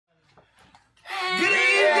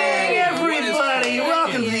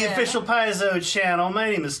official Paizo channel.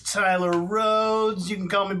 My name is Tyler Rhodes. You can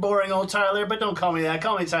call me boring old Tyler, but don't call me that.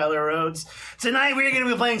 Call me Tyler Rhodes. Tonight we're going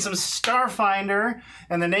to be playing some Starfinder,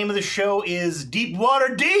 and the name of the show is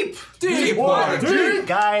Deepwater Deep. Deepwater Deep.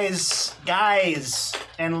 Guys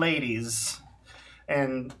and ladies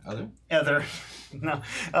and other. No.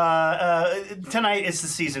 Tonight it's the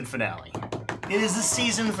season finale. It is the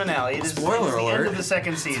season finale. It is the end of the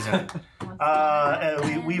second season.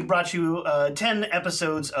 We've brought you 10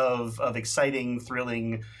 episodes of exciting,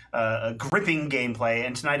 thrilling, gripping gameplay,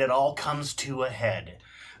 and tonight it all comes to a head.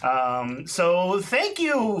 So thank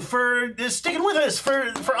you for sticking with us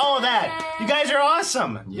for all of that. You guys are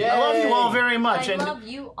awesome. Yay. I love you all very much. I love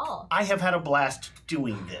you all. I have had a blast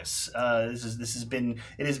doing this. This has been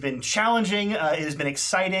challenging. It has been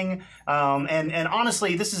exciting. And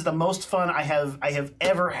honestly, this is the most fun I have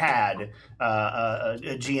ever had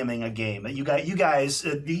GMing a game. You guys,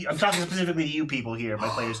 I'm talking specifically to you people here, my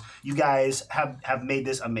players. You guys have made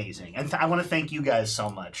this amazing, and I want to thank you guys so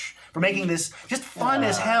much for making this just fun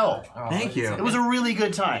as hell. Thank you. It was a really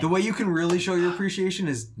good time. The way you can really show your appreciation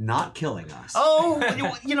is not killing us. Oh,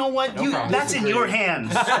 you know what? That's in your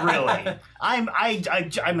hands, really. I'm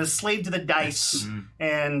a slave to the dice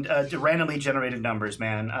and to randomly generated numbers,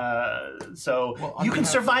 man. So you can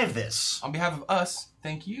survive this. On behalf of us,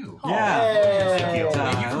 thank you. Yeah. Thank you.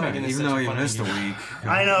 Even though you missed a week.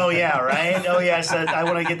 I know, yeah, right? Oh, yes, I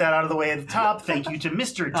want to get that out of the way at the top. Thank you to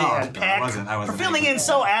Mr. Dan Peck for filling in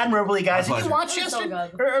so admirably, guys. Did you watch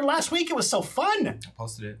yesterday or last week? It was so fun. I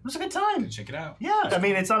posted it. It was a good time. Check it out. Yeah, I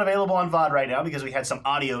mean, it's not available on VOD right now because we had some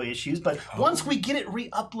audio issues, but once we get it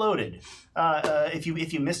re-uploaded,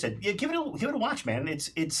 if you missed it, give it a watch, man. It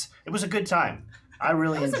was a good time. I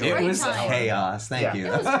really enjoyed it. It was chaos. Thank you.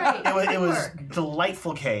 It was great. It was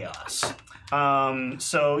delightful chaos.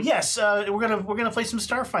 So yes, we're gonna play some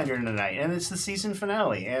Starfinder tonight, and it's the season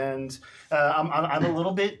finale. And I'm a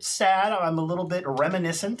little bit sad. I'm a little bit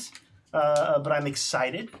reminiscent, but I'm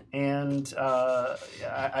excited, and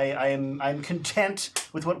I'm content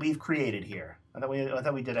with what we've created here. I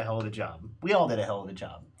thought we did a hell of a job. We all did a hell of a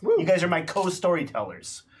job. Woo. You guys are my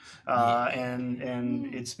co-storytellers.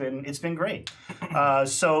 And it's been great.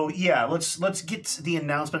 So yeah, let's get the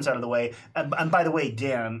announcements out of the way. And by the way,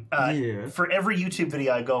 Dan, for every YouTube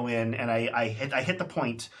video I go in and I hit the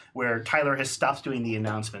point where Tyler has stopped doing the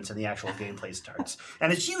announcements and the actual gameplay starts.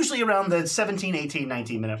 And it's usually around the 17, 18,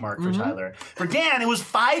 19 minute mark for Tyler. For Dan, it was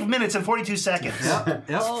 5 minutes and 42 seconds. Yep.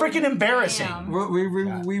 It's freaking embarrassing.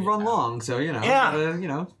 We run long, so you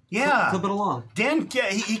know. Yeah. Clip it along. Dan,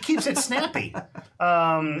 he keeps it snappy.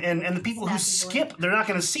 And the people who skip, they're not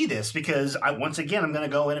going to see this because once again, I'm going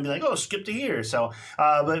to go in and be like, oh, skip to here. So,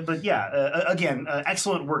 but yeah, again,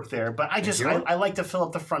 excellent work there. But I like to fill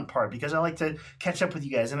up the front part because I like to catch up with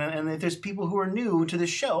you guys. And if there's people who are new to this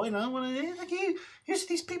show, I want to, here's who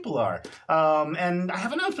these people are. And I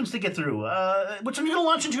have announcements to get through, which I'm going to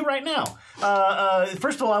launch into right now.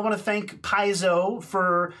 First of all, I want to thank Paizo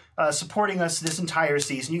for supporting us this entire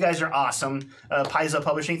season. You guys are awesome. Paizo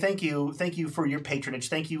Publishing, thank you for your patronage.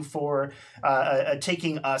 Thank you for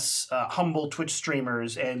taking us humble Twitch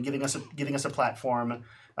streamers and giving us a platform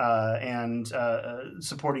and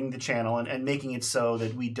supporting the channel and making it so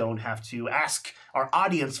that we don't have to ask our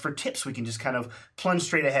audience for tips. We can just kind of plunge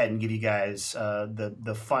straight ahead and give you guys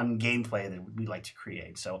the fun gameplay that we like to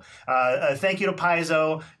create. So thank you to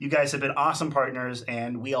Paizo. You guys have been awesome partners,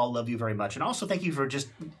 and we all love you very much. And also thank you for just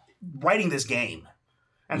writing this game.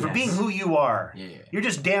 And for being who you are. Yeah. You're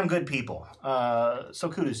just damn good people. So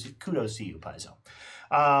kudos to you, Paizo.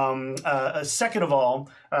 Second of all,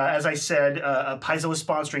 as I said, Paizo is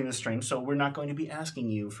sponsoring the stream, so we're not going to be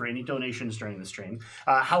asking you for any donations during the stream.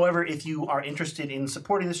 However, if you are interested in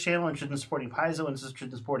supporting this channel, interested in supporting Paizo, and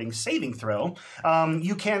interested in supporting Saving Throw,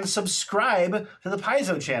 you can subscribe to the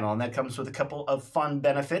Paizo channel, and that comes with a couple of fun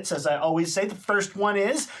benefits. As I always say, the first one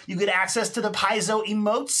is you get access to the Paizo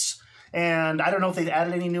emotes. And I don't know if they've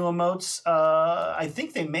added any new emotes. I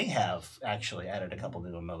think they may have actually added a couple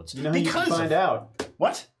new emotes. You know who you can find out?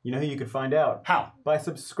 What? You know who you can find out? How? By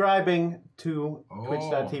subscribing to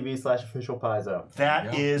twitch.tv/officialpaizo.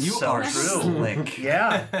 That is you so are true. Slick.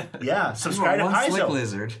 Yeah. Subscribe to Paizo. Slick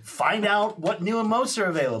lizard. Find out what new emotes are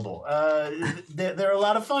available. They're a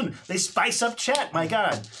lot of fun. They spice up chat. My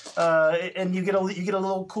God. And you get a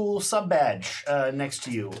little cool sub badge next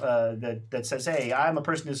to you that says, "Hey, I'm a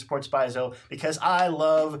person who supports Paizo because I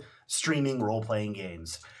love streaming role playing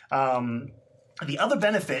games." The other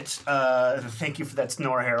benefit, thank you for that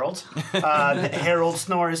snore, Harold. The Harold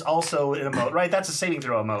snore is also an emote, right? That's a saving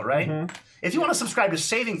throw emote, right? Mm-hmm. If you want to subscribe to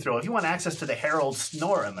Saving Throw, if you want access to the Harold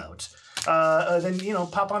snore emote, then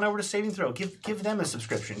pop on over to Saving Throw. Give them a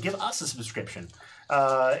subscription. Give us a subscription.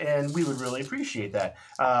 And we would really appreciate that.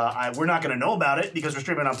 We're not going to know about it because we're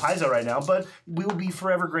streaming on Paizo right now, but we will be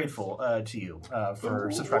forever grateful to you for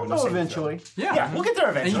subscribing to Saving eventually. Throw. Yeah, we'll get there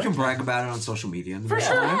eventually. And you can brag about it on social media. For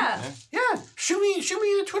sure. Yeah. Shoot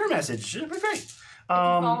me a Twitter message. It'd be great.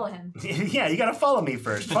 Follow him. Yeah, you gotta follow me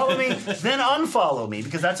first. Follow me, then unfollow me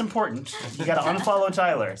because that's important. You gotta unfollow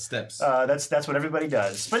Tyler. Steps. That's what everybody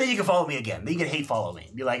does. But then you can follow me again. Then you can hate follow me.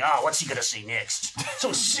 Be like, what's he gonna say next?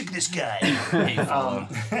 So sick of this guy. Hate follow.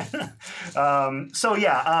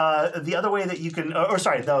 The other way that you can, what was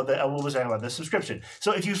I talking about? The subscription.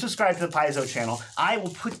 So if you subscribe to the Paizo channel, I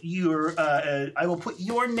will put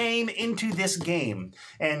your name into this game,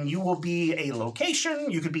 and you will be a location.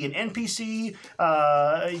 You could be an NPC.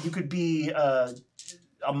 You could be a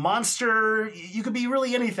monster. You could be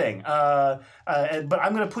really anything. But I'm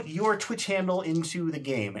going to put your Twitch handle into the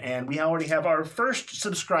game. And we already have our first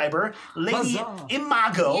subscriber, Lady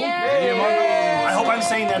Imago. Yay! I hope I'm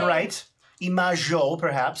saying that right. Imago,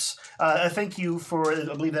 perhaps. Thank you for, I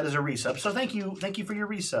believe that is a resub. So thank you for your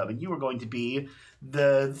resub. And you are going to be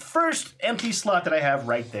the first empty slot that I have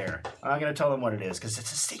right there. I'm not going to tell them what it is because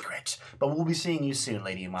it's a secret. But we'll be seeing you soon,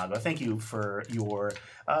 Lady Imago. Thank you for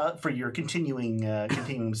your continuing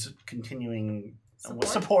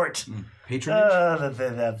support. Patronage?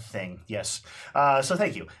 That thing, yes. So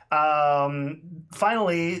thank you.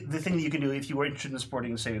 Finally, the thing that you can do if you are interested in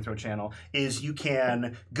supporting the Saving Throw channel is you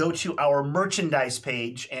can go to our merchandise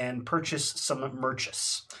page and purchase some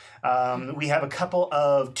merches. We have a couple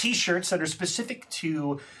of T-shirts that are specific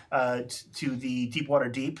to the Deepwater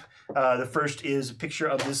Deep. The first is a picture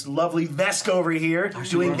of this lovely Vesk over here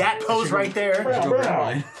doing that pose right there.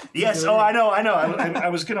 Yes, I know. I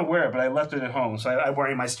was going to wear it, but I left it at home, so I'm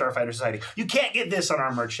wearing my Starfinder Society. You can't get this on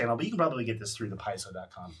our merch channel, but you can probably get this through the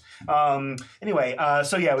Paizo.com. Anyway,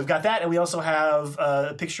 we've got that, and we also have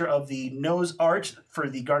a picture of the nose art for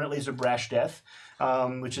the Garnet Laser Brash Death.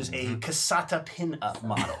 Which is a Casata pin-up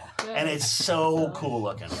model. And it's so cool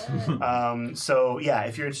looking.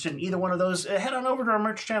 If you're interested in either one of those, head on over to our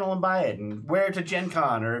merch channel and buy it and wear it to Gen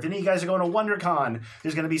Con. Or if any of you guys are going to WonderCon,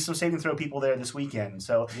 there's going to be some Saving Throw people there this weekend.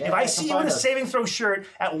 So if I see you in a Saving Throw shirt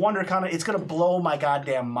at WonderCon, it's going to blow my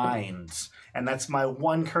goddamn mind. And that's my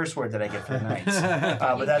one curse word that I get for the night.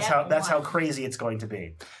 But that's how crazy it's going to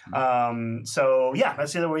be. That's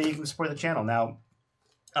the other way you can support the channel. Now,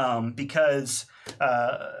 let's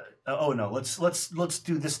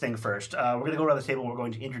do this thing first. We're going to go around the table and we're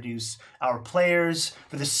going to introduce our players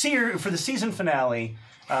for the season finale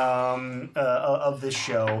of this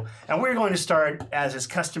show. And we're going to start, as is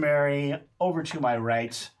customary, over to my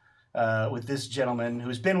right with this gentleman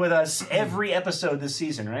who's been with us every episode this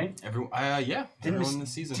season, right? Everyone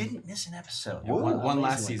this season. Didn't miss an episode. One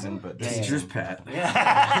last season, but this is yours, Pat.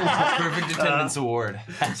 Perfect attendance award.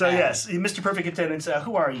 So yes, Mr. Perfect Attendance,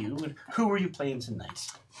 who are you? And who are you playing tonight?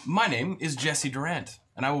 My name is Jesse Durant,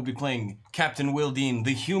 and I will be playing Captain Wildine,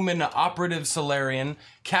 the human operative Solarian,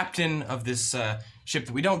 captain of this ship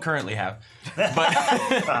that we don't currently have.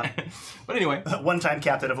 But anyway. One-time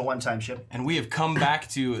captain of a one-time ship. And we have come back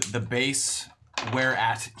to the base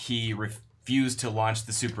whereat he refused to launch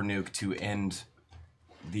the super nuke to end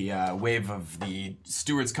the wave of the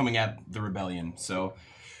stewards coming at the rebellion. So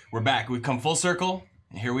we're back. We've come full circle.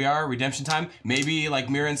 And here we are, redemption time. Maybe like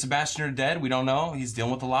Mira and Sebastian are dead. We don't know. He's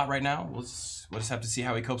dealing with a lot right now. We'll just have to see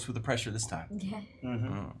how he copes with the pressure this time. Yeah.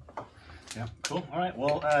 Mm-hmm. Yeah, cool. All right.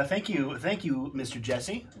 Well, thank you, Mr.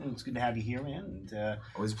 Jesse. It's good to have you here, man. And,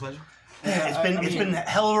 always a pleasure. It's been a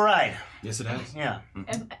hell of a ride. Yes, it has. Yeah.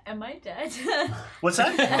 Am I dead? What's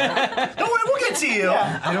that? Don't worry, we'll get to you.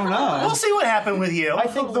 Yeah. I don't know. We'll see what happened with you. I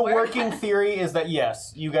think the working theory is that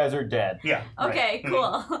yes, you guys are dead. Yeah. Okay, right. cool.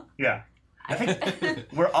 Mm-hmm. Yeah. I think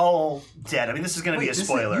we're all dead. I mean, this is going to be a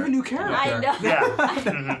spoiler. You have a new character. I know. Yeah.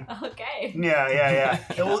 Mm-hmm. Okay. Yeah.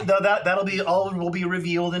 That'll be all will be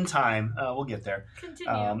revealed in time. We'll get there.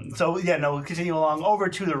 Continue. We'll continue along over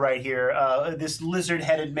to the right here. This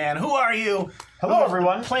lizard-headed man. Who are you? Hello,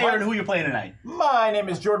 everyone. Player, and who are you playing tonight? My name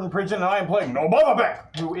is Jordan Pridgeon, and I am playing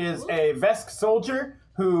Nobaba, who is a Vesk soldier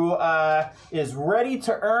who is ready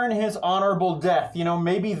to earn his honorable death. You know,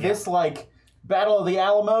 maybe this Battle of the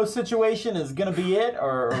Alamo situation is gonna be it,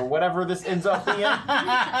 or whatever this ends up being.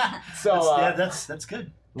 So that's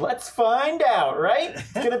good. Let's find out, right?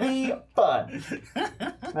 It's gonna be fun.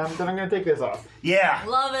 I'm gonna take this off. Yeah,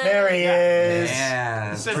 love it. There he is.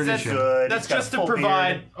 Yeah, that's good. That's He's got just a to full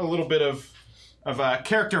provide beard. a little bit of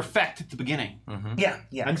character effect at the beginning. Yeah.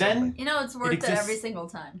 And then You know, it's worth it exists- every single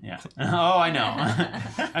time. yeah. Oh, I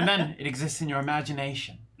know. And then it exists in your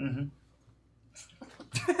imagination.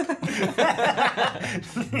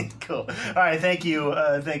 Cool. All right, thank you,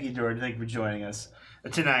 Jordan. Thank you for joining us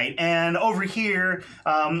tonight. And over here,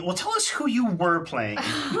 well, tell us who you were playing,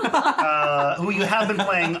 who you have been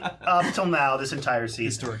playing up till now this entire season.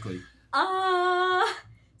 Historically.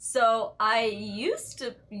 So I used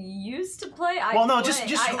to play. Just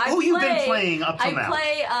who you've been playing up till now.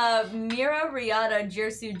 I play Mira Riata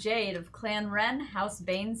Jersu Jade of Clan Ren, House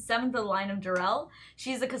Bane, 7th of the line of Durrell.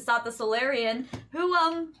 She's a Kasata Solarian who,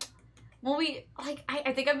 I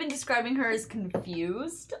think I've been describing her as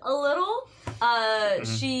confused a little.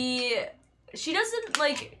 She doesn't,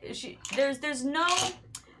 there's no,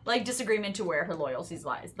 disagreement to where her loyalties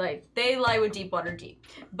lies. They lie with Deepwater Deep.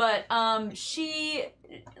 But, she,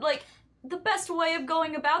 the best way of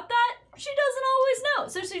going about that, she doesn't always know.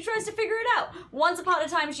 So she tries to figure it out. Once upon a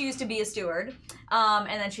time, she used to be a steward. And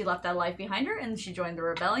then she left that life behind her, and she joined the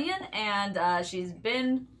rebellion, and she's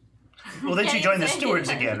been... Well, then she joined the stewards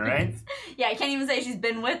again, right? Yeah, I can't even say she's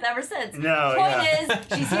been with ever since. No, Point is,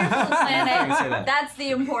 she's here for the planet. That's the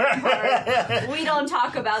important part. We don't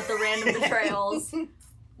talk about the random betrayals.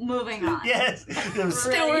 Moving on. Yes, the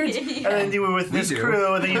stewards, Yeah. and then you were with this do.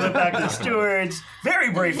 crew, and then you went back to the stewards very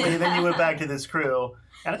briefly, and then you went back to this crew.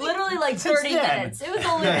 And I think Literally since 30 then- minutes. It was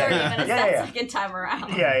only 30 minutes that second time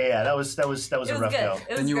around. Yeah, that was a It was rough good. go. It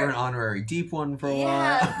was Then you were good. an honorary deep one for a while.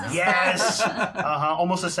 Yeah. Yes,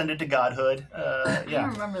 almost ascended to godhood. I Yeah,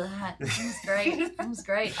 remember that. It was great. It was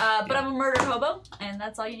great. But I'm a murder hobo, and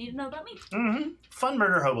that's all you need to know about me. fun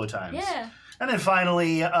murder hobo times. Yeah. And then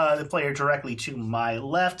finally, the player directly to my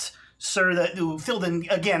left, Sir, who filled in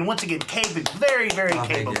again, once again, very, very thank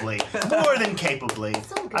you. capably, more than capably.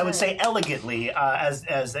 So I would good. say elegantly, as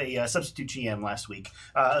a substitute GM last week.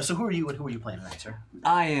 So who are you and who are you playing tonight, sir?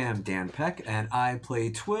 I am Dan Peck, and I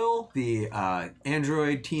play Twill, the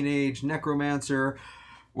android teenage necromancer.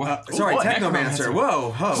 Sorry, boy, technomancer.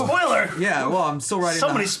 Whoa, ho. Spoiler! Yeah, well, I'm still riding.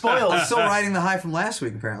 So many spoils. I'm still riding the high from last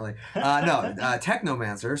week, apparently.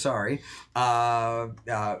 Technomancer. Sorry.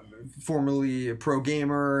 Formerly a pro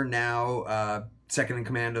gamer, now second in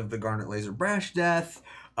command of the Garnet Laser Brash Death.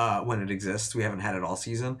 When it exists, we haven't had it all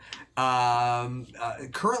season. Currently,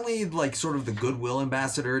 sort of the goodwill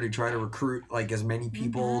ambassador to try to recruit as many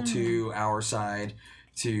people to our side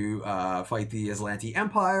to fight the Aslanti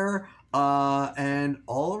Empire. And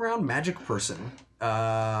all around magic person.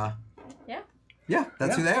 Yeah,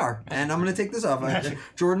 that's who they are. And I'm going to take this off.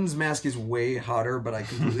 Jordan's mask is way hotter, but I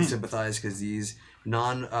completely sympathize because these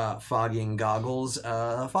non-fogging goggles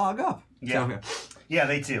fog up. Yeah. So, Yeah,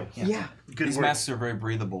 they do. Yeah. Good These work. masks are very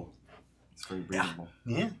breathable. It's very breathable.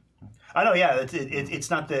 Yeah. I know. Yeah, it's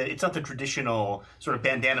not the traditional sort of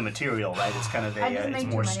bandana material, right? It's kind of I just it's make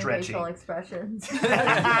more too many stretchy. racial expressions.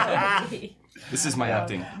 This is my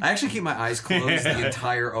acting. I actually keep my eyes closed the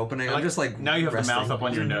entire opening. I'm just Now you have resting. the mouth up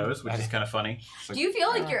on your nose, which is kind of funny. Do you feel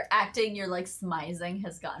like your acting, your smizing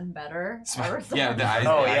has gotten better? ever since? Yeah, the eyes.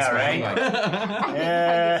 Oh, the eyes yeah, smiling, right? I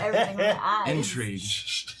get everything with the eyes. Intrigue.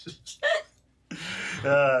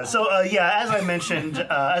 As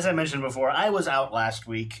I mentioned before, I was out last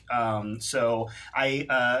week. So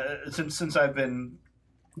I since I've been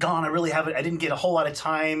gone, I didn't get a whole lot of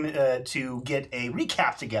time to get a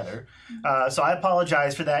recap together. So I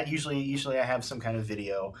apologize for that. Usually I have some kind of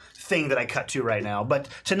video thing that I cut to right now. But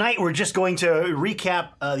tonight we're just going to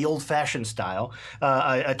recap the old-fashioned style.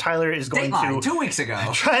 Tyler is going Dateline, to 2 weeks ago.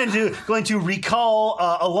 going to recall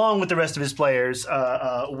along with the rest of his players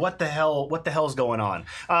what the hell's going on.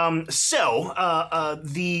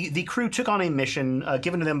 The crew took on a mission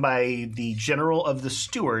given to them by the general of the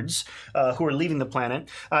stewards who are leaving the planet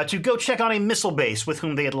to go check on a missile base with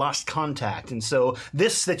whom they had lost contact. And so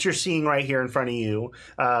this that you're seeing right here in front of you,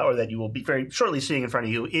 or that you will be very shortly seeing in front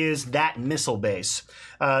of you, is that missile base.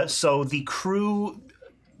 So the crew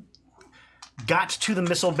got to the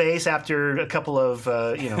missile base after a couple of,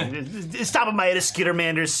 stopping by at a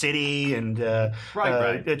Skittermander city and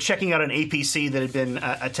checking out an APC that had been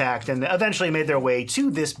attacked, and eventually made their way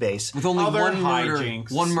to this base. With only Other one murder,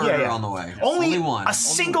 hijinks. on the way. Only one. a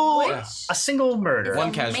single murder.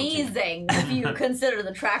 One casualty. Amazing if you consider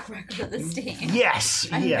the track record of this team. Yes,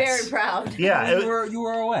 I'm yes. very proud. Yeah, You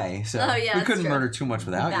were away, so Oh, yeah, we that's couldn't true. murder too much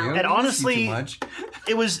without you. And We didn't honestly, see too much.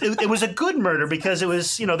 it was a good murder because it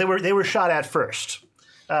was they were shot at first.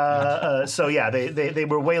 They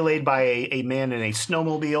were waylaid by a man in a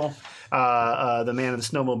snowmobile. The man in the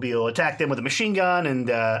snowmobile attacked them with a machine gun, and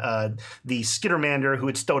the Skittermander who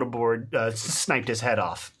had stowed aboard sniped his head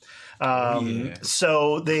off.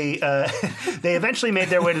 So they they eventually made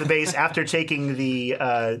their way to the base after taking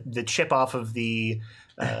the chip off of the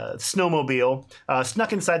snowmobile,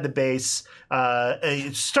 snuck inside the base,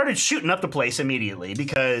 started shooting up the place immediately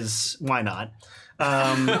because why not?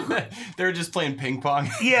 They were just playing ping pong.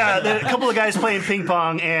 Yeah, a couple of guys playing ping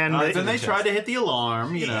pong, and then they tried to hit the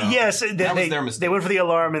alarm. You know. yes, That was their mistake. they went for the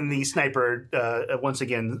alarm, and the sniper once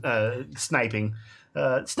again sniping.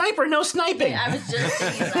 Sniper, no sniping. I was just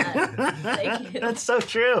thinking that. Thank you. That's so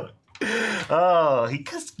true. Oh, he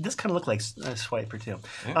this kind of looked like a Swiper too.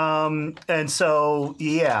 Yeah. And so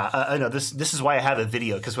I know this is why I have a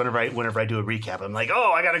video, because whenever I do a recap, I'm like,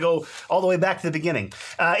 oh, I got to go all the way back to the beginning.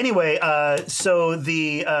 Anyway, so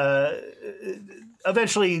the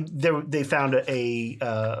eventually they found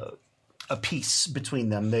a peace between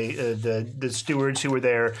them. They the stewards who were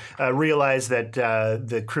there realized that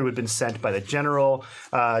the crew had been sent by the general.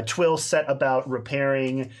 Twill set about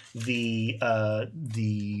repairing the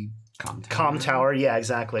comm tower. Yeah,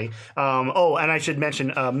 exactly. And I should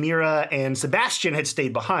mention, Mira and Sebastian had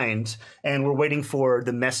stayed behind and were waiting for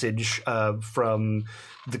the message from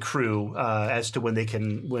the crew as to when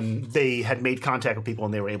they had made contact with people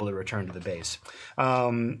and they were able to return to the base.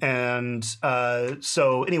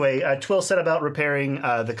 So anyway, Twill set about repairing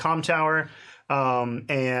the comm tower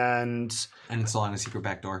and installing a secret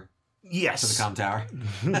backdoor. Yes. To the comm tower.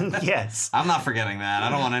 Yes. I'm not forgetting that. I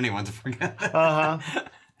don't want anyone to forget that.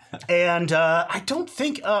 And I don't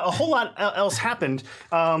think a whole lot else happened.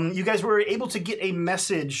 You guys were able to get a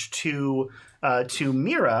message to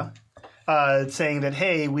Mira saying that,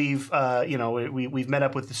 hey, we've met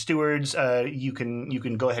up with the stewards. You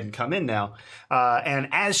can go ahead and come in now. And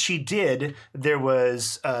as she did, there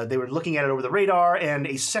was they were looking at it over the radar, and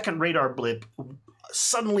a second radar blip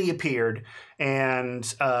suddenly appeared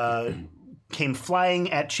and came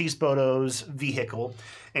flying at Cheeseboto's vehicle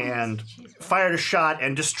and fired a shot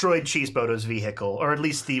and destroyed Cheeseboto's vehicle, or at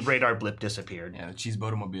least the radar blip disappeared. Yeah, the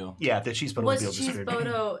Cheesebotomobile. Yeah, the Cheesebotomobile Was disappeared.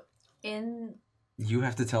 Cheeseboto in? You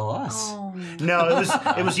have to tell us. Oh. No,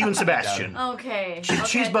 it was you and Sebastian. Okay.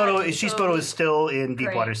 Cheeseboto is still in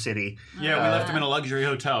Deepwater Great. City. Yeah, we left him in a luxury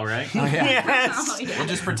hotel, right? Yes. Oh, yeah. We'll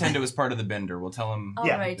just pretend it was part of the bender. We'll tell him All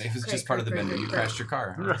Yeah. right. it was Great, just part of the great, bender. great, You great. crashed your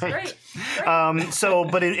car. Right. Great.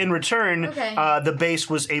 But in return, Okay. the base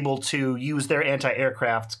was able to use their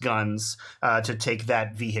anti-aircraft guns to take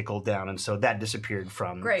that vehicle down, and so that disappeared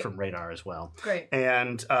from radar as well. Great.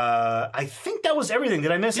 And I think that was everything.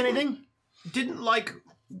 Did I miss anything? Didn't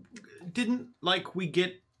we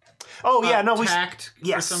get Oh yeah, no, attacked or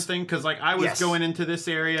yes. something? Because I was going into this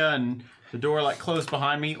area and the door closed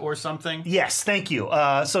behind me or something. Yes, thank you.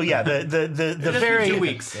 So yeah, the very 2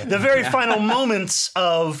 weeks. the very final moments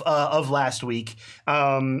of last week,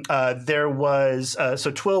 there was so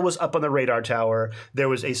Twill was up on the radar tower. There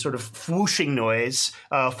was a sort of whooshing noise,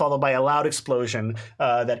 followed by a loud explosion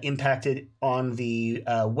that impacted on the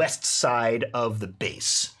west side of the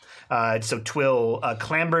base. So Twill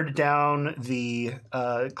clambered down the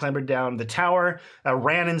tower,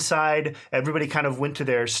 ran inside. Everybody kind of went to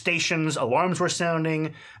their stations. Alarms were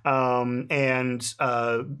sounding, and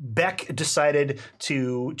Beck decided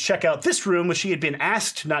to check out this room, which she had been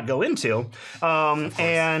asked to not go into.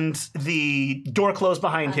 And the door closed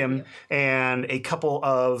behind him, and a couple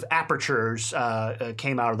of apertures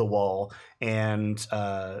came out of the wall, and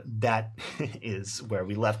that is where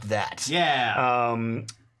we left that. Yeah.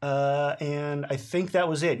 And I think that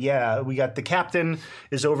was it. Yeah, we got the captain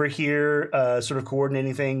is over here, sort of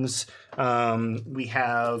coordinating things. We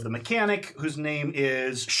have the mechanic, whose name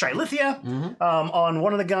is Shylithia, on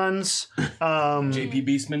one of the guns. JP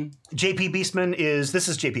Beastman. JP Beastman is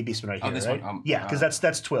JP Beastman right here, this right? one. Yeah, because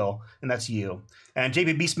that's Twill, and that's you. And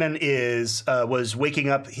JP Beastman was waking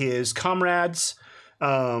up his comrades.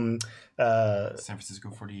 San Francisco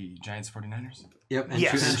Giants 49ers. Yep. And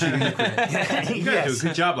Yes. shooting the crit. You guys do a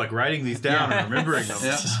good job writing these down and remembering them.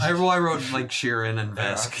 Yeah. I wrote Sheeran and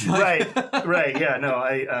Vesk. Right. Yeah.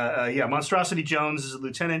 No. Monstrosity Jones is a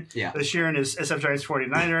lieutenant. Yeah. The Sheeran is SF Giants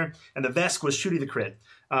 49er, and the Vesk was shooting the crit.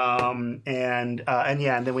 And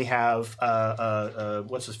then we have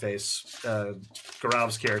what's his face?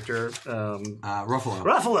 Garav's character. Ruffalo.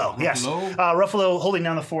 Ruffalo. Yes. Ruffalo. Ruffalo holding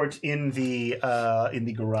down the fort in the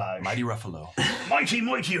garage. Mighty Ruffalo. Mighty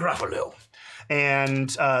Ruffalo. And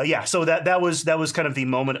so that was kind of the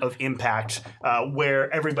moment of impact where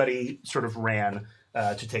everybody sort of ran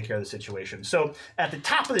to take care of the situation. So at the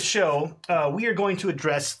top of the show, we are going to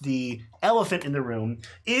address the elephant in the room.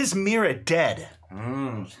 Is Mira dead?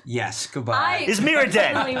 Yes, goodbye. Is Mira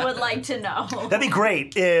dead? I would like to know. That'd be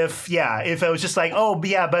great if I was just like, oh,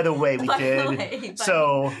 yeah, by the way, we did.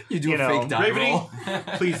 So, you do a fake die roll.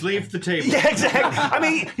 Please leave the table. Yeah, exactly. I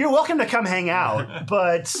mean, you're welcome to come hang out,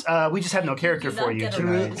 but we just have no character You do not for you get a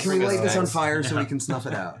tonight. raise. Can we light this on fire so we can snuff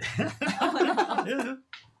it out?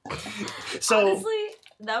 So, Honestly,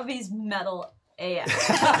 that would be metal AF.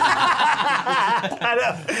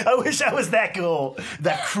 I wish I was that cool,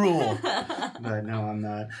 that cruel. But no, I'm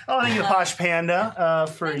not. Oh, thank you, Posh Panda,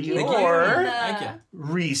 for your Thank you.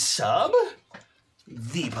 resub.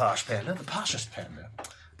 The Posh Panda, the poshest panda.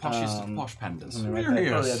 Poshest of posh pandas. Right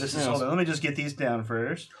there. Oh, yeah, this is. Hold on, let me just get these down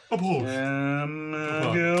first. A posh.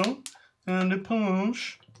 Go and a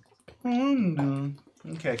posh.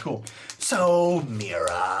 Okay, cool. So,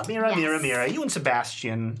 Mira, you and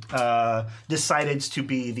Sebastian decided to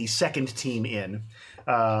be the second team in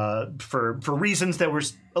for reasons that were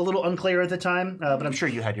a little unclear at the time, but I'm sure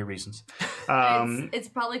you had your reasons. It's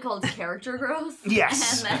probably called character growth.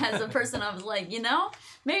 Yes. And as a person, I was like,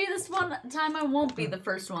 maybe this one time I won't be the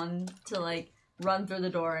first one to like run through the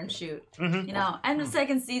door and shoot. End of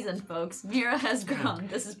second season, folks. Mira has grown.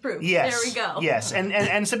 This is proof. Yes. There we go. Yes,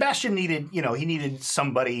 and Sebastian needed, he needed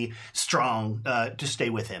somebody strong to stay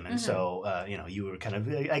with him, and so, you were kind of,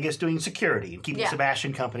 I guess, doing security and keeping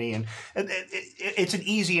Sebastian company, and it's an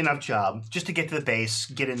easy enough job just to get to the base,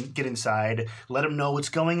 get inside, let him know what's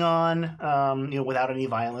going on, without any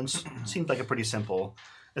violence. Seemed like a simple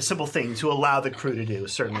thing to allow the crew to do.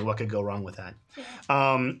 Certainly, what could go wrong with that?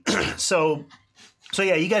 So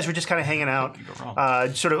yeah, you guys were just kind of hanging out,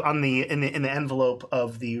 sort of on in the envelope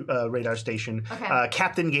of the radar station. Okay.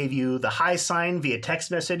 Captain gave you the hi sign via text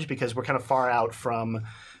message because we're kind of far out from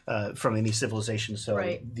any civilization, so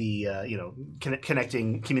the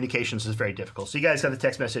connecting communications is very difficult. So you guys got the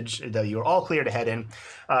text message that you were all clear to head in.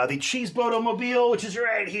 The Cheese Boatomobile, which is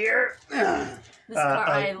right here. This car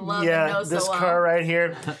I love and know so this well. car right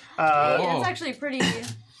here. It's actually pretty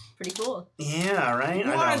cool. Yeah, right.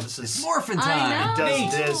 I know this is Morphin' I time. know.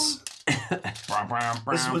 It does this.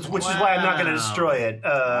 Which is why I'm not going to destroy it.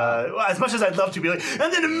 As much as I'd love to be like,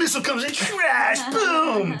 and then a missile comes in, trash,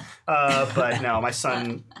 boom. But no, my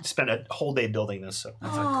son spent a whole day building this, so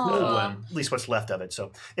That's a cool one. at least what's left of it.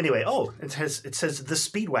 So anyway, it says the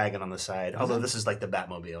Speedwagon on the side. Although this is like the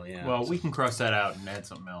Batmobile. Yeah. Well, we can cross that out and add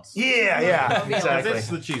something else. Yeah, exactly. This is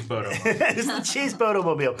the cheese boat. It's the Cheese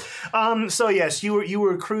Boatomobile. So yes, you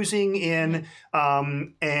were cruising in,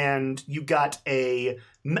 and you got a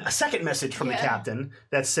second message from the captain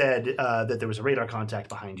that said that there was a radar contact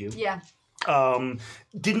behind you. Yeah.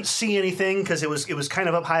 Didn't see anything because it was kind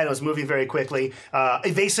of up high and it was moving very quickly.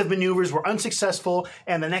 Evasive maneuvers were unsuccessful,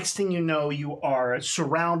 and the next thing you know, you are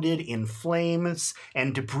surrounded in flames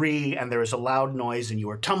and debris, and there is a loud noise, and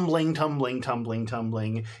you are tumbling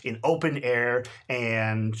in open air,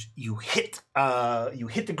 and you hit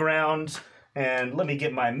the ground. And let me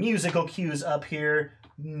get my musical cues up here.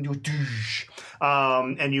 And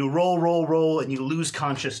you roll, and you lose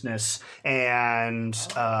consciousness. And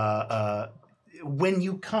when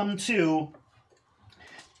you come to,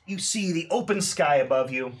 you see the open sky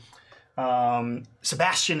above you.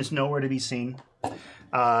 Sebastian is nowhere to be seen.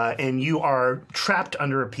 And you are trapped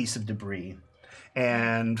under a piece of debris.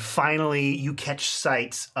 And finally, you catch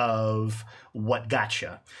sight of what got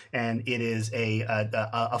you. And it is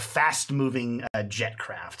a fast-moving jet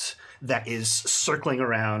craft that is circling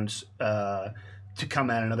around to come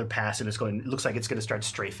at another pass, and it looks like it's going to start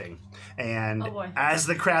strafing. And as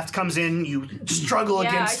the craft comes in, you struggle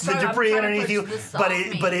against the debris underneath you, but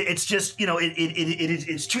it's just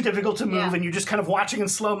it's too difficult to move, and you're just kind of watching in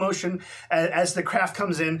slow motion as the craft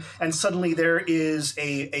comes in, and suddenly there is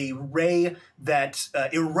a ray that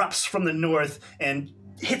erupts from the north and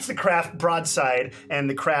hits the craft broadside, and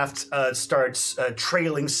the craft starts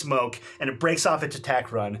trailing smoke, and it breaks off its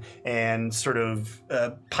attack run and sort of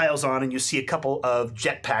piles on, and you see a couple of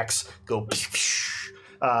jetpacks go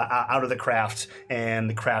out of the craft, and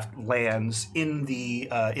the craft lands in the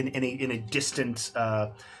in a distant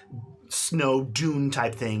snow dune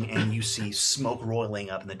type thing, and you see smoke rolling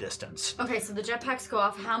up in the distance. Okay, so the jetpacks go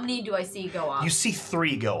off. How many do I see go off? You see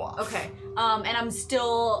 3 go off. Okay. And I'm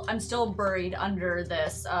still buried under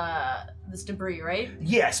this this debris, right?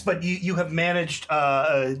 Yes, but you have managed,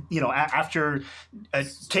 after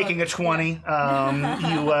taking a 20,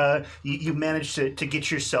 you managed to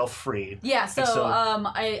get yourself free. Yeah. So,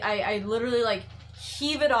 I literally like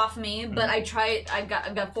heave it off me, but I try. I've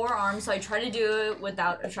got 4 arms, so I try to do it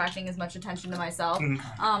without attracting as much attention to myself.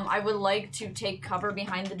 I would like to take cover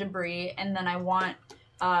behind the debris, and then I want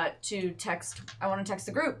to text. I want to text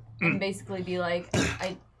the group and basically be like,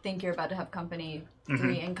 I think you're about to have company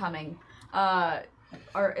 3 incoming.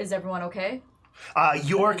 Is everyone okay?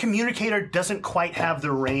 Your communicator doesn't quite have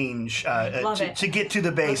the range to get to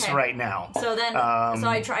the base right now. So then,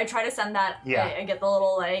 I try to send that. Yeah. I get the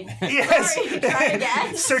little Yes. Sorry, try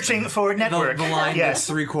again. Searching for network. The line yes. gets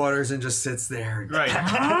 3/4 and just sits there. Right.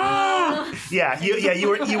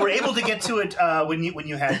 You were able to get to it when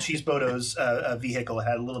you had Cheeseboto's vehicle. It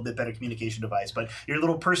had a little bit better communication device, but your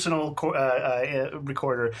little personal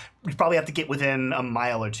recorder, you probably have to get within a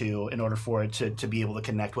mile or 2 in order for it to be able to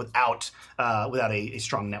connect without a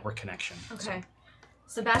strong network connection. Okay.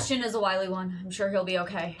 Sebastian is a wily one. I'm sure he'll be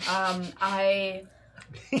okay. I've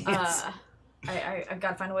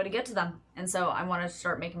got to find a way to get to them, and so I want to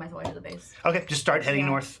start making my way to the base. Okay, just start heading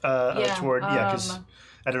north toward because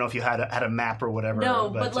I don't know if you had a map or whatever. No,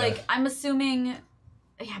 but like I'm assuming,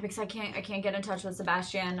 because I can't get in touch with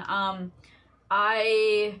Sebastian. Do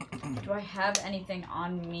I have anything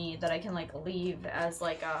on me that I can like leave as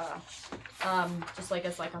like a just like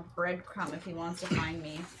as like a breadcrumb if he wants to find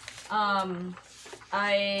me?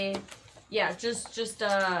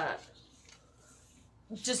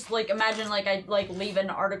 Just like imagine like I like leave an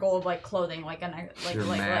article of like clothing like an like Your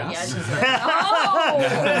like mask? just like, oh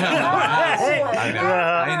I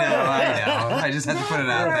know. I just had to put it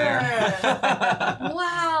out there.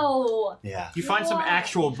 wow. Yeah. You find some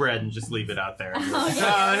actual bread and just leave it out there. Okay, he'll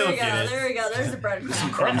there we get go. it. There we go. There's a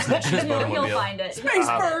breadcrumb. Crumbs in the Cheeseboto He'll mobile. find it. Space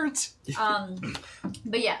birds.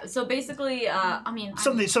 But yeah. So basically, I mean,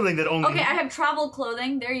 Something that only. okay, I have travel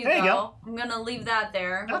clothing. There you go. I'm gonna leave that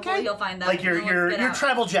there. Hopefully he'll find that. Like and then let's your get out.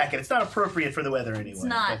 travel jacket. It's not appropriate for the weather anyway. It's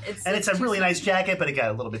not. But- It's it's a too really soon. nice jacket, but it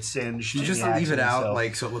got a little bit singed. You in just the leave it accident, out, so-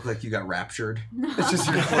 like, so it looked like you got raptured. It's just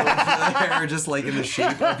your clothes there, just like in the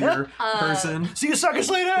shape of your person. See you suckers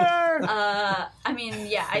later! I mean,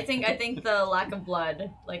 yeah. I think the lack of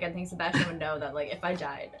blood. Like, I think Sebastian would know that. Like, if I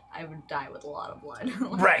died, I would die with a lot of blood.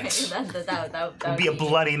 Like, Right. That It'd be a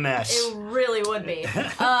bloody mess. It really would be.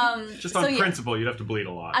 Just so on yeah, principle, you'd have to bleed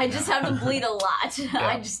a lot. I just have to bleed a lot.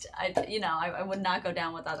 I would not go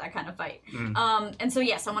down without that kind of fight. And so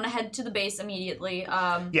yes, I want to head to the base immediately.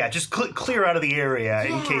 Yeah, just clear out of the area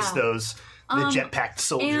in case Yeah. the jetpacked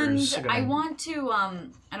soldiers. And are gonna... I want to,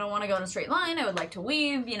 I don't want to go in a straight line. I would like to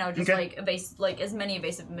weave, just like as many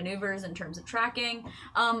evasive maneuvers in terms of tracking.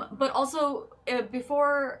 But also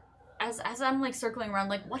before, as I'm like circling around,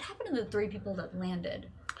 like what happened to the 3 people that landed?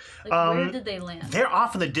 Like where did they land? They're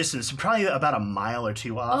off in the distance, probably about a mile or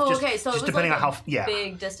 2 off. Oh, just, okay. So just it was depending like on a how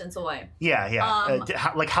big distance away. Yeah.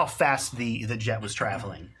 How fast the jet was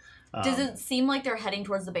traveling. Does it seem like they're heading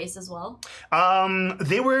towards the base as well?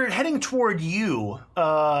 They were heading toward you.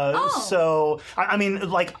 So I mean,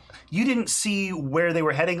 like you didn't see where they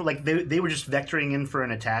were heading. Like they were just vectoring in for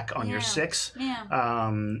an attack on your 6.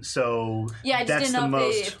 Yeah. So Yeah, I just that's didn't the know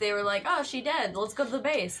most. if they were like, oh, she dead. Let's go to the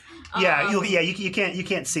base. You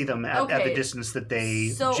can't see them at the Okay. distance that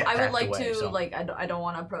they. So I would jetpacked like away, to so. I don't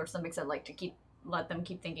want to approach them because I'd like to let them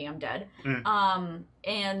keep thinking I'm dead.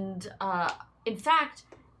 In fact,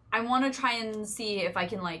 I want to try and see if I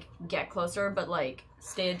can like get closer, but like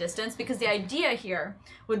stay a distance because the idea here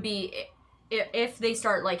would be if they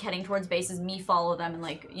start like heading towards bases, me follow them and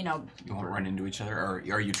like You won't run into each other, or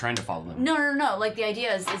are you trying to follow them? No. Like the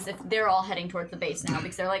idea is if they're all heading towards the base now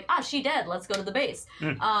because they're like, she dead. Let's go to the base.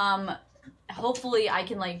 Hopefully I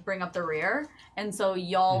can like bring up the rear, and so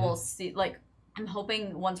y'all will see. Like I'm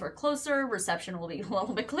hoping once we're closer, reception will be a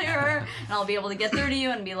little bit clearer, and I'll be able to get through to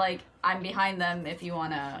you and be like, I'm behind them if you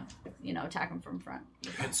wanna, attack them from front.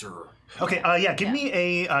 Answer. Okay. Give me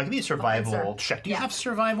a survival Answer. check. Do you Yeah. have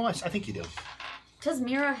survival? I think you do. Does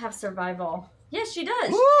Mira have survival? Yes, she does.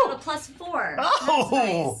 Woo! She's got a +4. Oh, That's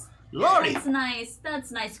nice. Lordy.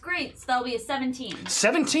 That's nice. Great. So that'll be a 17.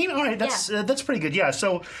 17. All right, that's pretty good. Yeah.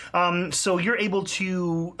 So you're able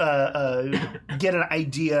to get an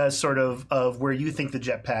idea, sort of where you think the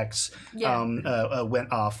jetpacks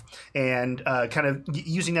went off, and kind of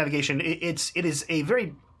using navigation. It is a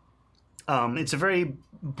very it's a very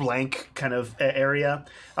blank kind of area,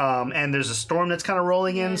 and there's a storm that's kind of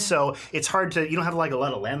rolling in, so it's hard to. You don't have like a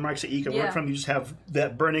lot of landmarks that you can work from. You just have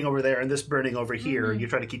that burning over there and this burning over here. You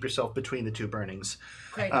try to keep yourself between the 2 burnings.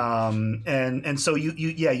 Great. And so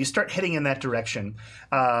you start heading in that direction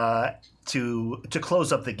to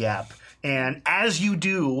close up the gap. And as you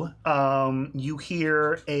do, you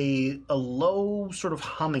hear a low sort of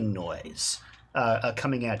humming noise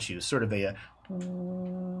coming at you, sort of a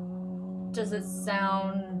Does it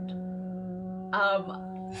sound?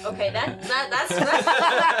 Okay, that's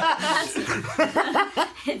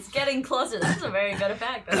it's getting closer. That's a very good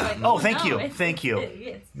effect. That's like, Oh, thank you. it's- Thank you.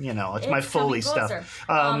 it's You know, it's my Foley coming stuff.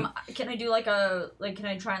 closer. Can I do like can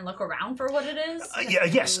I try and look around for what it is? Yeah,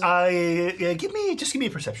 yes. Give me a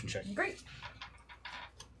perception check. Great.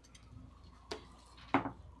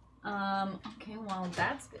 Okay, well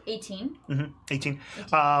that's 18. 18.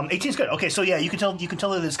 18 is good. Okay, so yeah, you can tell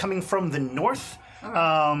that it's coming from the north,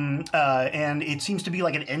 and it seems to be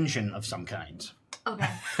like an engine of some kind. Okay.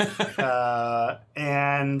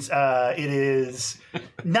 And it is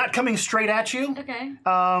not coming straight at you. Okay.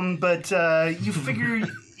 But you figure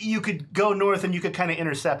you could go north and you could kind of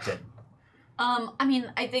intercept it. I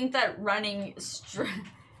mean, I think that running straight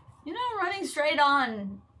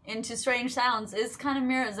on into strange sounds is kind of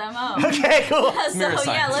Mira's MO. Okay, cool. So Mira yeah,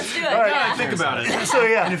 science. let's do it. right, yeah. Think about it. So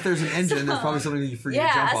yeah. And if there's an engine, there's probably something for you to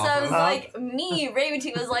Yeah, jump so off I was of. like,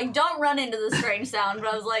 Raventy was like, don't run into the strange sound.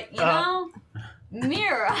 But I was like, you know,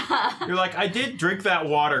 Mira. You're like, I did drink that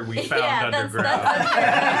water we found Yeah, underground.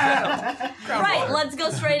 Right, let's go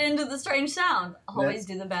straight into the strange sound. Always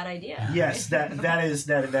do the bad idea. Yes, that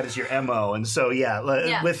is your MO, and so yeah,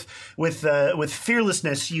 Yeah. with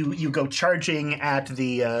fearlessness, you go charging at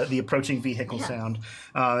the approaching vehicle sound.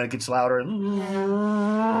 It gets louder,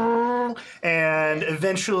 and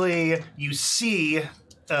eventually you see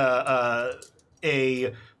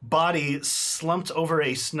a body slumped over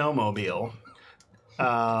a snowmobile.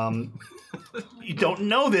 You don't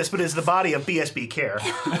know this, but it's the body of BSB Care.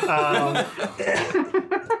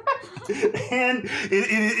 And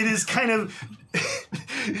it is kind of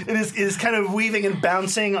it is kind of weaving and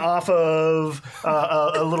bouncing off of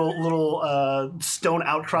a little stone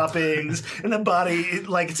outcroppings, and the body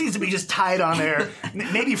it seems to be just tied on there,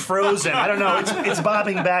 maybe frozen. I don't know. It's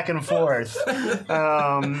bobbing back and forth. She just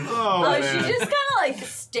kind of like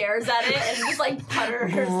stares at it and just like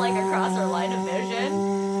putters like across her line of vision.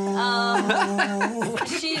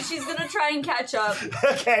 She's gonna try and catch up.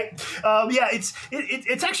 Okay. Yeah,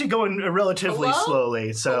 it's actually going relatively Hello?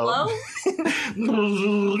 slowly. So. Hello?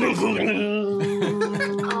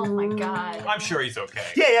 Oh my god. I'm sure he's okay.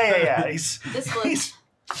 Yeah. He's. This was. He's,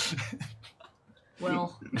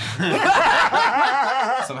 Well.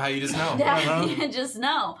 Somehow you just know. Yeah, you just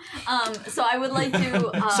know. So I would like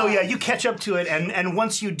to. so yeah, you catch up to it, and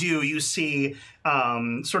once you do, you see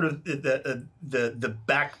sort of the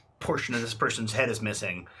back portion of this person's head is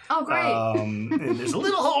missing. Oh, great. And there's a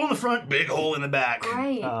little hole in the front, big hole in the back.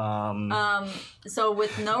 Great. So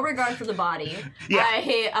with no regard for the body, Yeah.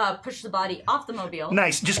 I push the body off the mobile.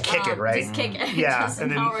 Nice, just kick it, right? Just kick it. Yeah, Just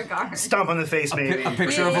and then no regard. stomp on the face, maybe. A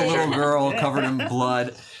picture of a little girl covered in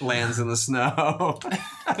blood lands in the snow.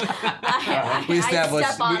 We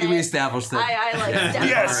established that. I like step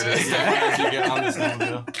Yes. on it. As you get on this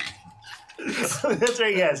snowmobile. That's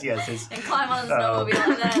right. Yes. It's, And climb on the snowmobile,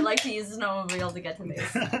 and then I like to use the snowmobile to get to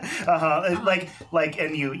base.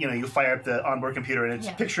 and you fire up the onboard computer, and it's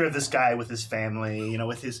a picture of this guy with his family,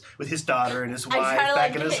 with his daughter and his wife try to, back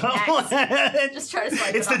like, in his hit home. Just try to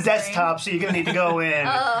swipe It's it the off desktop, so you're gonna need to go in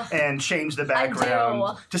Ugh. and change the I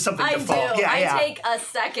background do. to something I default. do. Yeah, I take a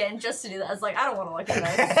second just to do that. I was like, I don't want to look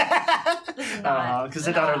at this. This is not. because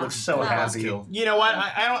the daughter looks so No. happy. Kill. You know what?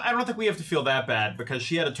 I don't think we have to feel that bad because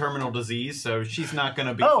she had a terminal disease, so she's not going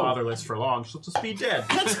to be Oh. fatherless for long. She'll just be dead.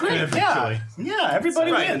 That's great. Eventually. Yeah,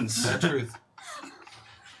 everybody Right. wins. The truth.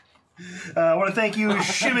 I want to thank you,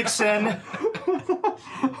 Shimmickson.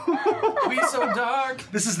 We so dark.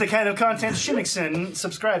 This is the kind of content Shimmickson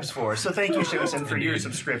subscribes for. So thank you, Shimmickson, for your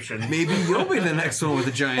subscription. Maybe you'll be the next one with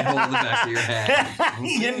a giant hole in the back of your head.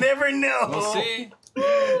 You never know. We'll see.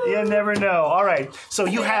 You never know. All right. So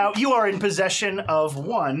you are in possession of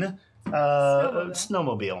one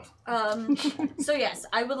snowmobile. So yes,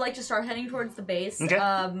 I would like to start heading towards the base. Okay.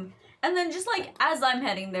 And then just like as I'm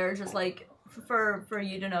heading there, just like for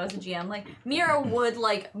you to know as a GM, like Mira would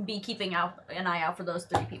like be keeping an eye out for those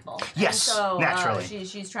 3 people. Yes, And so, naturally.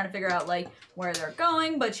 She's trying to figure out like where they're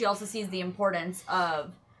going, but she also sees the importance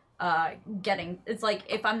of getting. It's like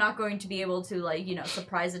if I'm not going to be able to like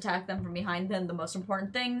surprise attack them from behind, then the most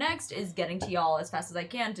important thing next is getting to y'all as fast as I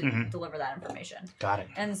can to deliver that information. Got it.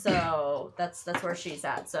 And so that's where she's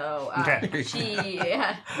at. So Okay. she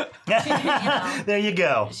There you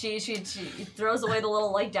go. she throws away the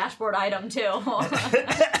little like dashboard item too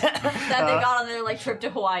that they got on their like trip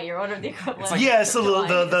to Hawaii or whatever the equivalent. It's like- Yes, of trip to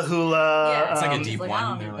Hawaii the hula. Yeah. It's like a It's deep like, one.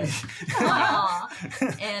 I They're don't like, Aw.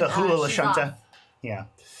 And, the hula she's lashunta. off. Yeah.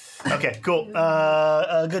 Okay, cool.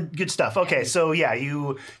 Good stuff. Okay, so yeah,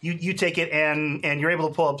 you take it and you're able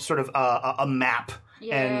to pull up sort of a map,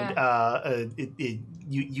 Yeah. and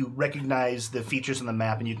you recognize the features on the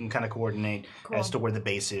map, and you can kind of coordinate as to where the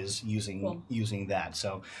base is using that.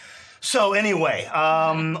 So anyway,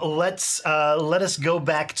 let us go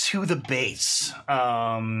back to the base.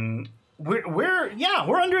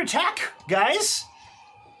 We're under attack, guys.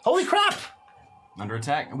 Holy crap! Under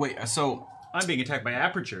attack. Wait, so I'm being attacked by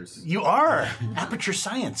apertures. You are aperture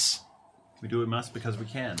science. We do what we must because we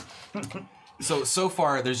can. so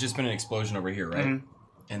far there's just been an explosion over here, right?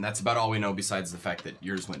 And that's about all we know besides the fact that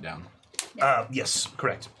yours went down. Yes,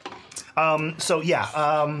 correct. Let's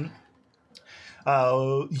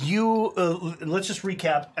just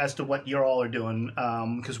recap as to what you all are doing,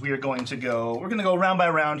 because we're going to go round by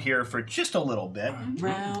round here for just a little bit.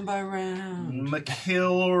 Round by round.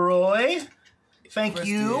 McIlroy, thank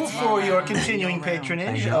you for your continuing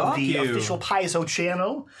patronage of the official Paizo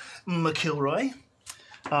channel, McIlroy,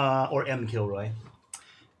 or M. Kilroy.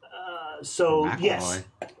 Yes,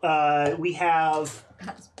 we have.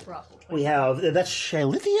 That's probably. That's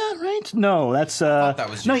Shylithia, right? No, that's. I thought that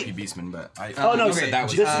was JP Beastman, but I. That was.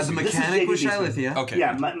 The mechanic was Shylithia. Okay.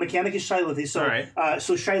 Yeah, mechanic is Shylithia. So,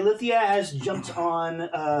 so Shylithia has jumped on.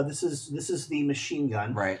 This is the machine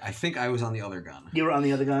gun. Right. I think I was on the other gun. You were on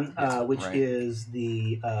the other gun, which right. is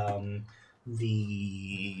the gun.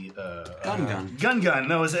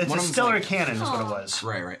 No, it's a stellar cannon. Is what it was.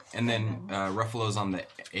 Right. And then Ruffalo's on the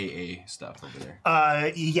AA stuff over there.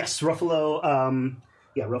 Yes, Ruffalo.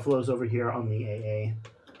 Ruffalo's over here on the AA,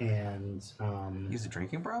 and He's a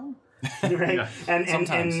drinking problem. right, Yeah.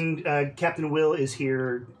 and Captain Will is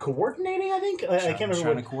here coordinating. I think I can't remember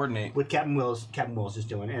trying to coordinate what Captain Will's is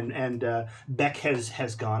doing, and Beck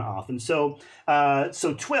has gone off, and so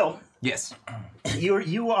Twill. Yes.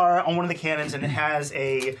 You are on one of the cannons, and it has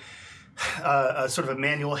a sort of a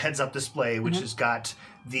manual heads-up display, which has got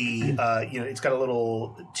the it's got a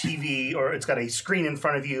little TV, or it's got a screen in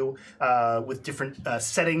front of you with different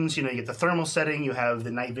settings. You get the thermal setting, you have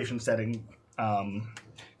the night vision setting.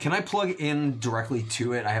 Can I plug in directly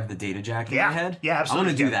to it? I have the data jack in my head. Yeah, absolutely. I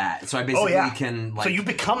want to do that. So I basically can So you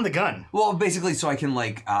become the gun. Well, basically, so I can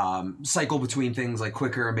cycle between things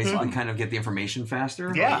quicker and basically kind of get the information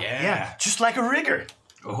faster. Yeah. Just like a rigger.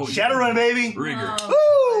 Oh, Shadowrun, baby. Rigger.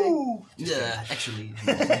 Woo! Yeah, actually.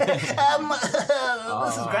 This is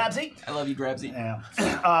Grabsy. I love you, Grabsy. Yeah.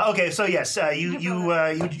 Okay, so yes,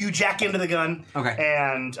 you jack into the gun. Okay.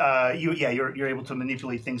 And you're able to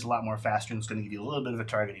manipulate things a lot more faster, and it's going to give you a little bit of a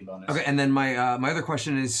targeting bonus. Okay, and then my other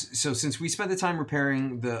question is, so since we spent the time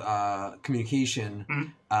repairing the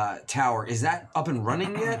communication tower, is that up and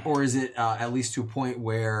running yet, or is it at least to a point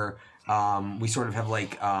where we sort of have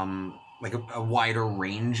a wider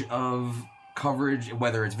range of coverage,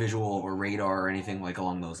 whether it's visual or radar or anything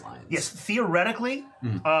along those lines? Yes, theoretically,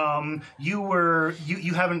 you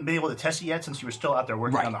haven't been able to test it yet since you were still out there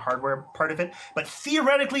working on the hardware part of it. But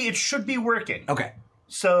theoretically, it should be working. Okay.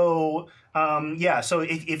 So so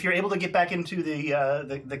if you're able to get back into the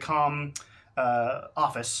comm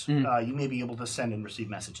office, you may be able to send and receive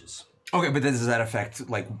messages. Okay, but does that affect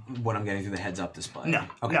what I'm getting through the heads-up display? No,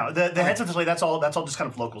 okay. No. The heads-up display, that's all just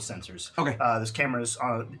kind of local sensors. Okay. There's cameras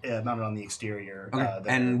mounted on the exterior. Okay.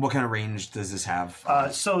 And what kind of range does this have?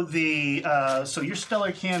 So your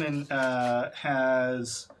stellar cannon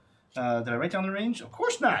has. Did I write down the range? Of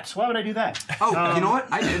course not. Why would I do that? Oh, you know what?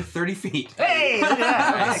 I did 30 feet. Hey, look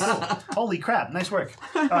at that. Holy crap, nice work.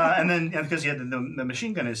 And then because you had the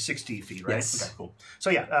machine gun is 60 feet, right? Yes. Okay, cool. So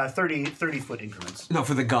 30 foot increments. No,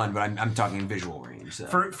 for the gun, but I'm talking visual range. So.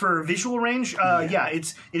 For visual range,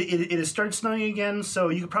 it has started snowing again, so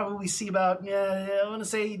you could probably see about I want to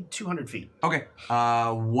say 200 feet. Okay.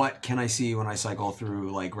 What can I see when I cycle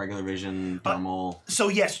through regular vision, thermal? So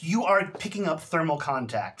yes, you are picking up thermal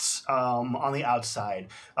contacts on the outside.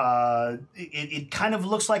 It kind of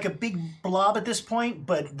looks like a big blob at this point,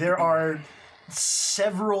 but there are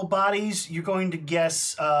several bodies. You're going to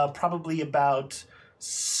guess probably about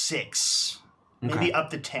 6, maybe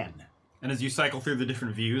up to 10. And as you cycle through the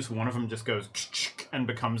different views, one of them just goes and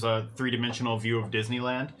becomes a 3-dimensional view of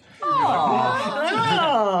Disneyland. Oh,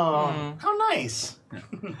 how nice.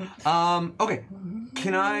 Okay.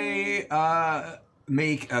 Can I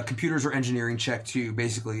make a computers or engineering check to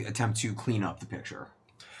basically attempt to clean up the picture?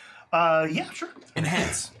 Yeah, sure.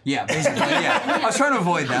 Enhance. Yeah, basically, yeah. I was trying to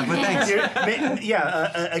avoid that, but thanks.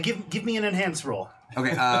 Give me an enhance roll.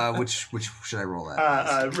 Okay, which should I roll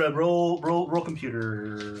at? Roll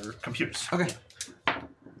computers. Okay.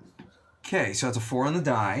 Okay, so that's a 4 on the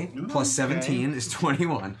die, plus 17 is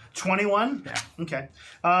 21. 21? Yeah. Okay.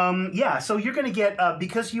 So you're gonna get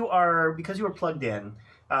because you are plugged in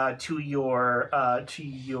to your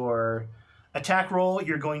attack roll,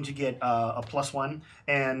 you're going to get a +1,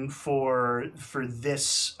 and for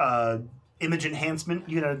this image enhancement,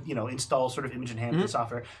 you're gonna install sort of image enhancement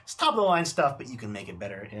software. It's top of the line stuff, but you can make it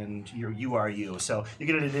better, and you are you. So you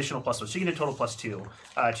get an additional +1, so you get a total +2 to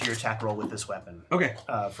your attack roll with this weapon. Okay.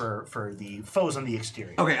 For the foes on the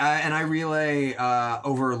exterior. Okay, and I relay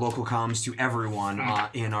over local comms to everyone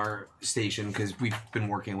in our station because we've been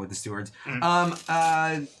working with the stewards.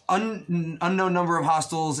 Unknown number of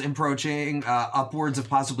hostiles approaching, upwards of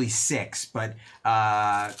possibly 6, but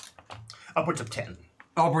Upwards of 10.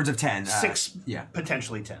 Upwards of 10. 6, yeah.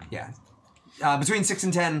 Potentially 10. Yeah. Between 6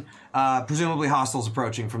 and 10, presumably hostiles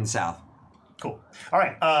approaching from the south. Cool. All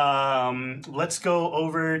right. Let's go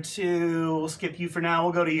over to... We'll skip you for now.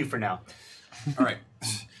 We'll go to you for now. All right.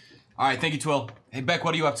 All right, thank you, Twill. Hey, Beck,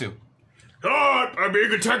 what are you up to? I'm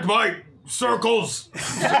being attacked by circles.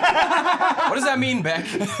 What does that mean, Beck?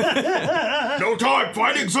 No time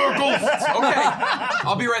fighting circles. Okay.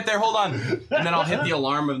 I'll be right there. Hold on. And then I'll hit the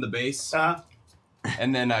alarm of the base.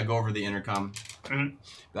 And then go over the intercom. Be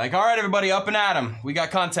like, all right, everybody, up and at 'em. We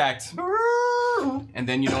got contact. And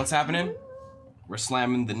then you know what's happening? We're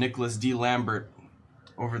slamming the Nicholas D. Lambert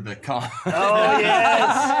over the con. Oh,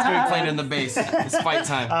 yes. Doing playing in the bass. It's fight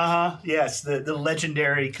time. Yes, the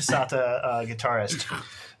legendary Cassata guitarist,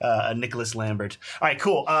 Nicholas Lambert. All right,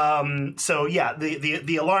 cool. So yeah,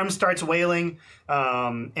 the alarm starts wailing,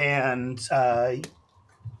 and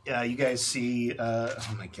you guys see.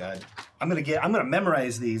 Oh my god, I'm gonna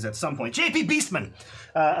memorize these at some point. JP Beastman.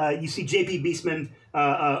 You see JP Beastman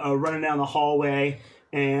running down the hallway.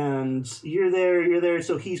 And you're there,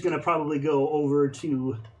 so he's going to probably go over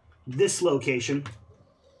to this location.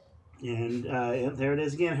 And there it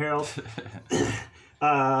is again, Harold.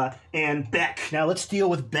 And Beck. Now let's deal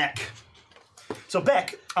with Beck. So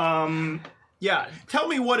Beck, Yeah, tell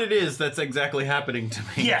me what it is that's exactly happening to me.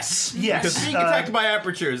 yes. Because being attacked by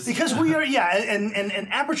apertures. Because we are, and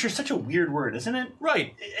aperture is such a weird word, isn't it?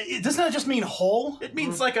 Right. Doesn't that just mean hole? It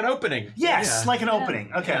means like an opening. Yes, like an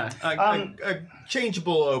opening. Okay. Yeah, a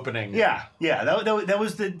changeable opening. Yeah. That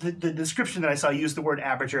was the description that I saw use the word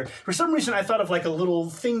aperture. For some reason, I thought of like a little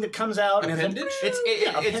thing that comes out. Appendage?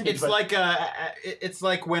 It's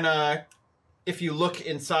like when if you look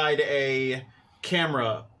inside a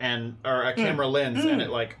camera or a camera lens and it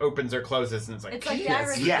like opens or closes and it's like the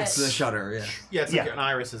iris. Yes. The shutter, yeah. yeah, it's like an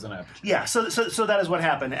iris is an aperture. Yeah, so that is what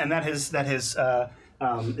happened, and that is it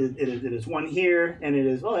is one here, and it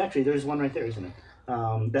is actually there's one right there, isn't it?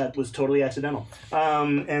 That was totally accidental,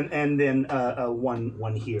 and then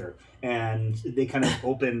one here, and they kind of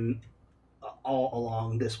open all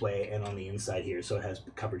along this way and on the inside here, so it has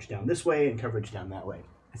coverage down this way and coverage down that way.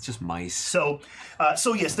 It's just mice. So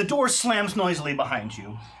yes, the door slams noisily behind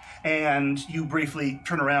you, and you briefly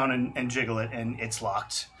turn around and jiggle it, and it's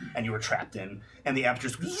locked, and you are trapped in, and the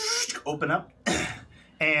apertures open up,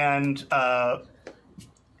 and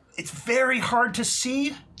it's very hard to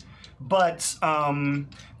see, but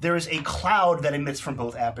there is a cloud that emits from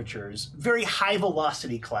both apertures, very high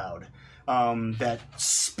velocity cloud that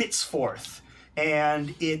spits forth,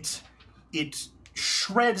 and it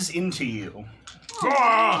shreds into you.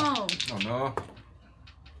 Oh, Oh no.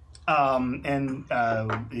 And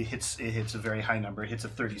it hits a very high number. It hits a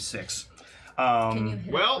 36. Can you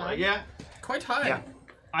hit it? Yeah, quite high. Yeah.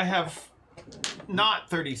 I have not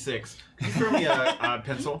 36. Can you throw me a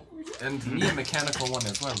pencil? And me a mechanical one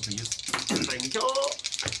as well, please. Thank you.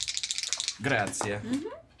 Grazie.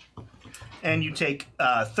 And you take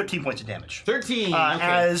 13 points of damage. 13.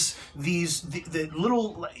 As the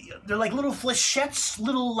little, they're like little flechettes,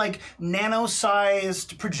 little like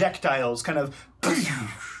nano-sized projectiles, kind of.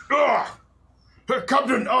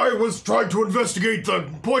 Captain, I was trying to investigate the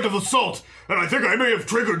point of assault, and I think I may have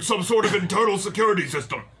triggered some sort of internal security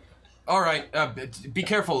system. All right, be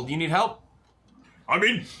careful. You need help? I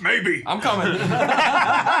mean, maybe. I'm coming.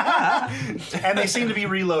 And they seem to be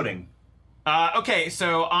reloading. Okay,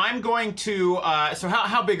 so I'm going to. So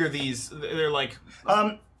how big are these? They're like.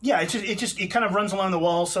 Yeah, it kind of runs along the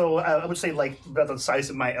wall. So I would say like about the size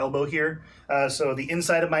of my elbow here. So the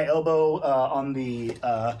inside of my elbow on the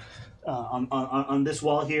on this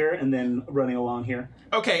wall here, and then running along here.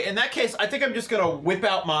 Okay, in that case, I think I'm just gonna whip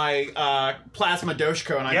out my plasma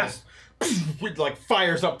doshko, and I just like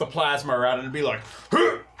fires up the plasma around it and be like,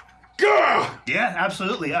 Gah! Yeah,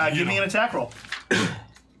 absolutely. Give me an attack roll.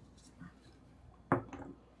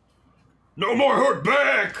 No more hurt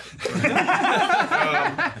back!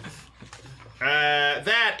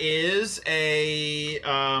 That is a,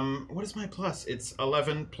 what is my plus? It's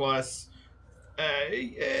 11 plus,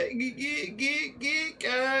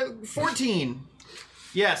 14.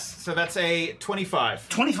 Yes, so that's a 25.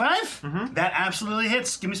 25? That absolutely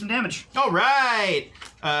hits. Give me some damage. All right.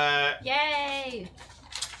 Yay!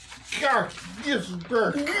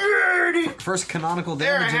 First canonical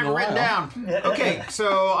There, I damage in have a it written while. down. Okay,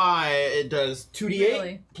 so it does 2d8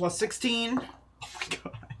 Really? plus 16. Oh my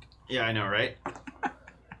god. Yeah, I know, right?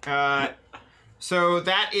 So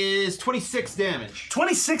that is 26 damage.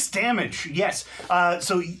 26 damage, yes.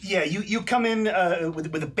 So yeah, you come in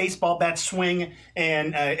with a baseball bat swing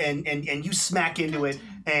and you smack into it,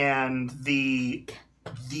 and the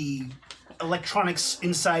electronics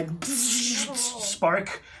inside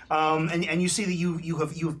spark. And you see that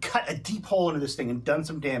you've cut a deep hole into this thing and done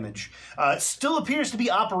some damage. Still appears to be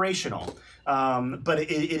operational, but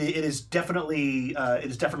it is definitely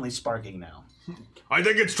sparking now. I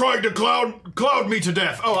think it's trying to cloud me to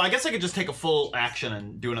death. Oh, I guess I could just take a full action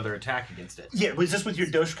and do another attack against it. Yeah, was this with your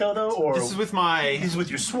Doshko though, or This is with my this is with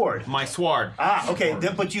your sword? my sword. Ah, okay.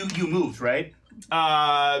 But you moved, right?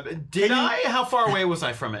 Did I? How far away was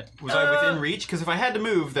I from it? Was I within reach? Because if I had to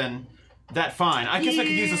move, then that fine. I guess I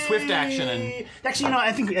could use a swift action and. Actually,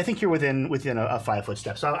 I think you're within a 5-foot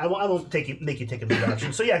step, so I won't make you take a move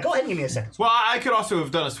action. So yeah, go ahead and give me a second. Well, I could also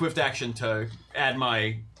have done a swift action to add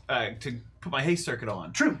my to put my haste circuit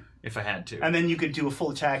on. True. If I had to. And then you could do a full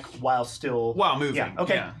attack while moving. Yeah.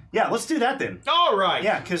 Okay. Yeah. Yeah. Let's do that then. All right.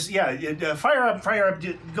 Yeah, because fire up,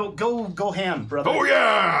 go ham, brother. Oh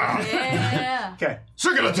yeah! Yeah. Okay.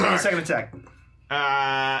 Second attack. Second attack.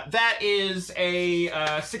 That is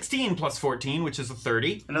a 16 plus 14, which is a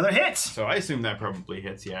 30. Another hit. So I assume that probably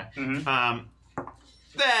hits, yeah. Mm-hmm.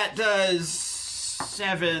 That does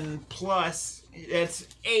 7 plus, it's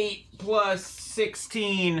 8 plus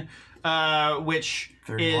 16, which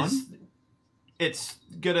 31? is, it's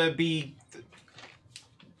gonna be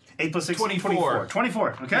 8 plus 16, 24.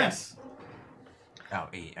 24. Okay. Yes. Oh,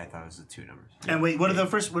 8. I thought it was the 2 numbers. And wait, what are your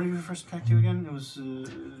first attack do again? It was.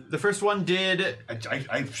 The first one did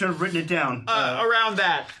I should have written it down. around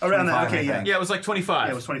that. Around that. 25, Okay. I Yeah. think. Yeah, it was like 25.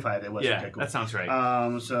 Yeah, it was 25. It was. Yeah, Okay, cool. that sounds right.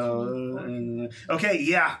 Okay,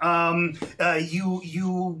 yeah.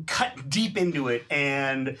 You cut deep into it,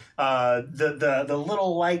 and the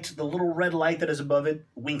little light, the little red light that is above it,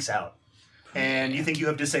 winks out, and you think you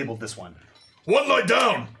have disabled this one. One light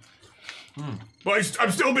down. I'm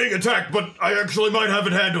still being attacked, but I actually might have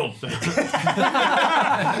it handled.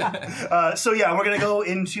 So yeah, we're gonna go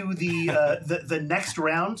into the next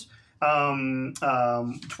round.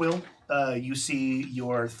 Twill, you see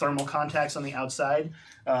your thermal contacts on the outside.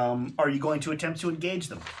 Are you going to attempt to engage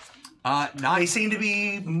them? They seem to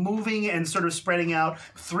be moving and sort of spreading out.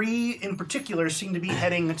 3 in particular seem to be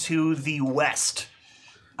heading to the west.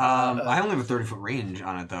 I only have a 30-foot range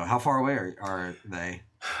on it, though. How far away are they?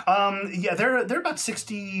 Yeah, they're about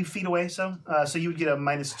 60 feet away. So you would get a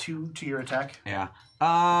 -2 to your attack. Yeah.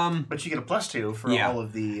 But you get a +2 for all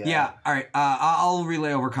of the. Yeah. All right. I'll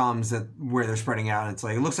relay over comms that where they're spreading out. It's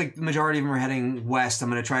like it looks like the majority of them are heading west. I'm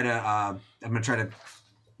gonna try to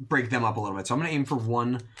break them up a little bit. So I'm gonna aim for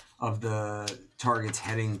one of the targets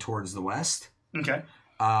heading towards the west. Okay.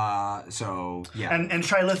 So yeah. And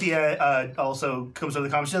Trilithia also comes over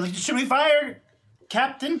the comms. She's like, "Should we fire,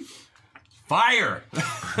 Captain?" Fire!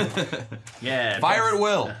 Yeah. Fire at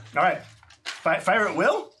will. All right. Fire at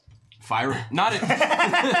will? Fire. Not it.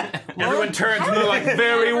 Everyone turns and they're like,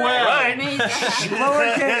 very well.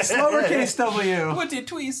 Lowercase W. What did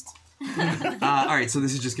twist? All right, so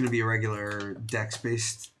this is just going to be a regular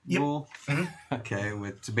dex-based roll. Okay,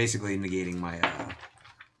 so basically negating my.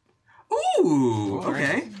 Ooh.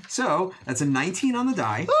 Okay, so that's a 19 on the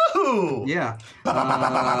die. Ooh. Yeah.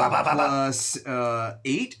 Plus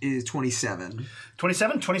 8 is 27.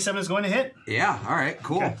 27 is going to hit. Yeah. All right.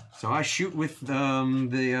 Cool. Okay. So I shoot with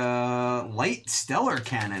the light stellar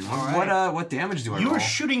cannon. What damage do I roll? You are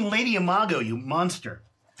shooting Lady Imago, you monster.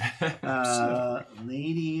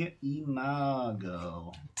 Lady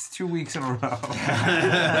Imago. It's 2 weeks in a row.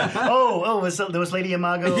 There was Lady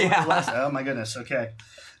Imago. Yeah. Oh my goodness. Okay.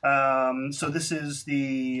 So this is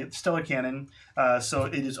the stellar cannon. So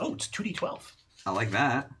it is. Oh, it's 2d12. I like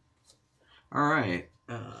that. All right.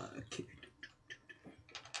 Okay.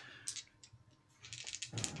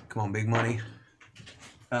 Come on, big money.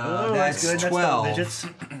 That's good. 12. That's digits.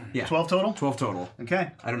 Yeah. 12 total. 12 total.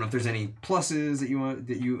 Okay. I don't know if there's any pluses that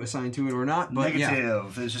you assign to it or not, but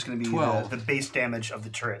Negative. It's just going to be 12. The base damage of the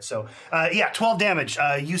turret. So, 12 damage.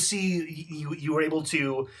 You see, you were able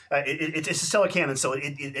to. It's a stellar cannon, so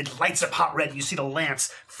it lights up hot red. You see the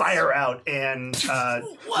lance fire out, and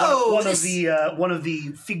one of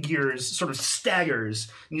the figures sort of staggers,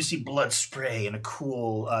 and you see blood spray in a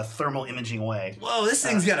cool thermal imaging way. Whoa, this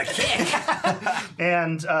thing's got a kick.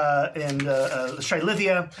 And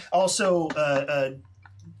Shylithia also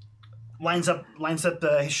lines up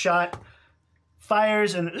his shot,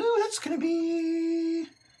 fires, and ooh, that's gonna be.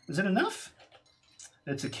 Is it enough?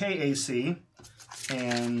 It's a KAC,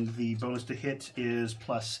 and the bonus to hit is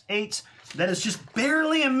 +8. That is just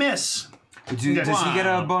barely a miss. Does he get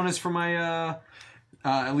a bonus for my?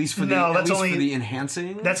 At least for the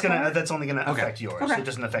enhancing. That's only gonna affect yours. Okay. It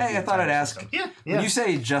doesn't affect. Hey, I thought I'd ask. System. Yeah. When you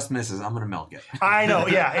say it just misses, I'm gonna milk it. I know.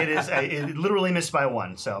 Yeah, it is. It literally missed by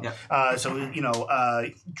 1. So,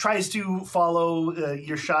 tries to follow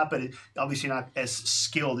your shot, but obviously not as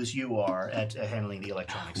skilled as you are at handling the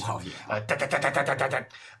electronics. Well, yeah.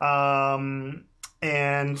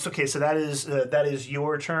 And okay, so that is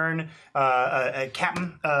your turn,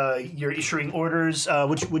 Captain. You're issuing orders.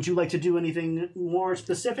 Would you like to do anything more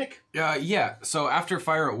specific? Yeah. So after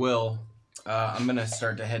fire at will, I'm gonna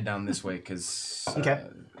start to head down this way because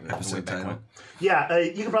Episode title. Yeah,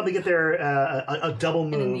 you can probably get there a double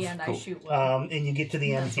move. And in the end, I shoot one. And you get to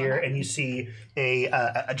the end here, and you see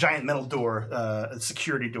a giant metal door, a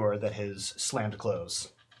security door that has slammed close.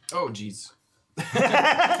 Oh, jeez. All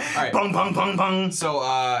right. Bung bung bung bung. So,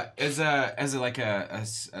 as a like a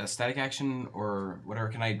static action or whatever,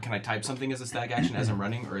 can I type something as a static action as I'm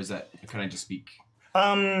running, or can I just speak?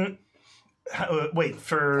 Wait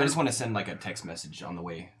for. I just want to send like a text message on the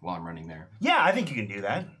way while I'm running there. Yeah, I think you can do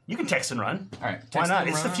that. You can text and run. All right. Why not?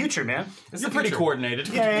 It's run. the future, man. It's You're the pretty future. coordinated.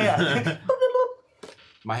 Yeah.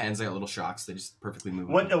 My hands got little shocks. They just perfectly move.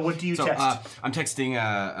 What do you So, text? I'm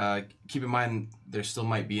texting. Keep in mind, there still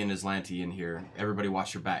might be an Aslanti in here. Everybody,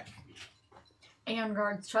 watch your back. Aeon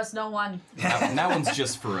guards, trust no one. And that one's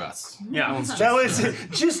just for us. Yeah. That one's just That was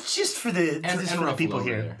just for the for the people Ruffalo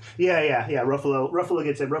here. there. Yeah. Ruffalo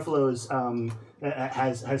gets it. Ruffalo's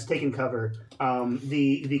has taken cover.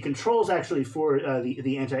 The controls actually for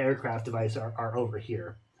the anti-aircraft device are over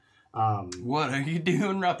here. What are you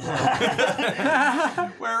doing,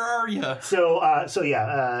 Ruffalo? Where are you?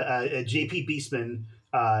 JP Beastman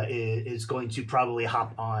is going to probably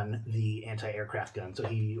hop on the anti-aircraft gun, so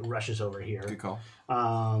he rushes over here. Good call.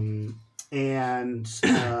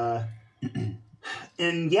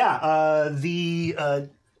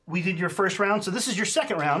 We did your first round, so this is your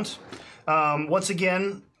second round. Once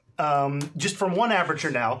again, just from one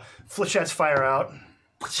aperture now, flechettes fire out.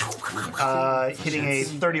 Hitting a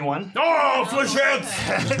 31. Oh,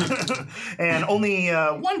 flechettes! And only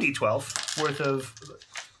 1d12 worth of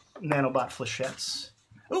nanobot flechettes.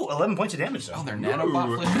 Ooh, 11 points of damage, though. Oh, they're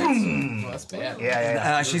nanobot flechettes. Well, that's bad.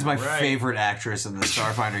 Yeah. She's my favorite actress in the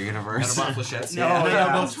Starfinder universe. Nanobot flechettes. No,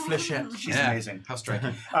 Nanobot flechettes. She's Yeah. amazing. How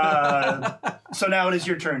striking. So now it is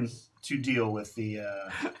your turn to deal with the...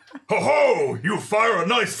 Ho ho! You fire a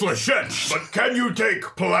nice flechette, but can you take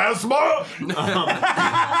plasma?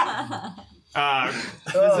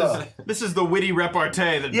 This is the witty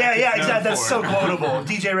repartee that. Yeah, Beckett's known exactly. That's for. so quotable.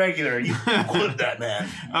 DJ Regular, you quoted that, man.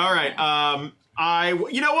 All right.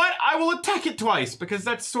 You know what? I will attack it twice because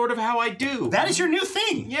that's sort of how I do. That is your new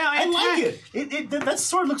thing. Yeah, I like attack. it. That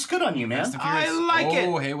sword looks good on you, man. I like it.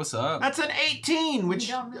 Oh, hey, what's up? That's an 18, which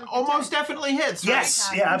don't really almost definitely hits. Right? Yes,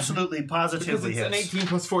 yeah, absolutely, Because positively it's an hits. 18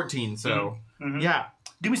 plus 14, so yeah.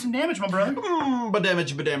 Do me some damage, my brother. But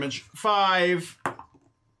damage. 5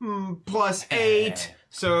 plus 8.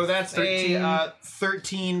 So that's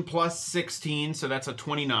 13 plus 16, so that's a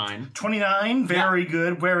 29. 29, very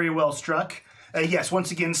good, very well struck. Yes,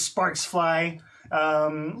 once again, sparks fly.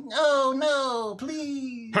 Oh no,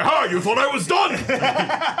 please. Ha! You thought I was done!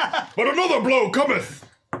 But another blow cometh!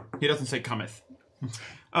 He doesn't say cometh.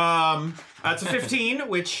 That's a 15,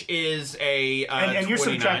 which is a And you're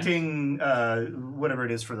 29. subtracting whatever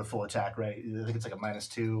it is for the full attack, right? I think it's like a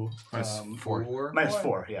 -2. Four.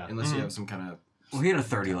 -4, yeah. Unless you have some kind of... Well, he had a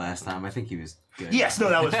 30 last time. I think he was good. Yes, no,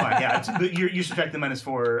 that was fine. Yeah, you're subtracting the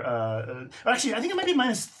 -4. Actually, I think it might be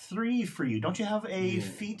 -3 for you. Don't you have a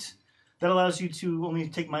feat that allows you to only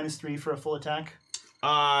take -3 for a full attack?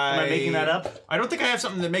 Am I making that up? I don't think I have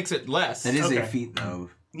something that makes it less. That is Okay. a feat, though.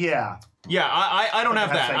 Yeah. Yeah, I don't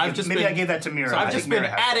have that. Maybe I gave that to Mira. So I I've just think been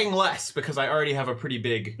Mira has adding less because I already have a pretty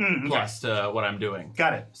big plus to what I'm doing.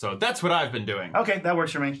 Got it. So that's what I've been doing. Okay, that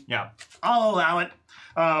works for me. Yeah. I'll allow it.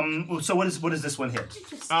 So what does this one hit?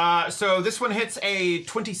 So this one hits a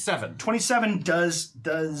 27. 27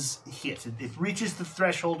 does hit. It reaches the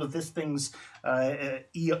threshold of this thing's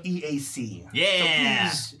EAC. Yeah.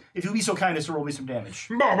 So please, if you'll be so kind as to roll me some damage.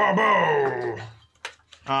 Bow, bow, bow.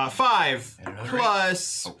 5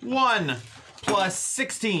 plus 1 plus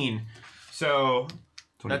 16. So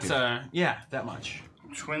 22. that's that much.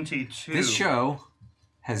 22. This show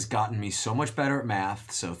has gotten me so much better at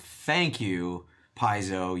math, so thank you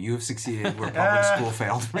Paizo, you have succeeded where public school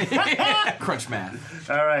failed me. Crunch math.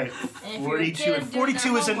 All right. And if you're a 42 kid and doing 42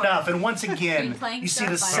 their is homework, enough. And once again, playing you see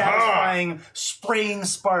the Starfinder. satisfying spraying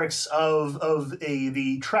sparks of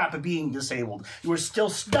the trap being disabled. You are still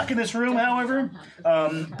stuck in this room, however,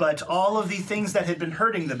 but all of the things that had been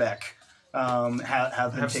hurting the Beck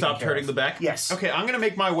have stopped hurting the Beck? Yes. Okay, I'm going to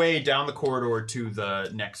make my way down the corridor to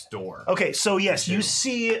the next door. Okay, so yes, you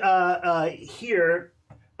see here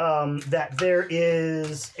that there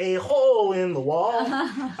is a hole in the wall,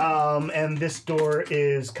 and this door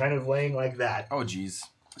is kind of laying like that. Oh, geez.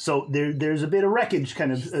 So there's a bit of wreckage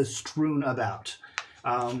kind of strewn about.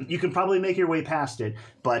 You can probably make your way past it,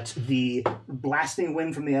 but the blasting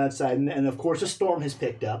wind from the outside, and of course a storm has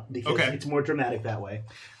picked up because it's more dramatic that way.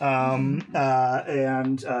 There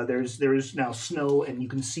is now snow, and you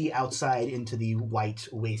can see outside into the white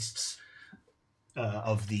wastes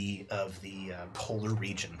of the polar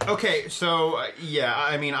region. Okay, so yeah,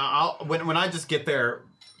 I mean, when I just get there,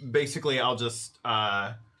 basically I'll just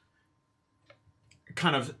kind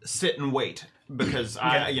of sit and wait. Because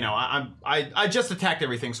I just attacked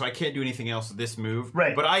everything, so I can't do anything else with this move.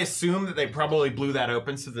 Right. But I assume that they probably blew that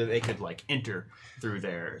open so that they could like enter through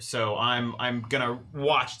there. So I'm gonna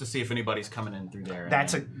watch to see if anybody's coming in through there.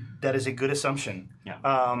 That is a good assumption.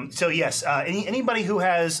 Yeah. So yes, anybody who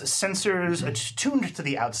has sensors attuned to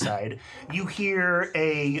the outside, you hear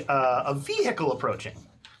a vehicle approaching.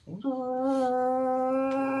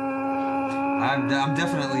 I'm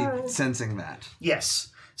definitely sensing that. Yes.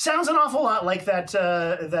 Sounds an awful lot like that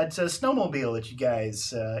snowmobile that you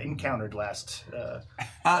guys encountered last Gang,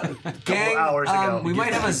 hours ago. we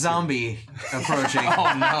might have a zombie approaching.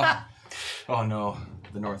 Oh, no. Oh, no.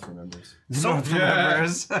 The North remembers. North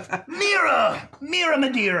members. Mira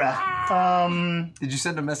Madeira. Did you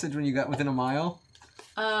send a message when you got within a mile?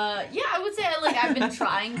 Yeah, I would say I've been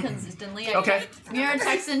trying consistently. Okay. Mira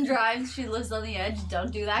Texan drives. She lives on the edge.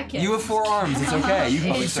 Don't do that, kid. You have 4 arms. It's okay. You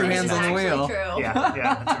can keep your hands on the actually wheel. True.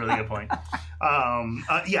 Yeah, that's a really good point.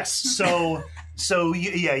 Yes, so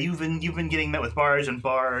you've been getting met with bars, and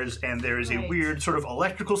there is a Right. weird sort of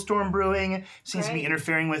electrical storm brewing. Seems to be Right.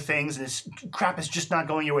 interfering with things, and this crap is just not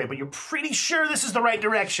going your way. But you're pretty sure this is the right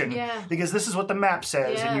direction, Yeah. because this is what the map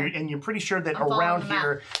says, Yeah. and you're pretty sure that I'm following around the map.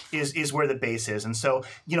 here is where the base is. And so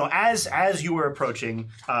as you were approaching,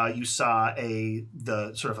 you saw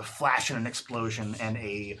the sort of a flash and an explosion and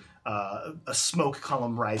a smoke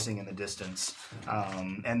column rising in the distance,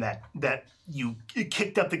 and that you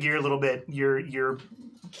kicked up the gear a little bit. Your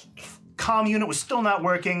comm unit was still not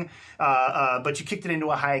working, but you kicked it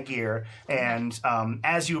into a high gear, and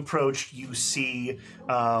as you approach, you see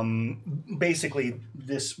basically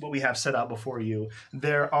what we have set out before you.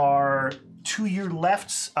 There are to your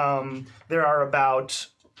lefts, there are about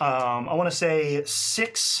I want to say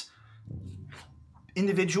 6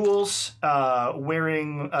 individuals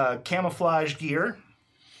wearing camouflage gear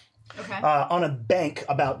Okay. on a bank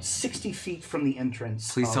about 60 feet from the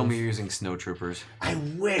entrance. Please tell me you're using snow troopers. I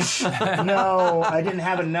wish. No, I didn't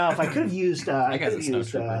have enough. I could have used. I could have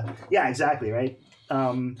used. Yeah, exactly. Right.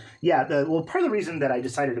 Part of the reason that I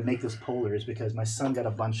decided to make this polar is because my son got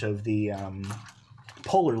a bunch of the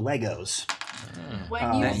polar Legos.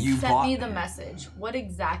 When you sent bought me the message, what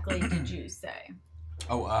exactly did you say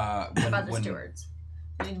Oh, about the stewards?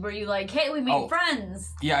 Were you like, "Hey, we made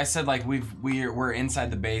friends"? Yeah, I said like we're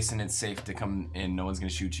inside the base and it's safe to come in. No one's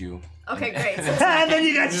gonna shoot you. Okay, great. And then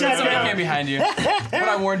you got shot Somebody down. came behind you. But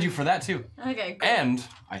I warned you for that too. Okay, great. And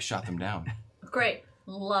I shot them down. Great.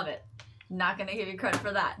 Love it. Not gonna give you credit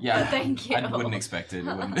for that. Yeah, But thank you. I wouldn't expect it.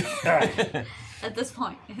 It wouldn't. All right. At this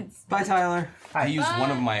point, it's. Bye, Tyler. I used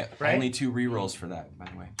one of my Right? only 2 rerolls for that, by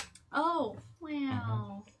the way. Oh wow.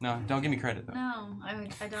 No, don't give me credit though. No, I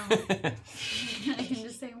don't. I can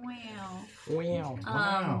just say wow. Wow.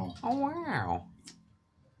 Oh, wow.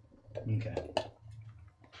 Okay.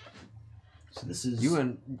 So this is You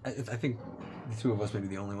and I think the 2 of us may be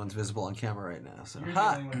the only ones visible on camera right now. So I'm the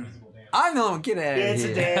only one. Get out of here. It's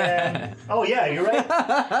a Dan. Oh yeah, you're right.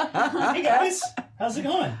 Hey guys, how's it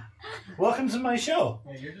going? Welcome to my show.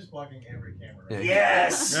 Yeah, you're just blocking every camera. Yeah.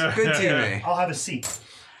 Yes. Good TV. I'll have a seat.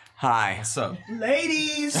 Hi. So,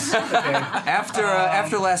 Ladies.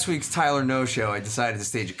 After last week's Tyler No Show, I decided to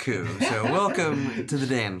stage a coup. So welcome to the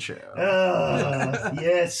Dan Show.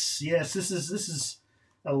 Yes. This is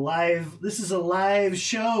a live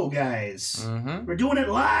show, guys. mm-hmm. We're doing it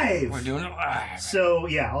live. We're doing it live. So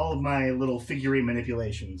yeah, all of my little figurine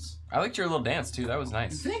manipulations. I liked your little dance too. That was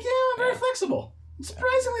nice. Thank you. I'm very flexible.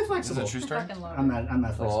 Surprisingly Is flexible. that a true story? Fucking love I'm it.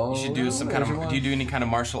 not flexible. You should do some kind of. Do you do any kind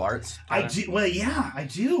of martial arts? I do. Well, yeah, I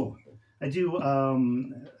do. I do. Well,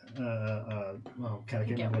 God, I can't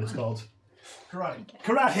remember what it's called.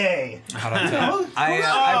 Karate.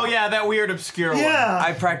 Oh yeah, that weird obscure one. Yeah.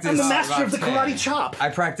 I practice. I'm the master of the karate chop. I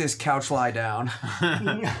practice couch lie down.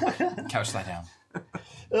 Couch lie down.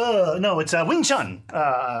 No, it's Wing Chun.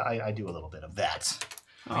 I do a little bit of that.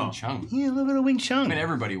 Wing Chun. Yeah, a little bit of Wing Chun. I mean,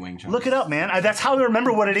 everybody Wing Chun. Look it up, man. That's how I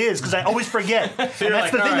remember what it is, because I always forget. And that's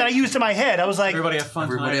like, the thing all that I right. used in my head. I was like, Everybody have fun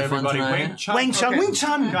Everybody tonight. have fun Everybody tonight. Wing Chun. Wing Chun, Okay. Wing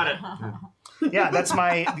Chun. Got it. Yeah, that's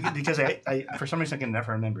my, because I for some reason I can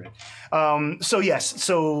never remember it. So yes,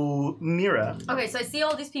 so Mira. Okay, so I see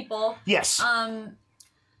all these people. Yes.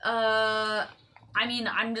 I mean,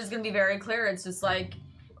 I'm just gonna be very clear. It's just like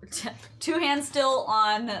two hands still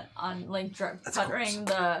on like puttering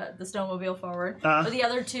the snowmobile forward, but the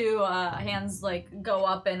other two hands like go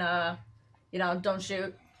up in a, don't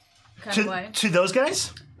shoot kind of way. To those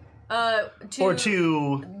guys? Or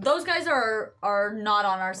to those guys are not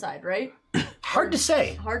on our side, right? hard to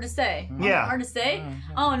say. Hard to say. Yeah. Hard to say?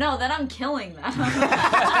 Oh no, then I'm killing them.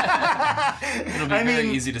 It'll be very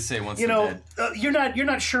easy to say once they're dead. You're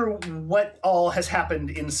not sure what all has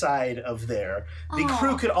happened inside of there. The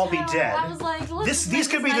crew could all be dead. I was like, look, These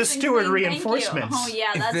could be the steward reinforcements. Oh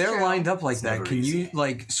yeah, that's If they're true. lined up like that, never can easy. you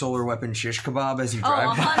like solar weapon shish kebab as you Oh,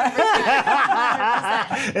 drive by?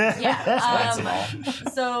 100%. Yeah.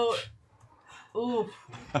 So, ooh.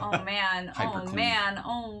 Oh man. Oh man.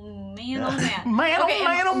 Oh man. Oh man. Man, okay, oh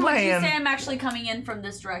man, oh would you man. say I'm actually coming in from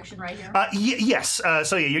this direction right here? Yes.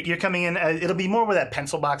 So yeah, you're coming in. It'll be more where that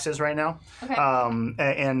pencil box is right now. Okay.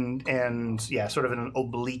 And yeah, sort of in an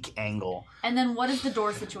oblique angle. And then what is the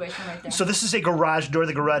door situation right there? So this is a garage door.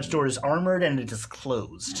 The garage door is armored and it is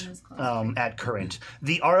closed, It is closed. at current.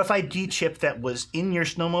 The RFID chip that was in your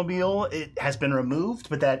snowmobile, it has been removed,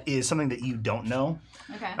 but that is something that you don't know.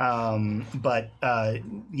 Okay.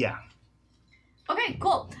 Yeah. Okay,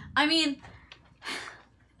 cool. I mean,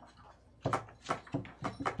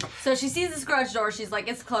 so she sees this garage door. She's like,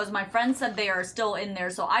 it's closed. My friend said they are still in there.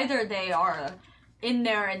 So either they are in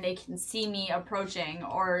there and they can see me approaching,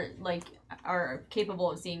 or like are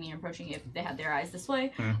capable of seeing me approaching if they have their eyes this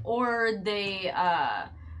way, or they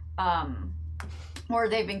or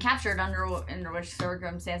they've been captured under which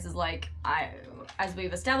circumstances, like as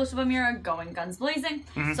we've established with Amira, going guns blazing.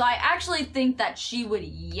 So I actually think that she would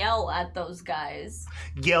yell at those guys.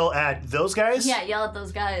 Yell at those guys? Yeah, yell at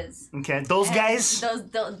those guys. Okay. Those guys? Those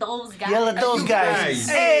guys. Yell at those guys. guys.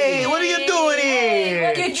 Hey, what are you doing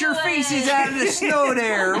here? Get your faces out of the snow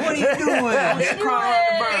there. What are you doing?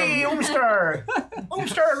 Hey, Homestar.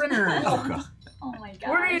 Homestar Renner. Oh my god.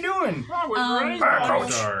 What are you doing?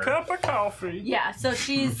 Cup of coffee. Yeah, so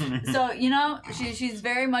she's she's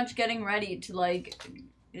very much getting ready to like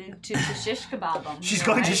to shish kebab them. She's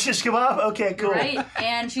going to shish kebab? Okay, cool. Right?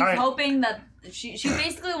 And she's All right. hoping that she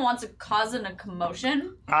basically wants to cause a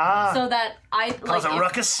commotion Ah. so that Cause a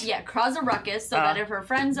ruckus? Yeah, cause a ruckus so that if her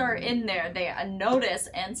friends are in there, they notice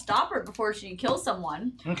and stop her before she kills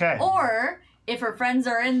someone. Okay. Or if her friends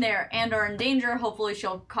are in there and are in danger, hopefully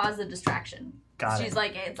she'll cause a distraction. Got it. She's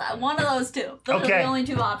like, it's one of those two. Those are Okay. the only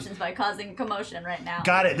two options by causing commotion right now.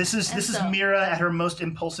 Got it. This is so- Mira at her most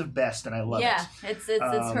impulsive best, and I love Yeah, it.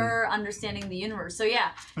 it's her understanding the universe. So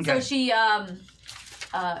yeah, so Okay. she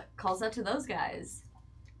calls out to those guys.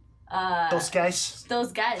 Those guys?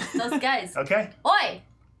 Those guys. Okay. Oi!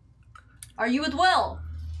 Are you with Will?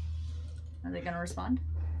 Are they gonna respond?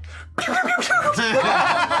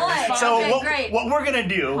 So Okay, great. what we're gonna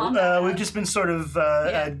do, Calm down. we've just been sort of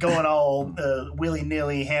going all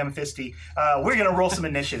willy-nilly, ham-fisty. We're gonna roll some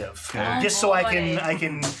initiative, just so I boy. can Just I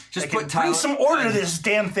can put bring Tyler- some order to this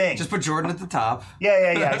damn thing. Just put Jordan at the top.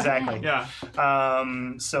 Yeah, exactly. Yeah.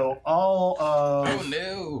 So all of Oh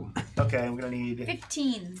no. okay, I'm gonna need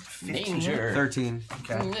 15. 15. Danger. 13.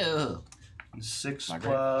 Okay, No. 6 Not great.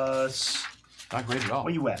 plus. Not great at all.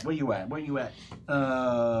 Where you at? might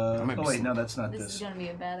Oh be wait, no, that's not This is this. gonna be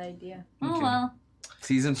a bad idea. Oh Okay. well.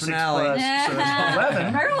 Season 6 finale. plus, so that's 11.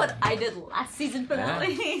 Remember what I did last season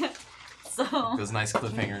finale? So Those nice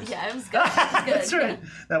cliffhangers. yeah, it was good. It was good. That's right.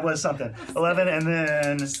 That was something. 11, and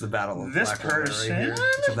then It's the battle of This Blackwater person- right here.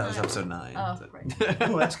 Except that was episode 9. Oh, right.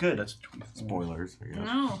 oh, that's good. That's Spoilers. I guess.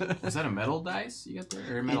 No. Was that a metal dice you got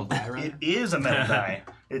there? Or a metal die, rather? It is a metal die.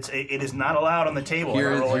 It is not allowed on the table. I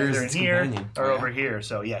roll Here is either in its here companion. or Oh, yeah. over here.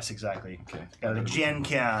 So yes, exactly. Okay. Got a Gen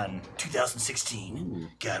Con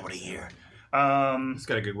 2016. God, what a year. It's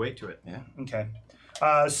got a good weight to it. Yeah. Okay.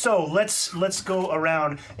 So let's go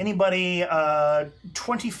around. Anybody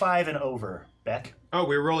 25 and over? Beck. Oh,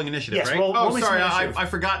 we're rolling initiative, Yes, right? roll oh, me some sorry, initiative. I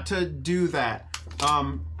forgot to do that.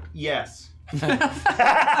 Yes.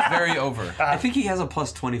 Very over. I think he has a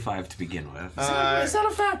plus 25 to begin with. Is that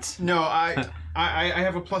a fact? No, I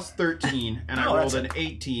have a plus 13, and I Oh, rolled that's an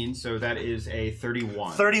 18, so that is a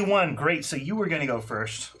 31. 31. Great. So you were going to go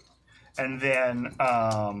first. And then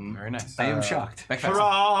Very nice. I am shocked. Beckfast.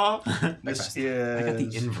 Hurrah! this I got the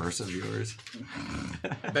is inverse of yours.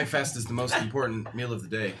 Beckfast is the most important meal of the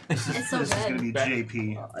day. It's so this is going to good.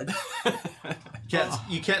 be JP.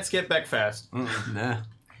 You can't skip Beckfast. Nah.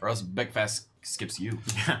 Or else Beckfast skips you.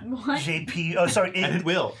 What? JP. Oh, sorry. And it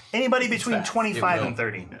will. Anybody between fast. 25 It will. and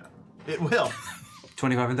 30. It will.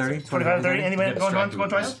 25 and 30? 25 and 30. Anybody Get going distracted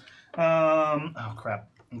once, going with twice? Oh, crap.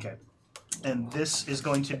 Okay. And this is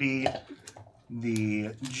going to be the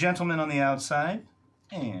gentleman on the outside.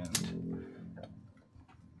 And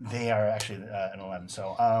they are actually an 11.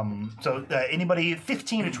 So, anybody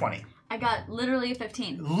 15 to 20. I got literally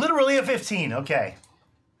 15. Literally a 15. Okay.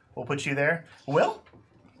 We'll put you there. Will?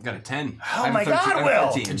 Got a 10. Oh I have my 13 God, I have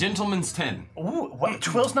Will! 13. A gentleman's 10. Ooh, what?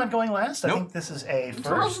 Twill's not going last? I Nope. think this is a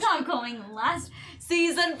Twelve's first. not going last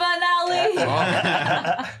season finale.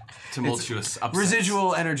 Tumultuous upset.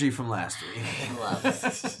 Residual energy from last week.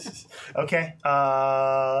 Okay.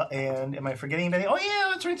 And am I forgetting anything? Oh, yeah,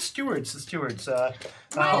 that's right. Stewards. The stewards.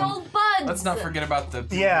 My old buds. Let's not forget about the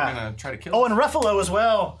people Yeah. we're going to try to kill. Oh, and Ruffalo as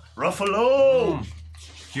well. Ruffalo!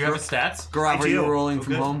 Do you have his stats? Garav, I are you do. rolling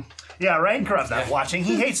from home? Yeah, right? Garav's not watching.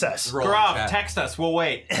 He hates us. Roll in Grav, chat. text us. We'll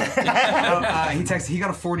wait. He got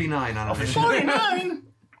a 49 on it. 49!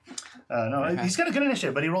 No, he's got a good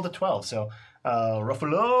initiative, but he rolled a 12. So,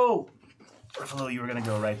 Ruffalo, you were going to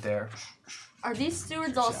go right there. Are these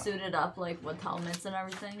stewards all suited up, like with helmets and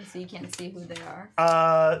everything, so you can't see who they are?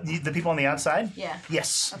 The people on the outside? Yeah.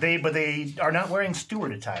 Yes, but they are not wearing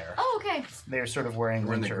steward attire. Oh, okay. They are sort of wearing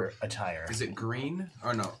We're in the winter attire. Is it green?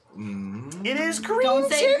 Or no? It is green Don't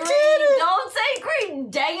say tinted! green. Don't say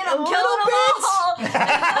green. Dang it, I'm killing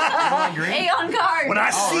them all. Aeon card. When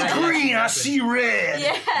I see right. green, I see red.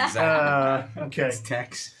 Yeah. Okay.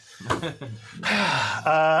 Tex. And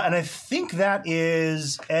I think that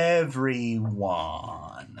is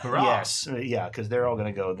everyone. Hurrah. Yes, yeah, because they're all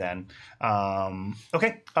going to go then.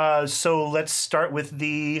 Okay, so let's start with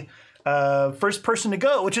the first person to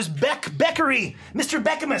go, which is Beckery, Mr.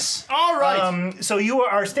 Beckamus. All right. So you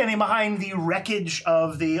are standing behind the wreckage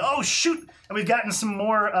of the. Oh shoot! And we've gotten some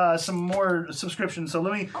more subscriptions. So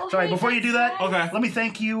let me. Oh, sorry, hey, before you do that, thanks, Okay. let me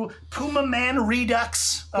thank you, Puma Man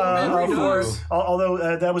Redux. Man Redux.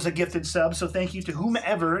 Although that was a gifted sub, so thank you to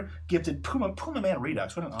whomever gifted Puma Man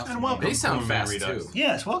Redux. What an awesome And welcome. name. They sound Puma Man fast, Redux. too.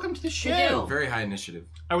 Yes, welcome to the do. show. Very high initiative.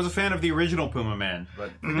 I was a fan of the original Puma Man, but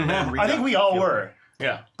Puma Man I think we all were,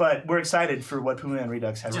 Yeah. but we're excited for what Puma Man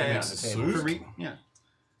Redux has to bring to the table. Yeah.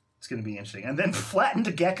 It's going to be interesting. And then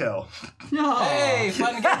Flattened Gecko. Hey,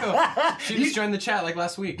 Flattened Gecko. She just joined the chat like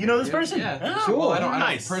last week. You know this person? Yeah. Oh, Well, I don't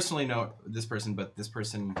nice. personally know this person, but this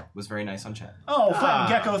person was very nice on chat. Oh, Flattened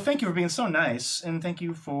Gecko, thank you for being so nice, and thank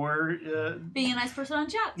you for Being a nice person on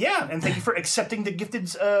chat. yeah, and thank you for accepting the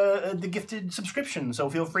gifted subscription.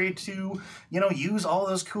 So feel free to use all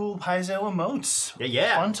those cool Paizo emotes.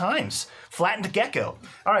 Yeah. Fun times. Flattened Gecko.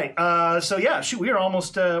 All right. So yeah, shoot, we're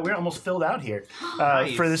almost filled out here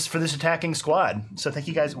Nice. for this attacking squad. So thank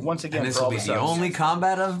you guys once again And this for all will be the the subs. only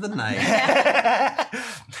combat of the night.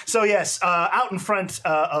 So yes, out in front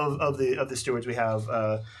of the stewards, we have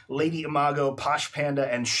Lady Imago, Posh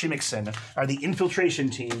Panda, and Shimmickson are the infiltration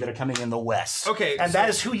team that are coming in the west. Okay, and so- that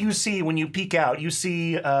is who you see when you peek out. You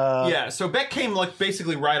see, Yeah, so Beck came like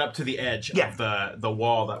basically right up to the edge Yeah. of the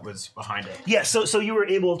wall that was behind it. yeah. So you were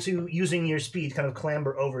able to, using your speed, kind of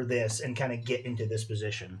clamber over this and kind of get into this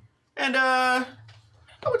position. And I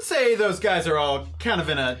would say those guys are all kind of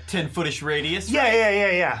in a 10-footish radius.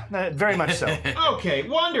 Yeah. Very much so. Okay,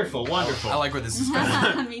 wonderful. I like where this is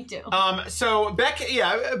going. Me too. So Beck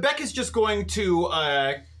is just going to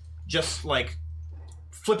just like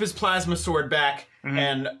flip his plasma sword back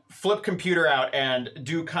and flip computer out and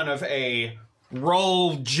do kind of a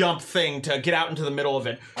roll jump thing to get out into the middle of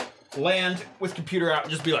it. Land with computer out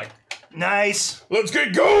and just be like, Nice. let's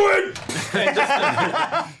get going! And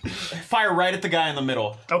just fire right at the guy in the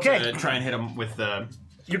middle. Okay. To try and hit him with the...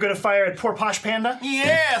 You're gonna fire at poor Posh Panda.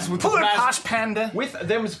 Yes! With the Poor Posh Panda. with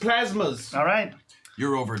them plasmas. All right.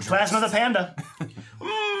 You're overdressed. Plasma the Panda.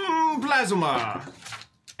 Plasma.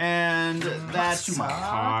 And that's Plasma.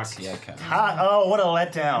 cocked. Yeah, okay. Oh, what a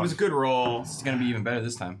It letdown. was a good roll. It's going to be even better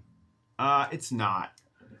this time. It's not.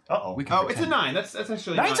 Uh-oh. We can Oh, it's a pretend. 9. That's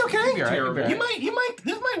actually Nine's not okay. be all right, terrible. you'll be all right.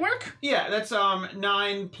 This might work. Yeah, that's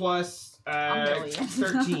 9 plus brilliant.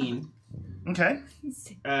 13. Okay.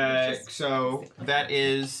 So that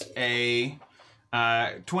is a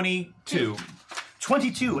 22.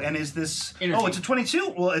 22, and is this... Energy. Oh, it's a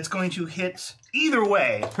 22? Well, it's going to hit either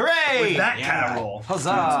way. Hooray! With that Yeah. kind of roll.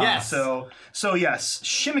 Huzzah! Yes. So yes,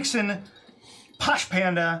 Shimmickson, Posh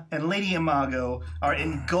Panda, and Lady Imago are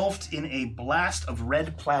engulfed in a blast of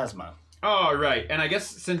red plasma. Oh, right. And I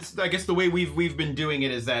guess the way we've been doing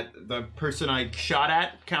it is that the person I shot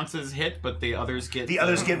at counts as hit, but the others get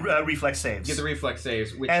Reflex saves. get the reflex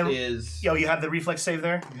saves, which And- is Yo, you have the reflex save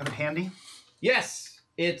there? You have it handy? yes,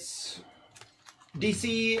 it's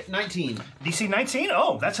DC 19. DC 19?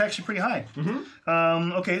 Oh, that's actually pretty high.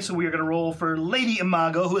 Okay, so we are going to roll for Lady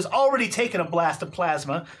Imago, who has already taken a blast of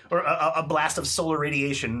plasma, or a blast of solar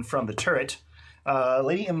radiation from the turret.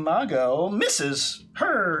 Lady Imago misses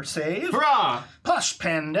her save. Hurrah! Posh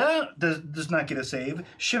Panda does not get a save.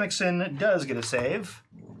 Shimmickson does get a save.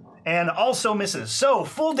 And also misses. So,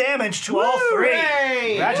 full damage to all three. Hooray!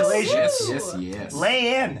 Congratulations. Yes.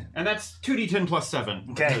 Lay in. And that's 2d10 plus 7.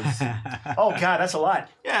 Okay. Oh, God, that's a lot.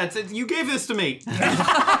 Yeah, you gave this to me. What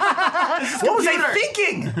was I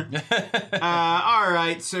thinking? All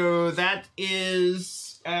right, so that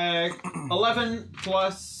is 11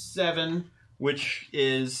 plus 7, which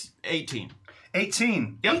is 18.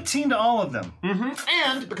 18. 18 to all of them.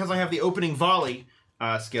 And because I have the opening volley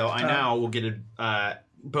skill, I now will get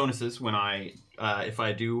bonuses when if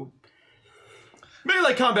I do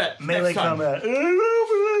melee combat. Melee next time. combat.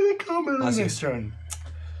 Melee combat Bless you. next turn.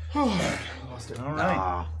 Lost it. All right.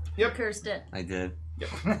 Ah, Cursed it. I did.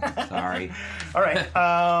 Sorry. All right.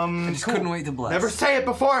 Just couldn't wait to bless. Never say it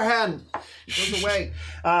beforehand. It goes away.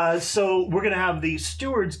 So we're going to have the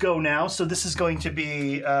stewards go now. So this is going to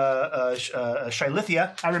be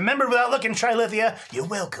Shylithia. I remembered without looking, Shylithia. You're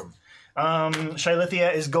welcome.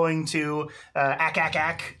 Shylithia is going to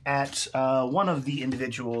ack at one of the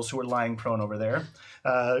individuals who are lying prone over there.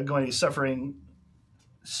 Going to be suffering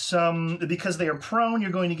some... Because they are prone,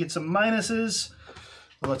 you're going to get some minuses.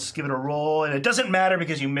 Let's give it a roll. And it doesn't matter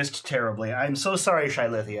because you missed terribly. I'm so sorry,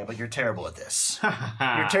 Shylithia, but you're terrible at this.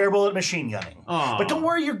 You're terrible at machine gunning. Aw. But don't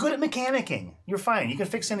worry, you're good at mechanicking. You're fine. You can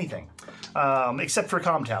fix anything. Except for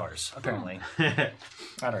comm towers, apparently.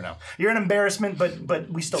 I don't know. You're an embarrassment, but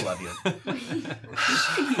we still love you.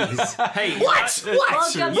 Hey, What? What?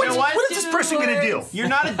 Welcome You know what? What is this person going to do? You're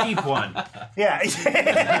not a deep one. Yeah.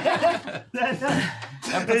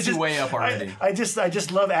 That puts you way up already. I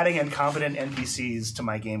just love adding incompetent NPCs to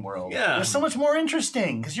my game world. Yeah. They're so much more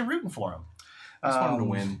interesting because you're rooting for them. I just want him to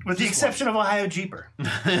win. With the exception of Ohio Jeeper.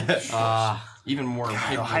 Even more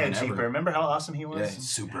capable Ohio than Jeeper. ever. Remember how awesome he was? Yeah, he's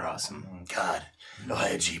super awesome. God.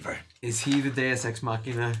 Ohio Jeeper. Is he the Deus Ex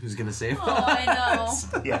Machina who's gonna save Oh, I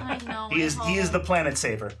know. Yeah. I know. He is the planet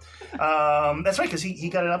saver. That's right, because he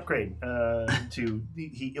got an upgrade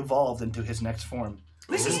he evolved into his next form.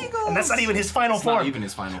 And that's not even his final It's form. not even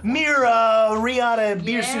his final form. Mira, Riata,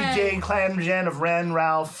 Birsu Yeah. Jane, Clan Jan of Ren,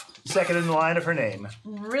 Ralph, second in the line of her name.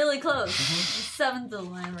 Really close. Seventh of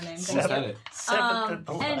the line of her name. Thank Said you. it. Seventh in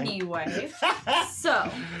the line. Anyway,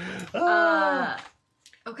 so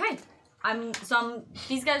okay.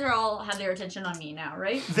 These guys are all have their attention on me now,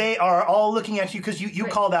 right? They are all looking at you because you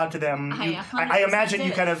Right. called out to them. I You- 100% I imagine you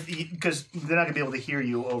did. kind of because they're not gonna be able to hear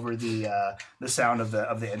you over the sound of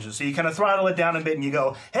the engine. So you kind of throttle it down a bit and you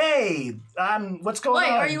go, "Hey, what's going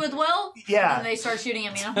Wait, on?" are you with Will? Yeah. And they start shooting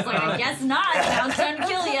at me. And I was like, I guess not. Now it's time to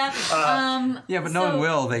kill ya. Yeah, but knowing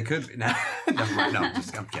Will, they could. No, never mind. No,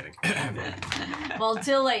 I'm kidding. Well,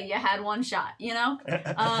 too late. You had one shot, you know?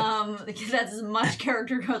 Because that's as much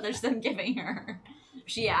character growth as them giving her.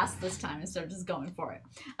 She asked this time instead of just going for it.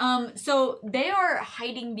 So they are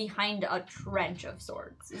hiding behind a trench of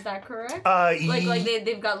swords. Is that correct? Like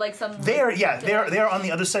they've got like some. They're on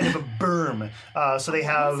the other side of a berm. So they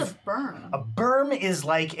have What's a berm? a berm is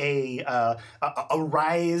like a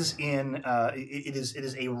rise in it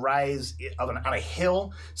is a rise on a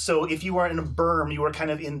hill. So if you are in a berm, you are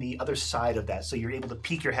kind of in the other side of that. So you're able to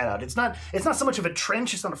peek your head out. It's not so much of a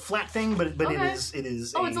trench. It's not a flat thing, but Okay. it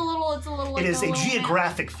is. Oh, it's a little. Like It is a little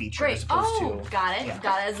geographic feature Great. as opposed Oh, to. got it. yeah.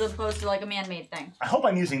 Got it. As opposed to like a man-made thing. I hope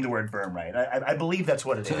I'm using the word berm right. I believe that's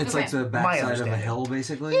what it So is. it's like the My backside of a understanding. hill,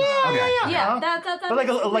 basically. Yeah, that But like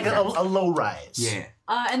makes a low rise. Yeah.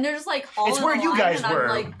 And they're just like all It's in where a you line guys and were.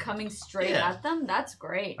 I'm like coming straight Yeah. at them. That's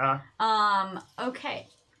great. Okay.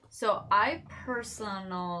 So I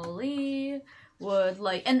personally would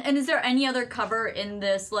like and is there any other cover in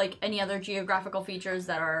this, like any other geographical features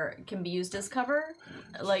that can be used as cover?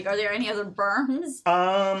 Like are there any other berms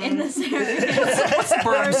in this area? What's the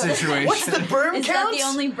berm situation? What's the berm Is count? that the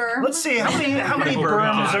only berm? Let's see how many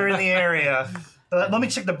berms are in the area. Let me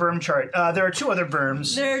check the berm chart. There are 2 other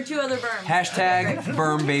berms. There are 2 other berms. Hashtag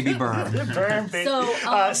berm baby berm. Berm, baby.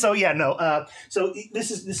 So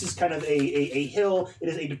this is kind of a hill. It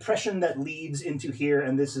is a depression that leads into here,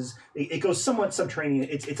 and it goes somewhat subterranean.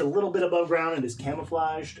 It's a little bit above ground. It is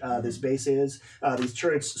camouflaged. This base is. These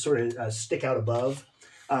turrets sort of stick out above.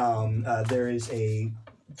 There is a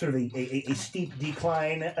sort of a steep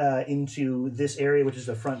decline into this area, which is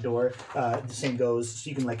the front door. The same goes, so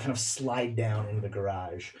you can like kind of slide down into the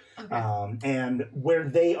garage. Okay. And where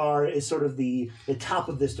they are is sort of the top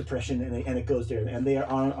of this depression, and it goes there. And they are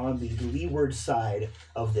on the leeward side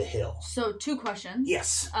of the hill. So 2 questions.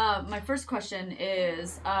 Yes. My first question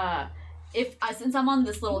is, since I'm on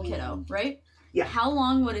this little kiddo, right? Yeah. How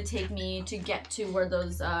long would it take me to get to where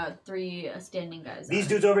those 3 standing guys are? These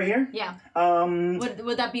dudes over here? Yeah.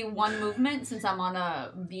 Would that be 1 movement since I'm on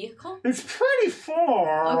a vehicle? It's pretty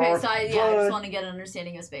far. Okay, so I just want to get an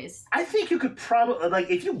understanding of space. I think you could probably, like,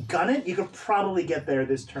 if you gun it, you could probably get there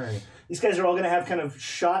this turn. These guys are all going to have kind of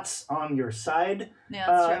shots on your side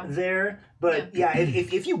that's true. there. But yeah,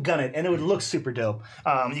 if you gun it, and it would look super dope,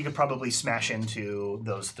 you could probably smash into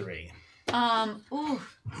those 3.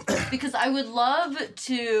 Because I would love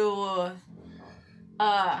to.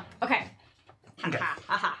 Okay.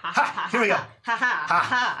 Here we go.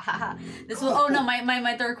 This will. Oh no,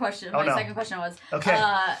 my third question. My second question was. Okay.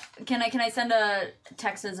 Can I send a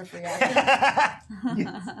text as a free action?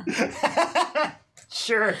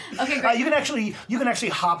 Sure. Okay, great. You can actually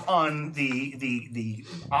hop on the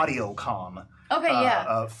audio comm. Okay,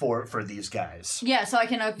 yeah. For these guys. Yeah, so I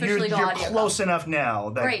can officially You're audio. close enough now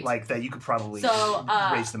that Great. that you could probably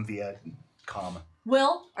raise them via comm.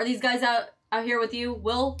 Will, are these guys out here with you?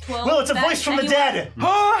 Will, it's a voice from the dead.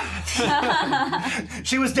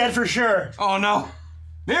 She was dead for sure. Oh no,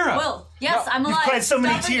 Mira. Will, yes, I'm alive. You've cried so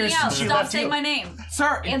many Stop tears freaking out. since she Stop left saying you. my name.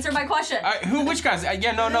 Sir, Answer my question. Which guys?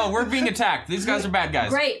 No, we're being attacked. These guys are bad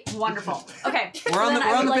guys. Great, wonderful. Okay, We're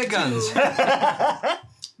on the big guns.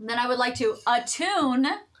 Then I would like to attune.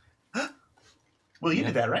 Well, you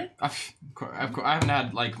did that, right? I haven't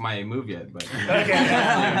had like my move yet, but Okay.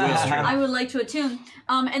 I would like to attune.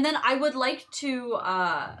 And then I would like to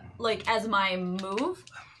as my move,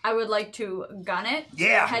 I would like to gun it.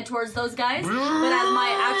 Yeah. Head towards those guys. But as my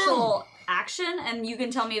actual action, and you can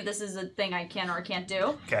tell me if this is a thing I can or can't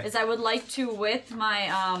do, is I would like to, with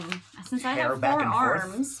my since I have 4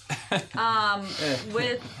 arms,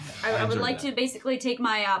 I would like to basically take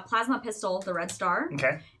my plasma pistol, the red star.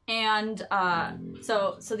 Okay. And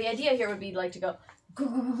so the idea here would be like to go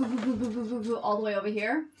all the way over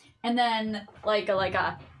here, and then like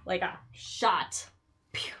a shot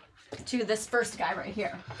to this first guy right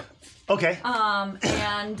here. Okay.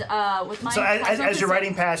 And with my So as you're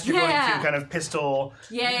riding past, you're going to Yeah. kind of pistol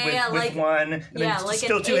with like, one, and then like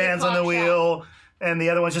still an 2 hands on the 8 o'clock wheel, and the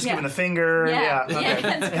other one's just giving the finger. Yeah. Okay.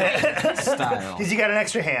 That's great. style. Because you got an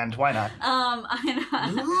extra hand. Why not?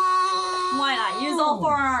 Why not? Use all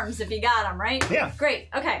 4 arms if you got them, right? Yeah. Great.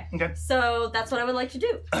 Okay. Okay. So that's what I would like to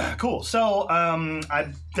do. Cool. So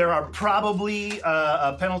there are probably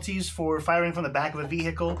penalties for firing from the back of a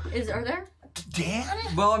vehicle. Are there? Dan?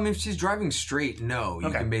 Well, I mean, if she's driving straight, no. You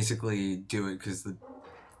Okay. can basically do it because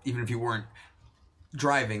even if you weren't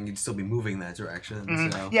driving, you'd still be moving that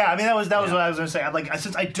direction. So. Yeah, I mean that was what I was gonna say.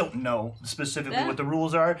 Since I don't know specifically what the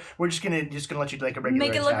rules are, we're just gonna let you do like a regular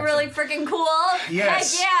Make it look attack. really freaking cool.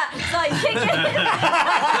 Yes. Heck yeah. So I kick it.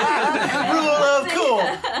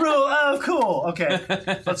 Rule of cool. Okay,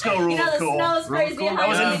 let's go. Rule You know, of the cool. snow sprays behind That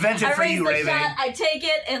was me. invented I for raise you, the Raven. shot, I take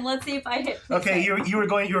it, and let's see if I hit. Okay, you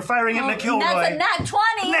were firing at McIlroy. That's a nat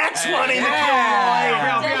 20. Nat 20, To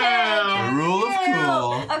hit. The rule of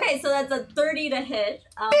cool. Okay, so that's a 30 to hit.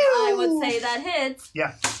 I would say that hits.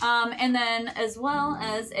 Yeah. And then as well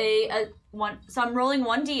as a 1. So I'm rolling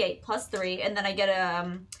 1d8 plus 3, and then I get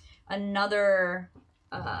another.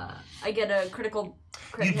 I get a critical.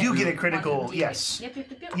 You do get a critical. 1d8. Yes. Yep.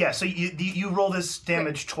 Yeah. So you roll this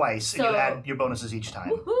damage twice, and So- you add your bonuses each time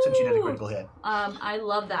Woohoo! since you did a critical hit. I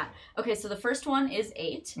love that. Okay, so the first one is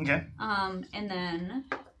 8. Okay. And then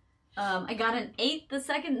I got an 8 the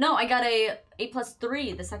second. No, I got a 8 plus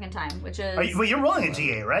 3 the second time, which is. Well, you're rolling a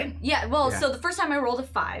D8, right? Yeah. Well, Yeah. so the first time I rolled a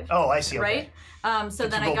 5. Oh, I see. Okay. Right? So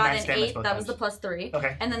then you I rolled got max an damage 8. both That was times. the plus 3.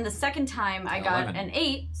 Okay. And then the second time I got 11. an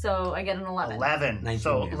 8, so I get an 11. 11. 19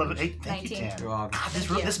 So damage. 11. 8, thank 19. you, Dan. You're welcome.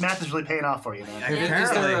 you. This math is really paying off for you, man.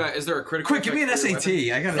 Apparently. Is there a critical? Quick, give me an effect for your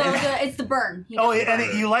SAT. I So gotta. it's the burn. He Oh, gets the and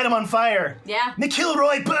burn. you light him on fire. Yeah.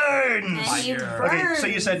 McIlroy burns! And he burns. Okay, so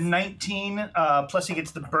you said 19, plus he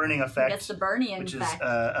gets the burning effect, Gets the burning which is effect.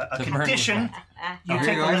 a The burning condition. Ah, You Here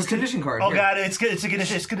take you go. a It's a condition card. Oh, Here. God, it's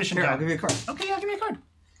condition. It's condition Here, I'll done. give you a card. Okay, yeah, give me a card.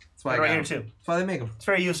 That's why I right got here 'em. too. That's why they make them. It's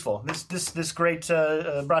very useful. This great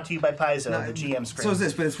brought to you by Paizo, the GM screen. So is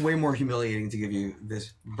this, but it's way more humiliating to give you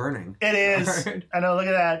this burning. It is. Alright. I know. Look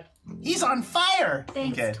at that. He's on fire.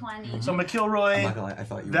 Thanks, Okay. 20. So I'm McIlroy, not gonna lie, I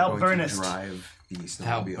thought you were Thou going burnest. to drive the Thou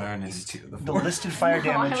snowmobile burnest. into the the forest. listed fire No,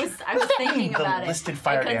 damage. I was thinking The about it. listed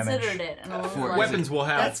fire I damage. considered it, and I was For like, Weapons will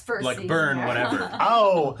That's have first like season, burn yeah. whatever.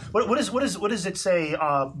 Oh, what does it say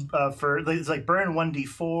for? It's like burn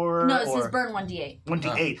 1d4. No, it or says burn 1d8.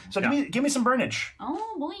 1d8. So Yeah. give me some burnage.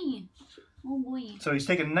 Oh boy. Oh boy. So he's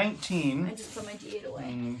taking 19. I just put my d8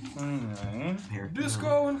 away. 29. Here.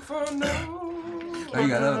 Disco Inferno. Oh, you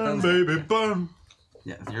got that. Baby burn.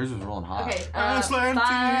 Yeah, yours was rolling hot. Okay, Iceland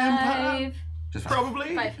five. Just fine.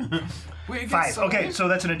 Probably. 5. We get 5. some- Okay, so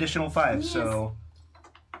that's an additional 5. Yes. So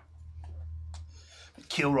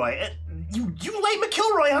Kilroy, you light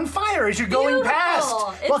McIlroy on fire as you're going Beautiful. past,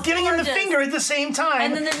 It's while giving him the gorgeous. finger at the same time,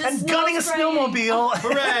 And then there's just gunning a snow spraying. snowmobile,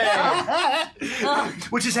 Hooray!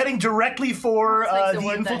 which is heading directly for This makes the it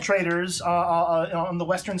worth it. infiltrators on the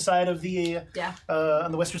western side of the Yeah.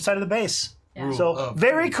 on the western side of the base. Yeah. So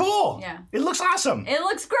very cool. Yeah. It looks awesome. It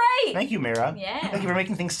looks great. Thank you, Mira. Yeah. Thank you for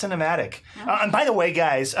making things cinematic. And by the way,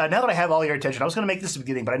 guys, now that I have all your attention, I was going to make this at the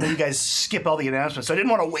beginning, but I know you guys skip all the announcements, so I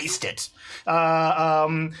didn't want to waste it.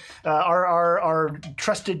 Our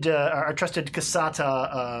trusted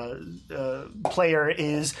Casata player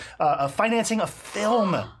is financing a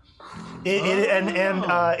film.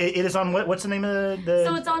 It is on what's the name of the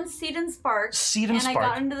So it's on Seed and Spark. Seed and I Spark.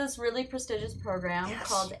 got into this really prestigious program Yes.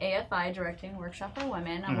 called AFI, Directing Workshop for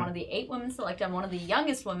Women. I'm one of the 8 women selected. I'm one of the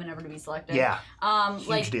youngest women ever to be selected. Yeah.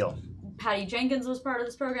 Huge deal. Patty Jenkins was part of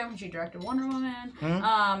this program. She directed Wonder Woman.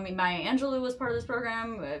 Mm-hmm. Maya Angelou was part of this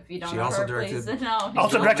program. If you don't She know also her, directed- please no.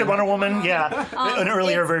 Also directed Wonder Woman, yeah, an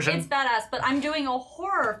earlier it's, version. It's badass, but I'm doing a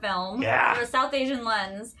horror film Yeah. for a South Asian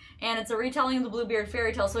lens, and it's a retelling of the Bluebeard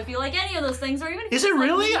fairy tale. So if you like any of those things, or even if Is you it just like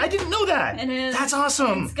really? me, I didn't know that. it is. That's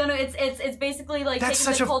awesome. It's basically like That's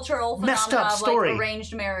taking such the a cultural messed phenomena up of story. like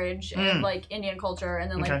arranged marriage and like Indian culture,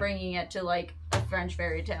 and then like Okay. bringing it to like a French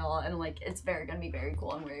fairy tale, and like it's gonna be very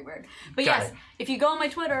cool and very weird. But Got yes, it. if you go on my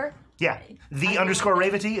Twitter, Yeah, the I underscore will-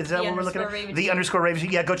 Ravity. Is that The what we're looking at? underscore The Ravity. underscore Ravity.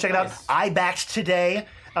 Yeah, go check it out. Nice. I backed today.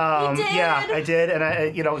 You did? Yeah, I did,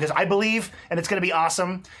 and because I believe, and it's going to be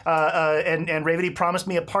awesome. And Ravity promised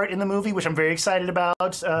me a part in the movie, which I'm very excited about.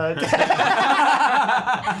 it's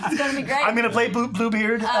gonna be great. I'm going to play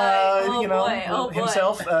Bluebeard, oh boy.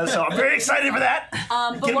 himself. So I'm very excited for that.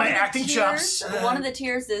 But Get one my of the acting tiers, chops. One of the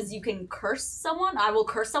tiers is you can curse someone. I will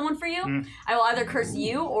curse someone for you. I will either curse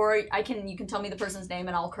you, or you can tell me the person's name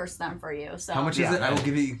and I'll curse them for you. So How much is it? I will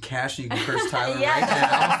give you cash and you can curse Tyler Yeah. right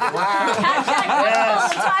now.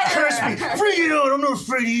 Yes. Tyler. Curse me. Free you. I'm not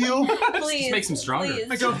afraid of you. Please, makes him stronger.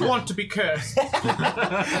 please. I don't want to be cursed.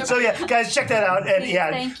 So yeah, guys, check that out. And Please,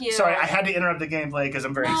 yeah, thank you. sorry, I had to interrupt the gameplay because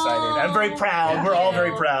I'm very No, excited. I'm very proud. thank We're all you.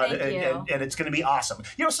 very proud, Thank and, you. and it's going to be awesome.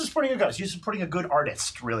 You're also supporting a good. You're supporting a good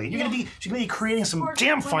artist, really. You're going to be. She's going to be creating some Support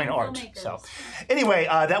damn women fine art. filmmakers. So, anyway,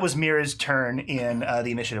 that was Mira's turn in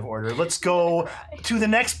the initiative order. Let's go to the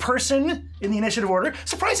next person in the initiative order.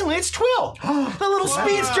 Surprisingly, it's Twill, the little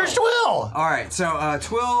speedster Twill. All right, so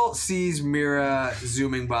Twill sees Mira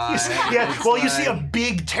zooming by. Yeah, It's well, you see a like-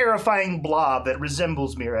 big, terrifying blob that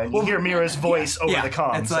resembles Mira, and you hear Mira's voice over yeah, the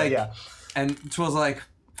comms. It's so, like, yeah. and Twill's like,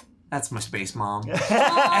 "That's my space mom."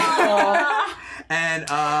 And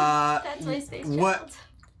That's my space what? child.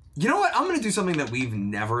 You know what? I'm gonna do something that we've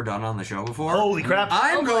never done on the show before. Holy crap!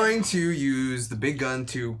 I'm Oh, boy. going to use the big gun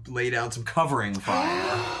to lay down some covering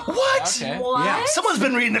fire. What? Okay. What? Yeah. Someone's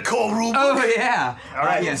been reading the core rule. Oh yeah! All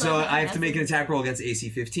right. Yeah. So I have to make an attack roll against AC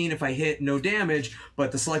 15. If I hit, no damage.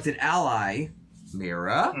 But the selected ally,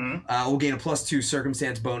 Mira, will gain a +2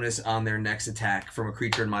 circumstance bonus on their next attack from a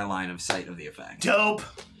creature in my line of sight of the effect. Dope.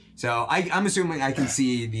 So I'm assuming I can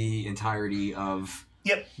see the entirety of.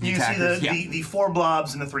 Yep. The You can see attackers, yeah. the 4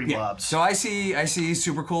 blobs and the 3 blobs. So I see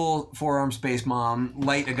super cool forearm space mom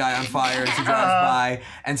light a guy on fire as he drives by,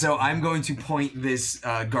 and so I'm going to point this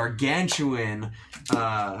gargantuan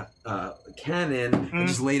cannon and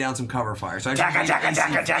just lay down some cover fire. So I Jacka, jacka, AC,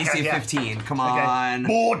 jacka, jacka, AC yeah. 15. Come Okay. on.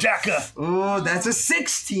 More Jacka. Oh, that's a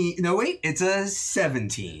 16. No, wait, it's a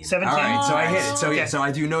 17. 17. All right, so I hit it. So yeah, Okay. so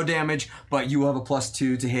I do no damage, but you have a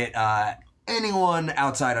 +2 to hit anyone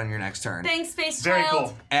outside on your next turn. Thanks, space Very child.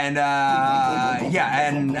 cool. And yeah,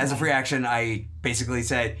 and as a free action, I basically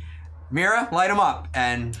said, "Mira, light him up,"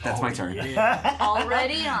 and that's my turn.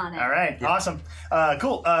 Already on it. All right. Awesome.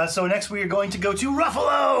 Cool. So next we are going to go to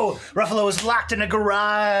Ruffalo. Ruffalo is locked in a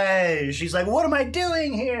garage. He's like, "What am I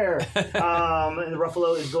doing here?" And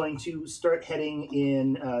Ruffalo is going to start heading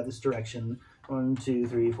in this direction. 1, 2,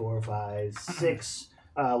 3, 4, 5, 6.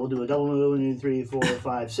 We'll do a double move. 1, 2, 3, 4,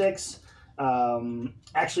 5, 6.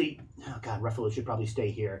 Actually, oh god, Ruffalo should probably stay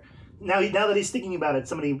here. Now that he's thinking about it,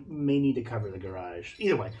 somebody may need to cover the garage.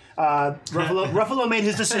 Either way, Ruffalo made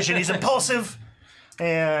his decision. He's impulsive,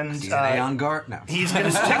 and He's an Aeon Guard? No. he's going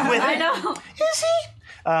to stick with it. I know. Is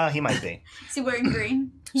he? He might be. Is he wearing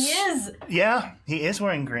green? He is. Yeah, he is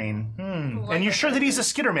wearing green. And you're sure that he's a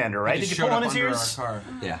Skittermander, right? He Did you showed pull on up his under ears? our car.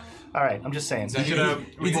 Yeah. All right, I'm just saying.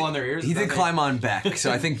 We pull on their ears? He Is did that climb on Beck, so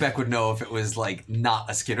I think Beck would know if it was like not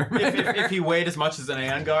a Skinner. If he weighed as much as an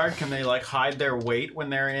Aeon Guard, can they like hide their weight when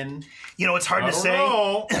they're in? You know, it's hard to I don't say.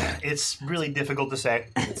 know. It's really difficult to say.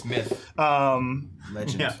 It's myth.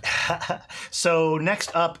 Legend. Yeah. So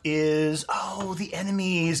next up is the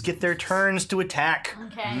enemies get their turns to attack.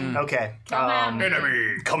 Okay. Okay. Come at me.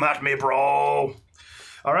 Enemy, come at me, bro.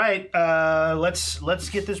 All right. Let's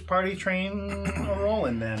get this party train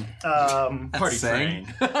rolling then. Party saying.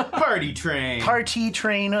 train. Party train. Party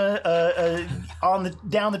train on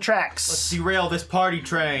down the tracks. Let's derail this party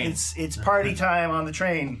train. It's party time on the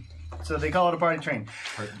train. So they call it a party train.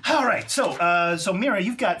 All right, so Mira,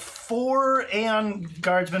 you've got 4 Aeon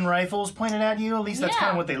Guardsman rifles pointed at you. At least that's Yeah.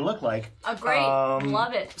 kind of what they look like. Oh, great.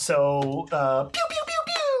 Love it. So, pew pew pew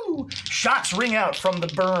pew. Shots ring out from the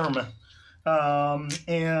berm,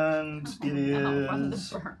 and From the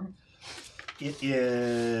is berm. it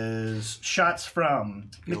is shots from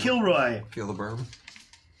McIlroy. Feel the berm.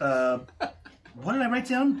 What did I write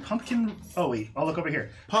down? Pumpkin. Oh wait, I'll look over here.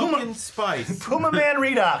 Pumpkin spice. Puma Man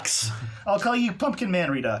Redux. I'll call you Pumpkin Man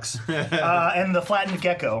Redux. And the Flattened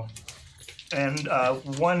Gecko. And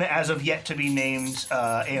one as of yet to be named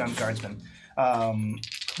Aeon Guardsman.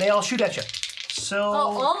 They all shoot at you. So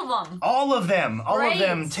All of them. all of them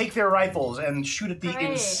Great. take their rifles and shoot at the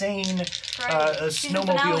Great. insane Great. Season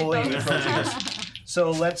snowmobile finale, wave folks. approaches.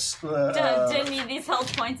 So let's. Didn't need these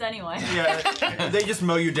health points anyway. Yeah, they just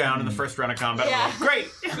mow you down in the first round of combat. Yeah. Great.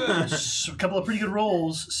 a couple of pretty good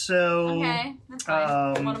rolls. So Okay, that's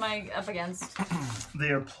fine. What am I up against? they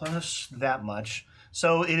are plus that much.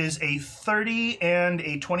 So it is a 30 and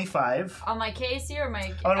a 25. On my KAC or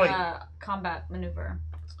my Oh, no, wait. combat maneuver?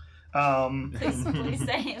 Please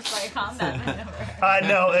say it's like a combat maneuver.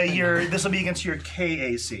 no, this will be against your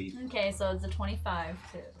KAC. Okay, so it's a 25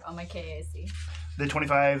 on my KAC. The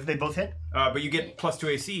 25, they both hit. But you get +2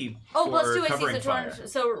 AC. Oh, for plus 2 covering AC, fire.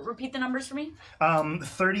 so repeat the numbers for me.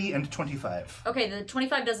 30 and 25. Okay, the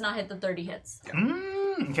 25 does not hit, the 30 hits.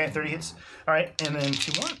 Okay, 30 hits. All right, and then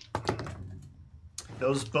 2 more.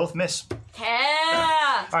 Those both miss.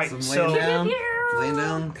 Yeah! All right, Some so laying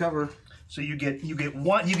down cover. so you get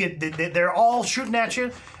one. They're all shooting at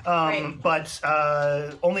you, Right. but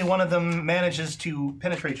only one of them manages to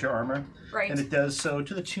penetrate your armor, Right. and it does so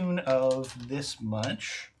to the tune of this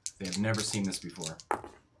much. They have never seen this before.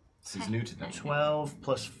 This is new to them. 12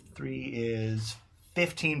 plus 3 is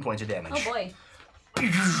 15 points of damage. Oh boy.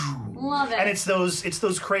 Love it. And it's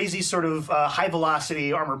those crazy sort of high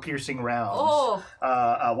velocity armor piercing rounds. Oh.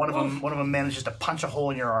 One of them manages to punch a hole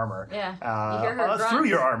in your armur. Yeah. You hear her through grunt.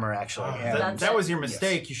 your armor actually. And That's That it. was your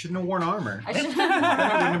mistake. You shouldn't have worn armor. I should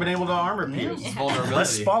I wouldn't have been able to armor pierce. It's vulnerability.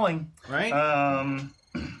 less falling. Right?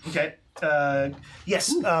 Okay.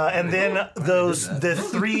 Yes. And then the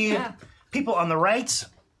 3 people on the right.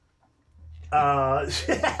 God,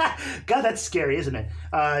 that's scary, isn't it?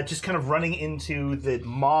 Just kind of running into the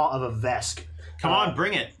maw of a Vesk. Come on,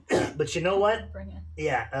 bring it. But you know what? Bring it.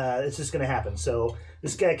 Yeah, it's just going to happen. So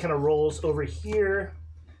this guy kind of rolls over here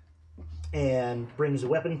and brings a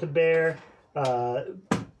weapon to bear.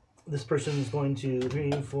 This person is going to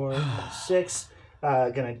 3, 4, 6.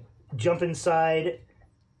 Going to jump inside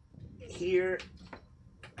here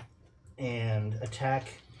and attack.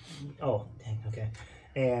 Oh, dang, okay.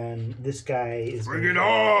 And this guy is bring it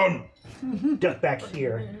on. Duck back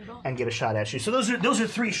here and get a shot at you. So those are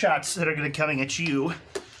 3 shots that are going to be coming at you,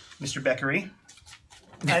 Mr. Beckery.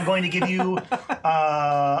 I'm going to give you.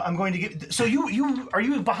 So you are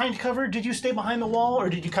you behind cover? Did you stay behind the wall, or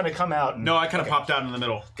did you kind of come out? No, I kind of popped out in the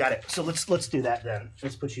middle. Got it. So let's do that then.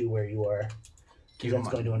 Let's put you where you are. Because that's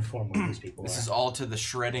going to inform where these people This are. is all to the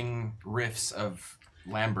shredding riffs of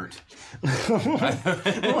Lambert.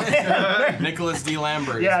 Nicholas D.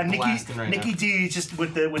 Lambert. Yeah, is blasting right Nikki now. D just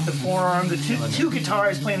with the forearm, the two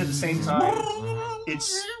guitars playing at the same time.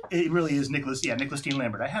 It really is Nicholas. Yeah, Nicholas D.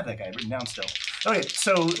 Lambert. I have that guy written down still. Okay,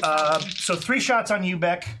 so 3 shots on you,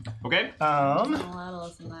 Beck. Okay. I'm allowed to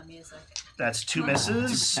listen to that music. That's 2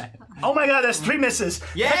 misses. Oh my God, that's 3 misses.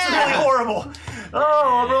 Yeah! That's really horrible.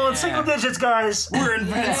 Oh, I'm rolling single digits, guys. We're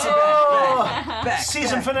invincible. Oh, Back,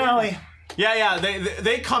 season finale. Yeah.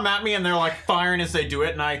 They come at me and they're like firing as they do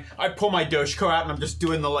it, and I pull my Doshko out and I'm just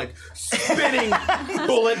doing the like spinning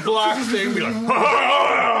bullet block thing. Be like,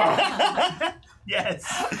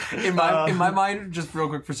 Yes. In my mind, just real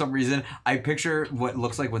quick, for some reason, I picture what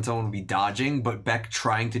looks like when someone would be dodging, but Beck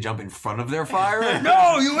trying to jump in front of their fire.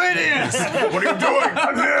 No, you idiots! What are you doing?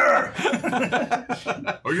 I'm here.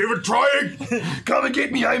 are you even trying? Come and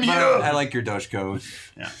get me. I'm here. I like your Doshko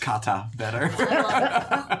kata better.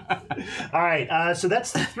 All right. So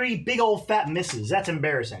that's the 3 big old fat misses. That's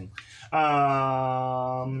embarrassing.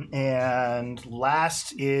 And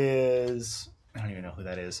last is I don't even know who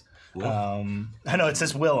that is. I know it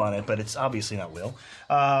says Will on it, but it's obviously not Will.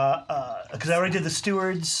 Because I already did the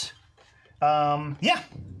stewards. Yeah.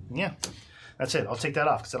 That's it. I'll take that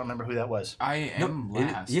off because I don't remember who that was. I am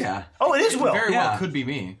last. Yeah. Oh, it is Will. Very Yeah. well could be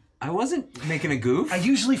me. I wasn't making a goof. I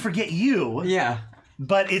usually forget you, Yeah.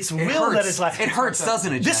 but it's It Will hurts. that is last. It hurts,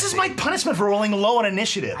 doesn't it, This is Jesse? my punishment for rolling low on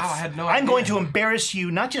initiative. Oh, I had no I'm idea. going to embarrass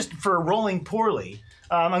you, not just for rolling poorly.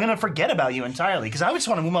 I'm going to forget about you entirely because I just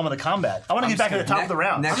want to move on with the combat. I want to get back to the top of the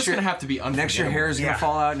round. I'm just gonna have to be unforgettable. Next, your hair is going to Yeah.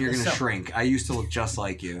 fall out and you're going to So- shrink. I used to look just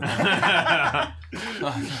like you. All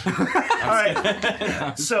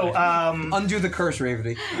right. So, Undo the curse,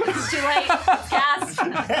 Ravity. It's too late.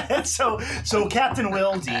 Cast. so Captain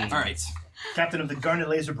Will D, All right. Captain of the Garnet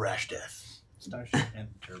Laser Brash Death. Starship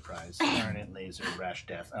Enterprise. Garnet Laser Brash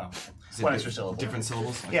Death. Oh, Is it one extra syllable. Different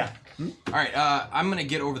syllables. Okay. Yeah. All right. I'm gonna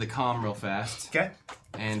get over the comm real fast, Okay.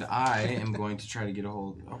 and I am going to try to get a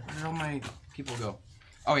hold. Oh, where did all my people go?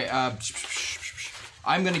 Okay.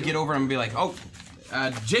 I'm gonna get over and be like,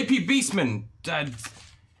 JP Beastman.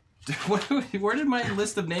 Where did my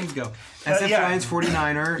list of names go? SF yeah. Giants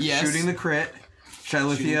 49er, Yes. shooting the crit, Shooting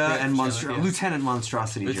Shylithia, crit, and Shylithia. Lieutenant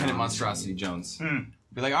Monstrosity Lieutenant Jones. Monstrosity Jones.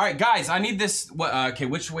 Be like, all right, guys, I need this. What? Okay,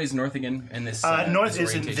 which way is north again? In this North this is in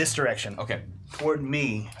orientation? this direction. Okay, Toward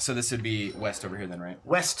me. so this would be west over here then, right?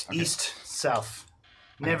 West, east, south.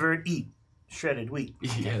 Never eat shredded wheat.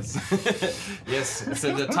 Yes. Yes. It's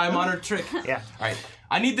a time-honored trick. Yeah. All right.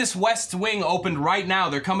 I need this west wing opened right now.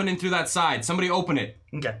 They're coming in through that side. Somebody open it.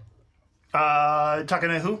 Okay. Talking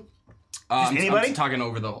to who? Anybody? I'm talking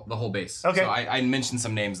over the whole base. Okay. So I mentioned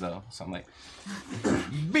some names though. So I'm like,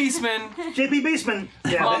 Beastman. JP Beastman.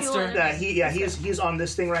 Yeah, Monster. he's on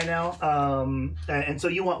this thing right now. And so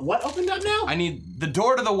you want what opened up now? I need the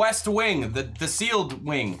door to the west wing, the sealed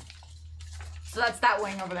wing. So that's that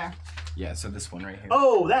wing over there. Yeah. So this one right here.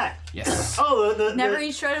 Oh, that. Yes. Oh, the Never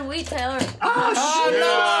eat shredded wheat, Taylor. Oh,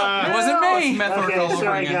 shit. It wasn't me! Meth work Okay, all over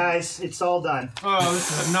sorry again. guys, it's all done. Oh, this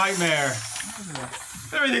is a nightmare.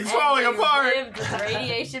 Everything's falling And they apart. lived with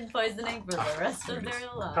radiation poisoning for the rest of their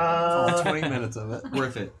lives. 20 minutes of it.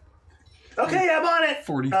 Worth it. Okay, I'm on it.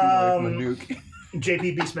 40 feet away from a nuke.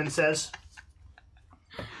 JP Beastman says.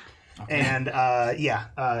 And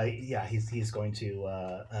he's going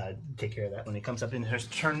to take care of that when he comes up in his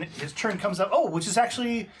turn. His turn comes up. Oh, which is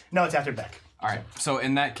actually no, it's after Beck. All right. So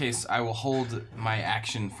in that case, I will hold my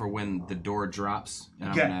action for when the door drops, and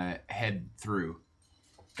Okay. I'm gonna head through.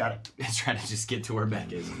 Got it. And try to just get to where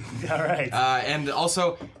Beck is. All right. And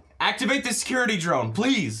also, activate the security drone,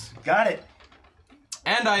 please. Got it.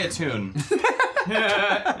 And I attune.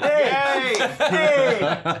 Hey!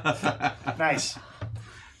 Hey! Nice.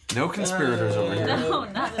 No conspirators over here. No,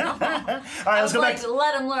 not at all. All right, I let's was go like, back.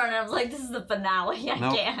 let him learn. I was like, this is the finale. I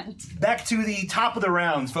Nope. can't. Back to the top of the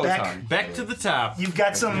rounds. Beck, Photon. Back to the top. you've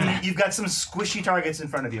got some squishy targets in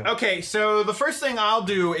front of you. Okay, so the first thing I'll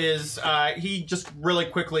do is he just really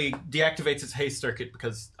quickly deactivates his haste circuit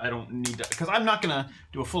because I don't need to. Because I'm not gonna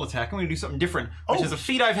do a full attack. I'm gonna do something different, which Oh. is a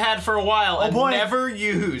feat I've had for a while and boy. never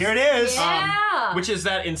used. Here it is. Yeah. Which is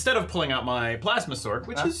that instead of pulling out my plasma sword,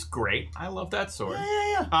 which is great, I love that sword.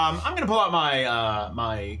 Yeah. I'm gonna pull out my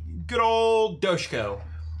my good old Doshko.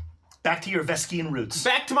 Back to your Veskian roots.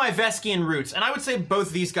 Back to my Veskian roots, and I would say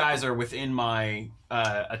both these guys are within my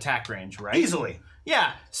attack range, right? Easily.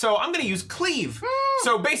 Yeah, so I'm gonna use Cleave.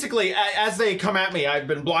 So basically, as they come at me, I've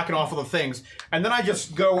been blocking off all the things, and then I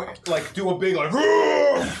just go, like, do a big, like,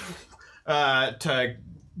 to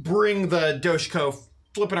bring the Doshko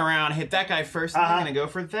flipping around, hit that guy first, and I'm gonna go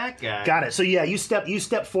for that guy. Got it. So yeah, you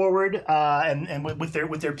step forward, and with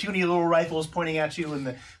their puny little rifles pointing at you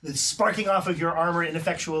and the sparking off of your armor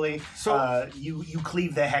ineffectually, So- you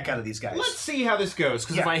cleave the heck out of these guys. Let's see how this goes,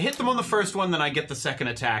 because if Yeah. I hit them on the first one, then I get the second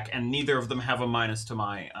attack, and neither of them have a minus to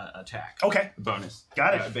my attack. Okay. Bonus.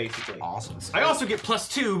 Got it. Basically. Awesome. I also get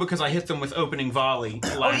 +2 because I hit them with opening volley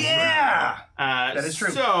last Oh yeah. round. That is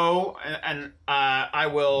true. So, and I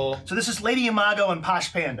will... So this is Lady Imago and Posh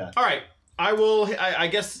Panda. All right, I will. I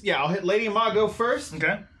guess, yeah. I'll hit Lady Imago first,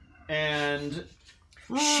 Okay. and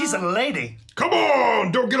She's a lady. Come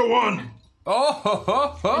on, don't get a 1.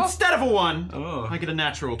 Oh, Instead of a 1, Oh. I get a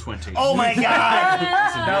natural 20. Oh my god!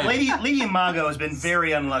 Now, Lady Imago has been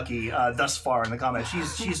very unlucky thus far in the combat.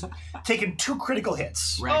 She's taken 2 critical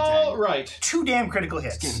hits. All right. 2 damn critical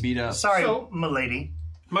hits. getting beat up. Sorry, So- milady.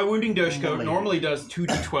 My wounding Doshko normally does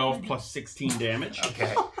 2d12 plus 16 damage.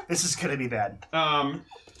 Okay, this is gonna be bad.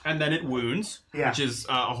 And then it wounds, Yeah. which is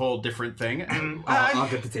a whole different thing. I'll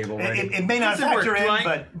get the table ready. It may not How does it work? factor in, Do I,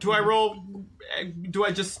 but do I roll? Do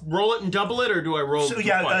I just roll it and double it, or do I roll so,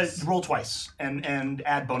 yeah, twice? roll twice and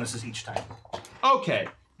add bonuses each time. Okay,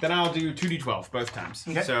 then I'll do 2d12 both times.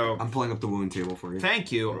 Okay. So I'm pulling up the wound table for you. thank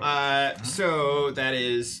you. So that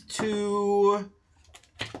is 2.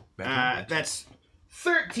 That's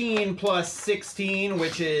 13 plus 16,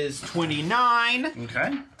 which is 29,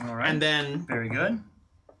 Okay, all right. and then Very good.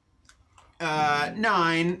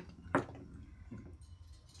 9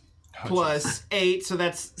 plus 8, so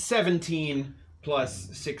that's 17 plus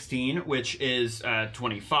 16, which is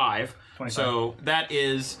 25. 25. So that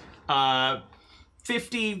is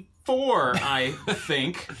 54, I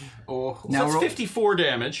think. Oh. So Now that's roll- 54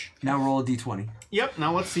 damage. Now roll a d20. Yep,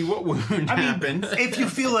 now let's see what wound happens. If you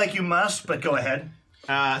feel like you must, but go ahead.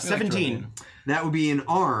 17. That would be an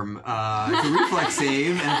arm. It's a reflex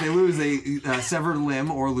save, and if they lose a severed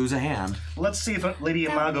limb or lose a hand. Let's see if Lady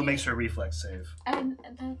Imago makes her reflex save. And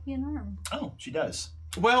that would be an arm. Oh, she does.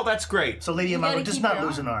 Well, that's great. So Lady You Imago gotta does keep not your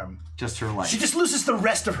lose an arm. Just her life. She just loses the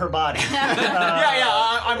rest of her body.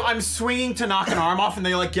 I'm swinging to knock an arm off, and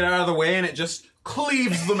they like get out of the way, and it just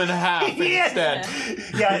cleaves them in half instead.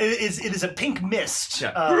 Yeah, it is a pink mist.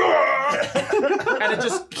 Yeah. And it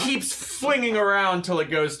just keeps flinging around till it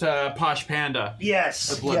goes to Posh Panda.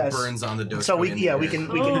 Yes. Blood yes. burns on the dojo. So we can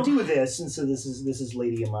do this, and so this is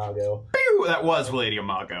Lady Imago. Pew! That was Lady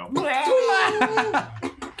Imago.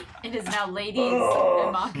 It is now ladies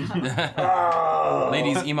Imago.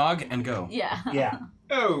 Ladies, Emog, and go. Yeah. Yeah.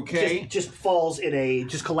 Okay. Just falls in a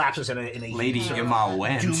collapses in a Lady heap. Emma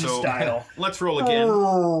went. Doom So- style. Let's roll again.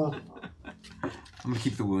 I'm gonna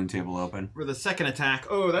keep the wound table open. For the second attack.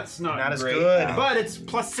 Oh, that's not as great. good. But it's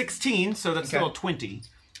plus 16, so that's still a 20.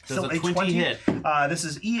 Does So a 20 hit? This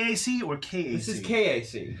is EAC or KAC? This is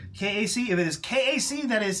KAC. KAC. If it is KAC,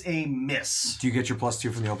 that is a miss. Do you get your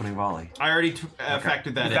 +2 from the opening volley? I already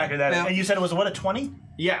factored that Factor in. that in. Yeah. And you said it was what, a 20?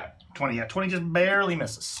 Yeah, 20, yeah. 20 just barely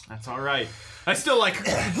misses. that's all right. I still like,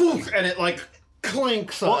 woof, and it like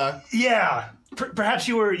clinks. Yeah. Perhaps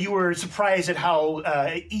you were surprised at how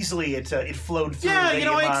easily it flowed through. Yeah, Lady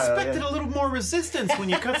I Imago. expected a little more resistance when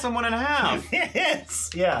you cut someone in half.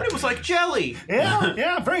 Yes. Yeah. It was like jelly.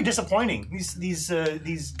 Yeah. Very disappointing.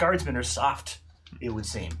 These guardsmen are soft. It would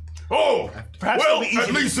seem. Oh, Perhaps well, it'll be easy at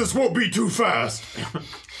to- least this won't be too fast.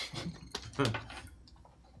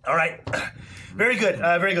 All right. Very good.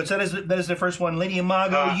 Very good. So that is the first one. Lady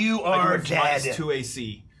Imago, you I are do have dead. -2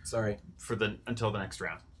 AC Sorry. for until the next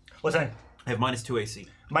round. What's that? I have -2 AC.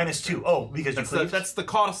 -2. Oh, because you cleaved? That's the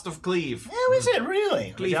cost of cleave. Oh, is it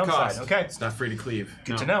really? Cleave The downside. cost. Okay. It's not free to cleave.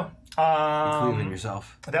 Good to know. Believe in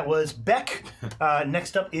yourself. That was Beck.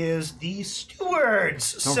 Next up is the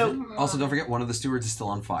stewards. Also, don't forget, one of the stewards is still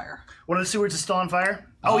on fire. One of the stewards is still on fire.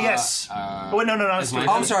 Oh yes. Oh no, not a steward.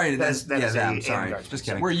 Oh, I'm sorry. That's That's a I'm sorry. guard. Just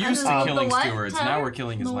kidding. We're used to The killing what, stewards. Tyler? Now we're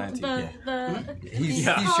killing his lanty. He's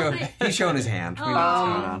showing his hand. We know what's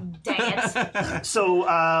going on. Dang it. So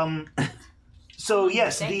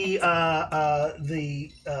yes, the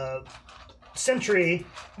sentry.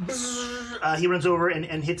 He runs over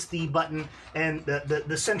and hits the button, and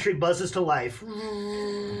the sentry buzzes to life.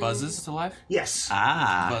 Buzzes to life? Yes.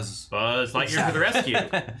 Buzzes. Buzz Lightyear to the rescue.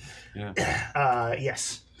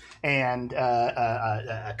 Yes. And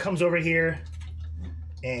comes over here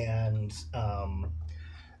and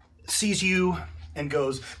sees you and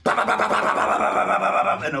goes and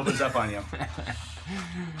opens up on you.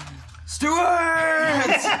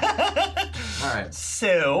 Stewards! All right.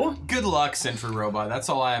 So, Good luck, Sentry Robot. That's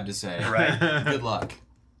all I have to say. right. Good luck.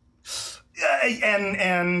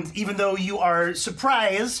 And even though you are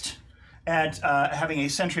surprised at having a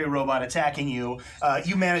sentry robot attacking you,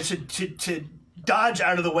 you manage to dodge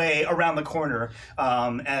out of the way around the corner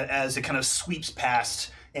as it kind of sweeps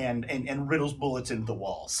past and riddles bullets into the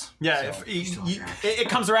walls. Yeah, it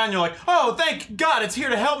comes around and you're like, oh, thank God, it's here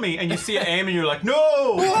to help me. And you see it aim and you're like,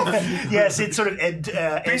 no! Yes, it sort of ends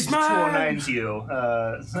 209s you.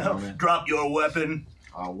 So, drop your weapon.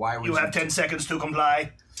 Why would You have 10 seconds to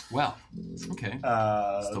comply. Well, okay.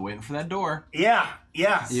 Still waiting for that door. Yeah. You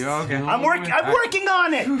okay? I'm working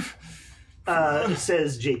on it.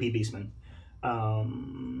 Says JP Beastman.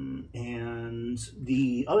 And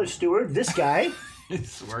the other steward, this guy,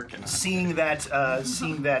 It's working. Seeing that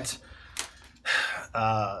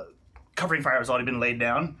covering fire has already been laid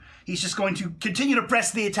down, he's just going to continue to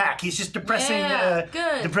press the attack. He's just depressing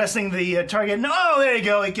the target. No, there you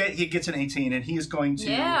go. He gets an 18, and he is going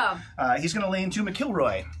to he's going to lay into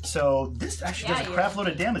McIlroy. So this actually does a crap load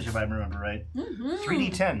of damage if I remember right.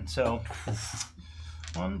 3d10. So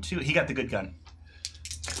 1, 2. He got the good gun.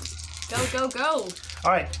 Go, go, go.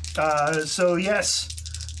 All right. So yes,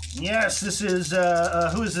 this is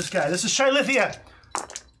who is this guy? This is Shylithia.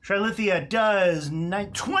 Shylithia does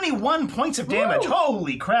 21 points of damage. Woo!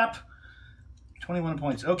 Holy crap! 21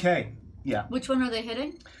 points. Okay. Yeah. Which one are they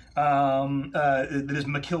hitting? That is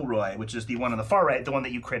McIlroy, which is the one on the far right, the one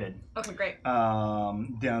that you critted. Okay, great.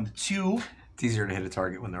 Down to 2. It's easier to hit a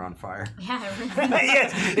target when they're on fire. Yeah,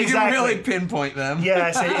 Yes, You exactly. can really pinpoint them.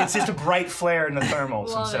 Yeah, it's just a bright flare in the thermals,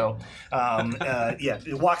 Love and so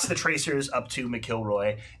it walks the tracers up to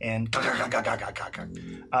McIlroy, and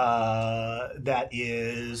that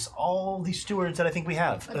is all the stewards that I think we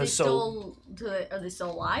have. Are they still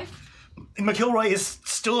alive? McIlroy is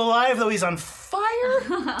still alive, though he's on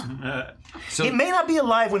fire. So, He may not be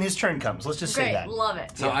alive when his turn comes. Let's just say Great, that. love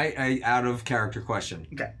it. so I out of character question.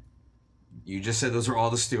 Okay. You just said those are all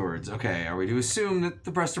the stewards. Okay, are we to assume that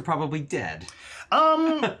the rest are probably dead?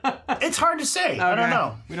 It's hard to say. I don't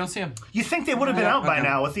know. We don't see him. You think they would have been out by Okay.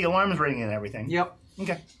 now with the alarms ringing and everything? Yep.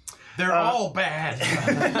 Okay. They're all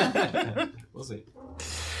bad. We'll see.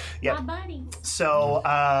 Yeah. My buddy. So,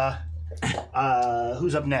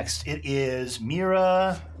 who's up next? It is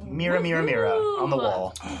Mira on the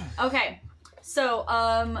wall. Okay, so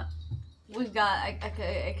we've got.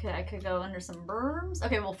 I could go under some berms.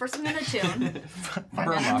 Okay, well first I'm gonna tune.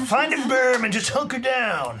 Find a berm and just hunker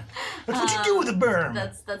down. That's what you do with a berm.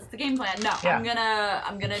 That's the game plan. No, Yeah.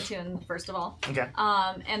 I'm gonna tune first of all. Okay.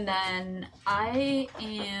 And then I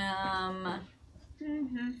am.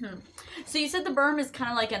 So you said the berm is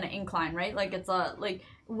kind of like an incline, right? Like it's a like.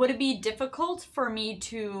 Would it be difficult for me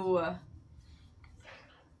to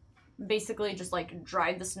basically just like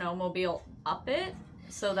drive the snowmobile up it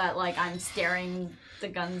so that like I'm staring the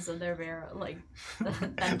guns of their barrel, like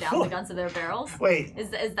them down the guns of their barrels? Wait. Is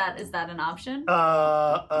that an option?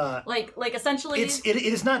 Like essentially. It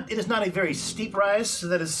is not a very steep rise, so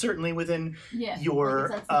that is certainly within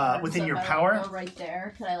your within your power. Right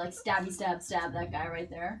there. Could I like stab that guy right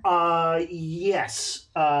there? Yes.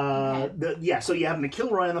 Okay. So you have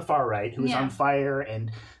McIlroy on the far right, who is on fire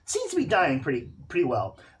and seems to be dying pretty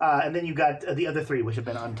well. And then you got the other 3, which have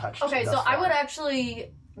been untouched. Okay, thus so I far. would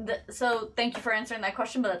actually. So thank you for answering that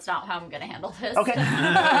question, but that's not how I'm going to handle this. Okay.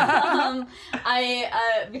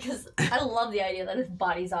 Because I love the idea that his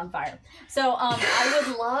body's on fire. So I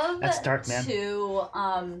would love That's dark, man. to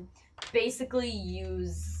basically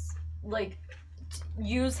use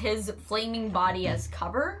his flaming body as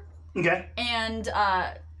cover. Okay. And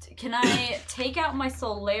can I take out my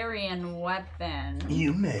Solarian weapon?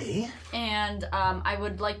 You may. And I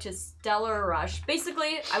would like to Stellar Rush.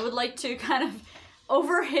 Basically, I would like to kind of,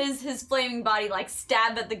 over his flaming body, like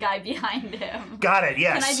stab at the guy behind him. Got it,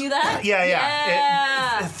 yes. Can I do that?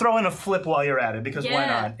 Yeah. Throw in a flip while you're at it, because why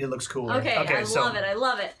Yeah. not? It looks cooler. Okay, I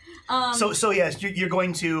love it. So yes, you're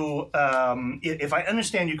going to, if I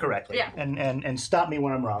understand you correctly, and stop me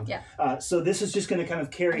when I'm wrong. Yeah. So this is just going to kind of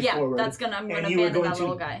carry forward. I'm gonna and abandon you are going that to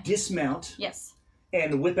little guy. dismount Yes.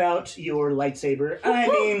 and whip out your lightsaber. I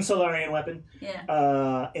mean Solarian weapon.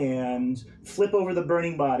 Yeah. And flip over the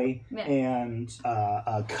burning body Yeah. and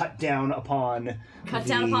cut down upon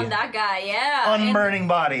that guy. Yeah. unburning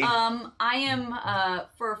body. I am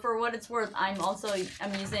for what it's worth. I'm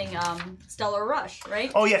using Stellar Rush,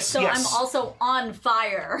 right? Oh yes, So yes. I'm also on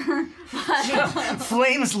fire.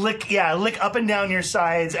 Flames lick up and down your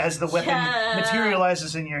sides as the weapon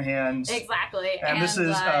materializes in your hands. Exactly. And this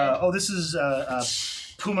is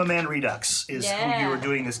Puma Man Redux is who you are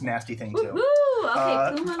doing this nasty thing to. Woo!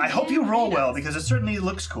 Okay, Puma I hope Man you roll Redux. well because it certainly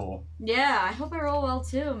looks cool. Yeah, I hope I roll well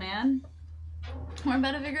too, man. We're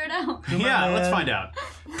about to figure it out. Let's find out.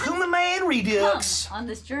 Puma Man Redux. Come on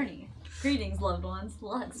this journey. Greetings, loved ones.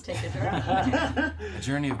 Let's take a journey. A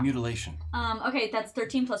journey of mutilation. Okay, that's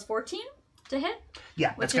 13 plus 14 to hit, Yeah,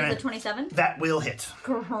 which that's is gonna the 27. that will hit.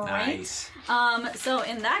 Great. Nice. So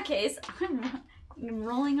in that case, I'm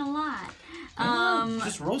rolling a lot.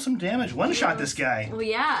 Just roll some damage. One shot this guy. Well,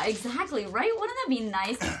 yeah, exactly, right? Wouldn't that be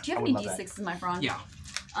nice? Do you have any would love that. D6s, my friend? Yeah.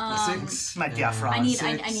 6. My diaphragm. I need Six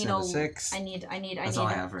I need and a a 6. I need That's all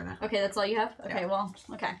I have right now. Okay, that's all you have? Okay, well,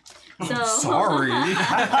 okay. So Sorry.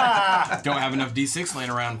 Don't have enough D6 laying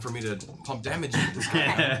around for me to pump damage into this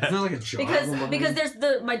guy. I feel like a jar. because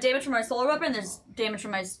there's my damage from my solar weapon and there's damage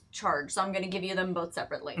from my charge, so I'm gonna give you them both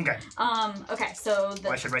separately. Okay. Okay, so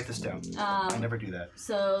Well, I should write this down. I never do that.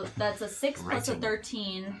 so that's a 6 plus a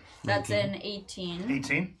 13. That's an 18.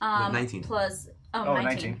 18. 19. Plus 19.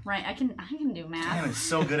 19. Right, I can do math. Damn, it's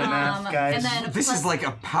so good at math, guys. And then This plus, is like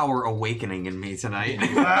a power awakening in me tonight.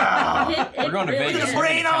 Wow. We're going to really Vegas. is. The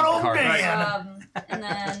brain on old Card. man. And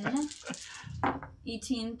then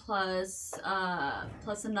 18 plus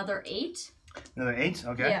another 8. Another 8.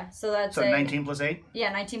 Okay. Yeah, so that's So 19 plus 8.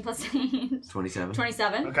 Yeah, 19 plus 8. 27.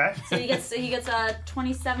 27. Okay. So he gets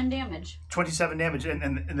 27 damage. 27 damage,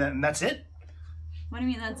 and that's it. What do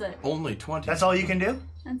you mean that's it? Only 20. That's all you can do.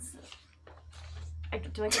 That's.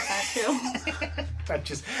 Do I get that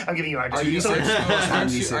too? I'm giving you a hard Are time. you So- serious? Are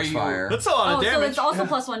you- D6 fire. That's a lot of Oh, so damage. it's also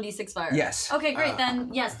plus 1d6 fire. Yes. Okay, great. Then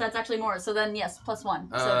yes, that's actually more. So then yes, plus 1.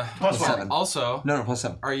 So Plus one. 7. Also, No, plus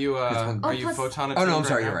 7. are you one. are you plus- photon Oh, no, I'm attuned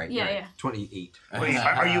sorry. right You're now? right. Yeah, you're yeah. right. 28. Wait,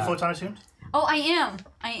 are you photon attuned? Oh, I am.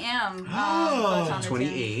 Photon attuned.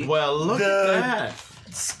 28. Well, look The- at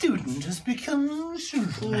that. Student has become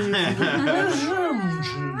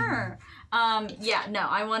Yeah, no,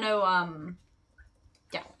 I want to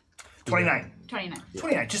 29. 29.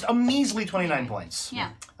 29. Just a measly 29 points. Yeah.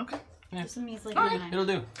 Okay. Just a measly All right, 29. it'll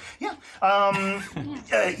do. Yeah.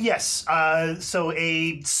 Yes. So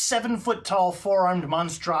a 7-foot tall 4-armed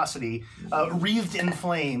monstrosity, wreathed in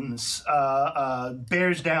flames,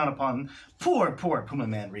 bears down upon poor Puma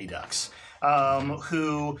Man Redux,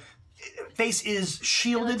 who face is It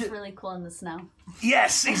shielded. looks really cool in the snow.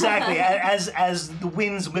 Yes, exactly. as the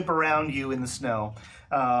winds whip around you in the snow.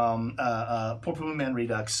 Poor Puma Man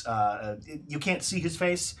Redux. You can't see his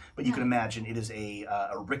face, but you can imagine it is a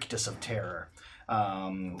rictus of terror.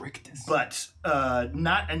 Rictus. But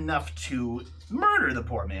not enough to murder the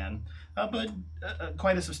poor man, but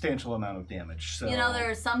quite a substantial amount of damage. So You know, there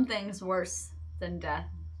are some things worse than death.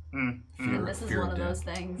 And this is fear one of of death. those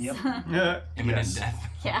things. Yep. Imminent Yes. death.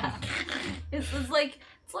 Yeah. It's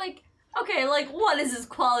like, okay, like, what is his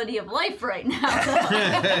quality of life right now?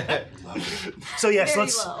 So yes,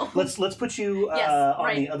 Very low. let's put you Yes, on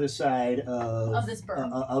right. the other side Of this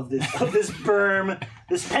berm. of this berm,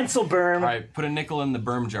 this pencil berm. All right, put a nickel in the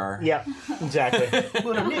berm jar. Yeah, exactly.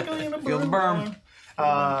 Put a nickel in a Feel the berm.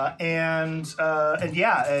 And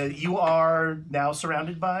yeah, you are now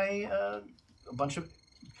surrounded by a bunch of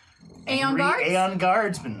Aeon guards? Aeon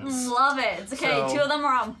guardsmen. Love it. It's okay. So- 2 of them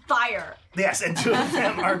are on fire. Yes, and 2 of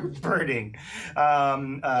them are burning.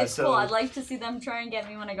 It's so, cool. I'd like to see them try and get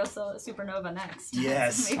me when I go supernova next.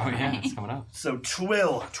 Yes. It's Oh gonna be yeah, great. it's coming up. So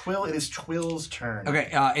Twill, it is Twill's turn. Okay,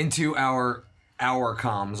 into our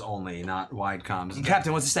comms only, not wide comms.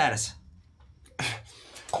 Captain, what's the status?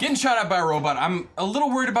 Getting shot at by a robot. I'm a little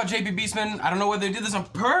worried about JP Beastman. I don't know whether they did this on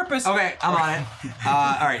purpose. Okay, I'm on it.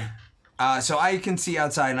 All right. So I can see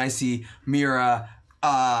outside, and I see Mira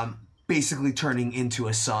basically turning into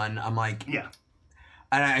a sun. I'm like, Yeah.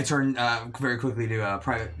 and I turn very quickly to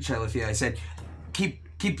Private Shylithia. I said, keep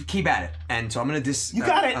at it. And so I'm gonna You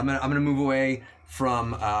got it. I'm gonna move away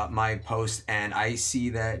from my post, and I see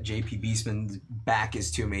that JP Beastman's back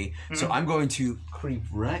is to me. So I'm going to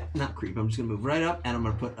not creep. I'm just gonna move right up, and I'm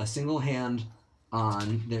gonna put a single hand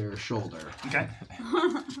on their shoulder. Okay.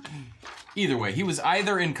 Either way, he was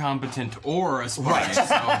either incompetent or a spy.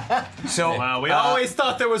 So So Wow, we always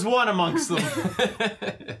thought there was one amongst them.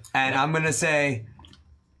 and I'm gonna say,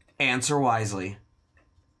 answer wisely.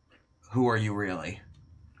 Who are you really?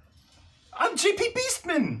 I'm JP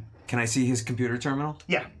Beastman. Can I see his computer terminal?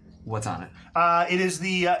 Yeah. What's on it? It is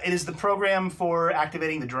the program for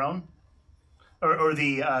activating the drone, or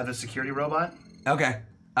the security robot. Okay.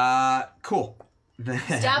 Cool.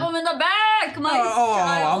 Stab him in the back, my Oh,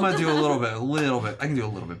 child. I'm gonna do a little bit. I can do a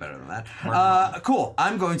little bit better than that. Cool.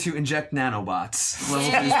 I'm going to inject nanobots.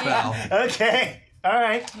 Level 2 spell. Okay. All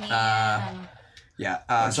right.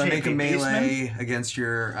 Yeah. So I make a JP melee against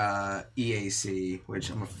your EAC, which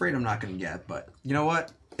I'm afraid I'm not gonna get, but you know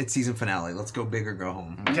what? It's season finale. Let's go big or go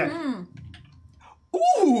home. Okay.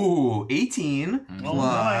 Ooh, 18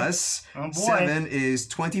 plus Oh, boy. 7 is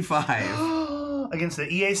 25. Against the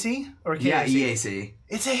EAC or KAC? Yeah, EAC.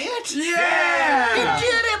 It's a hit. Yeah! You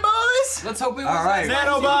did it, boys. let's hope it was. All right.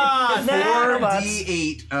 Nanobot! Nanobots.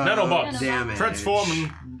 4d8 Nanobots. damage. Transform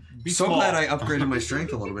and be So small. glad I upgraded my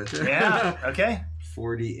strength a little bit too. Yeah. Okay.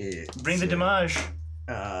 48. Bring the damage.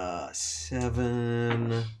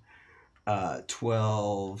 7.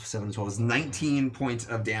 12, 7, 12 is 19 points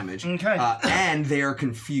of damage. Okay. And they are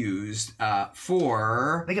confused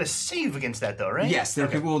for... They get a save against that, though, right? Yes, they're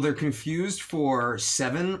they're confused for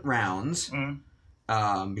 7 rounds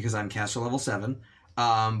because I'm caster level 7.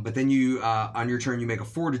 But then you, on your turn, you make a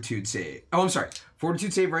fortitude save. Oh, I'm sorry.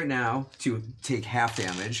 Fortitude save right now to take half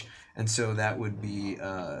damage. And so that would be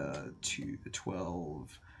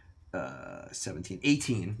 12, 17,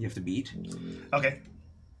 18 you have to beat. Okay.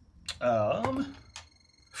 I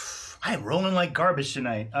am rolling like garbage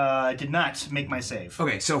tonight. I did not make my save.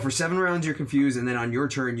 Okay, so for 7 rounds you're confused, and then on your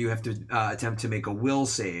turn you have to attempt to make a will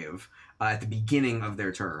save at the beginning of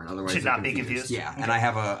their turn. Otherwise, Should they're not be confused. Yeah, Okay. and I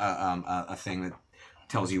have a thing that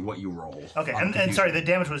tells you what you roll. Okay, and sorry, the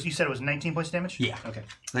damage was, you said it was 19 points damage? Yeah. Okay.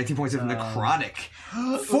 19 points of necrotic.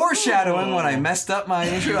 Foreshadowing when I messed up my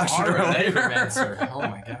introduction earlier. Necromancer. Oh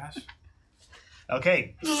my gosh.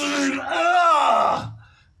 Okay.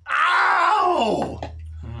 Ow!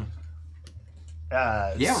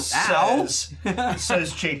 Yeah, says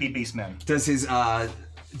JP Beastman. Does his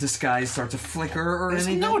disguise start to flicker or There's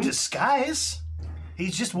anything? no disguise.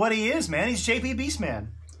 He's just what he is, man. He's JP Beastman.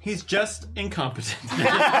 He's just incompetent.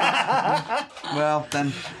 Well,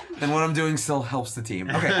 then what I'm doing still helps the team.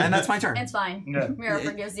 Okay, and that's my turn. It's fine. Yeah. Mira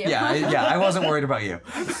forgives you. Yeah, I wasn't worried about you.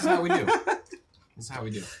 This is how we do. This is how we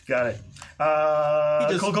do. Got it.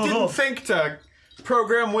 He just didn't think to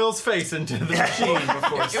program Will's face into the machine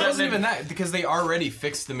before. It wasn't even that, because they already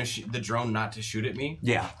fixed the drone not to shoot at me.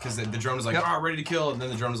 Yeah. Because the drone was like, ready to kill, and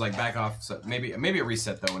then the drone was like, back off. So maybe it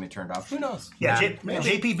reset though when it turned off. Who knows? Yeah,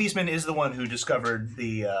 JP Beastman is the one who discovered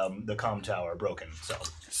the comm tower broken.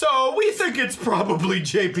 So we think it's probably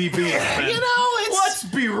JPB. You know, Let's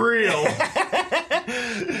be real.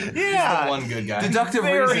 Yeah, The one good guy. Deductive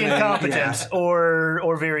very reasoning. incompetent Yeah.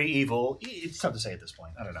 or very evil. It's tough to say at this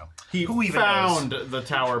point. I don't know. He Who even found the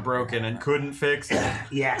tower broken and couldn't fix it.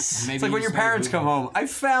 Yes. Maybe It's like when your parents come home. I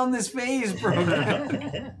found this vase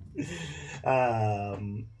broken.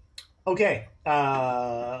 Okay.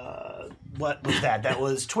 What was that? That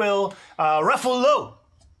was Twill. Ruffalo.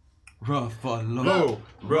 Low,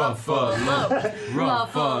 Ruffalo,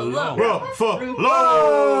 Ruffalo. Ruffalo.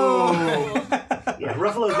 Yeah,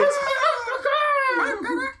 Ruffalo gets.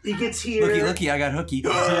 He gets here. Looky, I got hooky.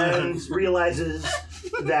 And realizes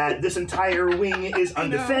that this entire wing is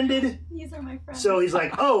undefended. These are my friends. So he's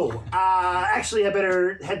like, actually, I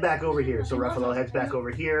better head back over here. So Ruffalo heads back over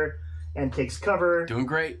here and takes cover Doing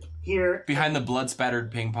great. here. Behind the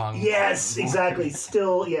blood-spattered ping pong. Yes, exactly.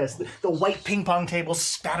 Still, yes. The white ping pong table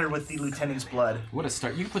spattered with the lieutenant's blood. What a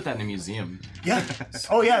start. You can put that in a museum. Yeah.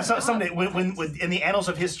 Oh, yeah. So someday, when in the annals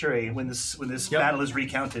of history, when this battle is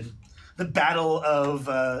recounted, the battle of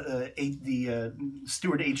the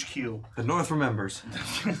Steward HQ. The North remembers.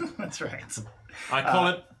 That's right. I call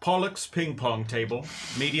it Pollock's ping pong table,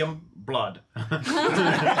 medium blood.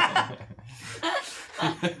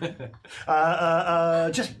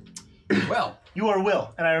 Just Well. you are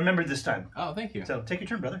Will, and I remembered this time. Oh, thank you. So take your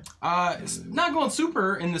turn, brother. It's not going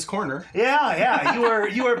super in this corner. Yeah.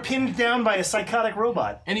 You are pinned down by a psychotic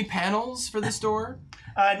robot. Any panels for this door?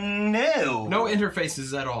 No. No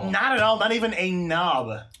interfaces at all. Not at all. Not even a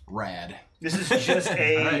knob. Rad. This is just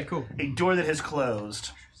a Alright, cool. a door that has closed.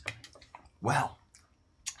 Well,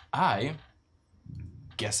 I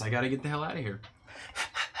guess I gotta get the hell out of here.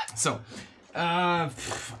 So, all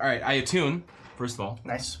right, I attune, first of all.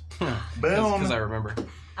 Nice. Because I remember.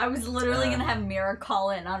 I was literally gonna have Mira call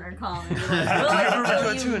in on her call and be like, "Will I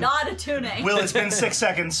tell you not attuning?" Will, it's been 6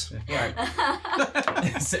 seconds.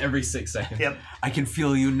 It's every 6 seconds. Yep. I can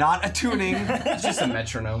feel you not attuning. It's just a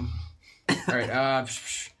metronome. All right,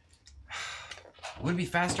 would it be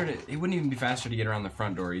faster to? It wouldn't even be faster to get around the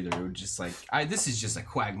front door either. It would just like, this is just a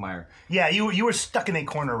quagmire. Yeah, you were stuck in a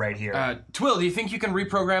corner right here. Twill, do you think you can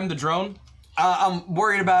reprogram the drone? I'm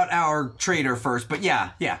worried about our trader first, but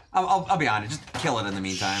yeah, I'll be on it. Just kill it in the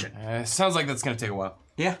meantime. Sounds like that's gonna take a while.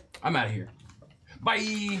 Yeah. I'm out of here. Bye.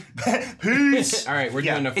 Peace. All right, we're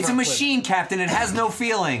doing a front It's a machine, Captain. It has no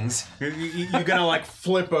feelings. You're gonna like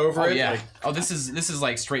flip over flip. it. Yeah. Like, Oh, this is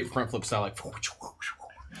like straight front flip style, like.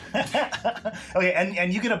 Okay,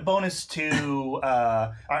 and you get a bonus to.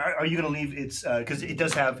 Are you gonna leave? It's because it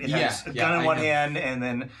does have. It has a gun in one hand and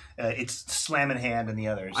then it's slam in hand in the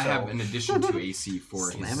other. So. I have an addition to AC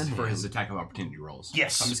for Slam in his attack of opportunity rolls.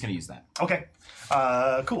 Yes. So I'm just gonna use that. Okay.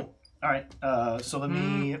 Cool. All right. So let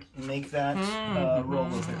me make that roll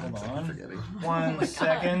real quick. Hold on. 1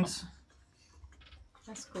 second.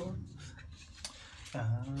 That's cool.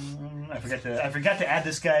 I forgot to add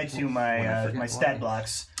this guy to my stat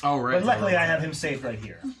blocks. Oh right. But luckily I have him saved right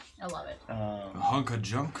here. I love it. a hunk of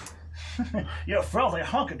junk. You filthy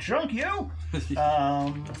hunk of junk, you!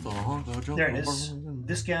 There it is.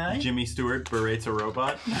 This guy. Jimmy Stewart berates a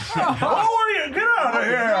robot. Oh, you get out of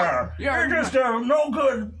here! You're just a no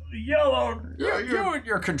good yellow. You and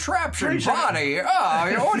your contraption body.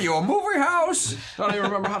 What are you, a movie house? Don't even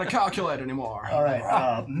remember how to calculate anymore. All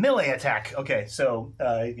right, melee attack. Okay, so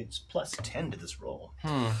it's plus 10 to this roll.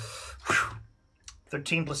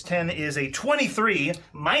 13 plus 10 is a 23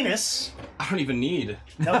 minus. I don't even need.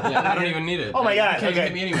 No, I don't even need it. Oh my god! You can't Okay,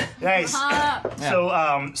 hit me anyway. nice.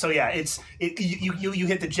 So yeah, you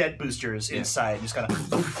hit the jet boosters inside. You just kind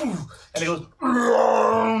of, and it goes.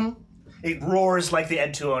 It roars like the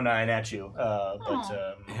Ed 209 at you, but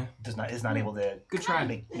is not able to. Good try.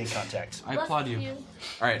 Make contact. I applaud you.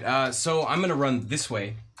 All right, so I'm gonna run this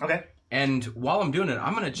way. Okay. And while I'm doing it,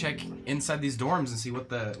 I'm gonna check inside these dorms and see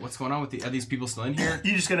what's going on with are these people still in here?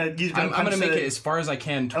 You're just gonna. I'm gonna make it as far as I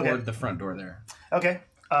can toward the front door there. Okay.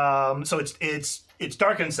 So it's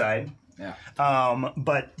dark inside. Yeah.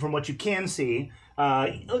 But from what you can see,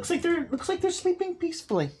 it looks like they're sleeping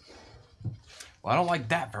peacefully. Well, I don't like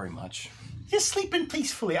that very much. Just sleeping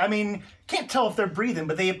peacefully. I mean, can't tell if they're breathing,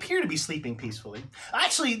 but they appear to be sleeping peacefully.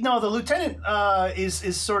 Actually, no. The lieutenant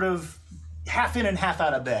is sort of half in and half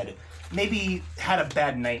out of bed. Maybe had a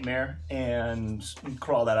bad nightmare and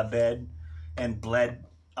crawled out of bed and bled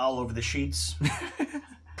all over the sheets.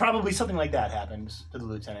 Probably something like that happened to the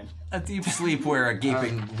lieutenant. A deep sleep where a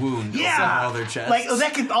gaping wound Yeah, somehow their chest. like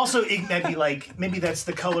that could also maybe maybe that's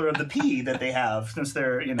the color of the pee that they have since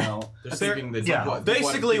they're They're sleeping.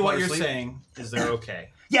 Basically, what you're saying is they're okay.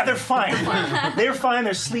 Yeah, they're fine. They're fine.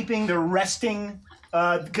 They're sleeping. They're resting.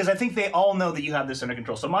 Because I think they all know that you have this under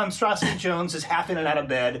control. So Monstrosity Jones is half in and out of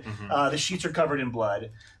bed. The sheets are covered in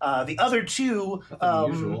blood. The other two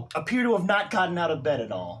appear to have not gotten out of bed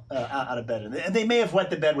at all. Out of bed, and they may have wet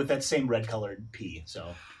the bed with that same red-colored pee.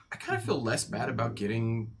 So I kind of feel less bad about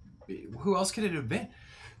getting. Who else could it have been?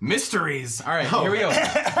 Mysteries. All right, here we go.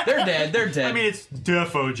 They're dead. They're dead. I mean, it's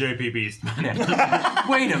defo JP Beast.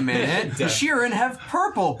 Wait a minute. Sheeran have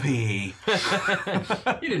purple pee.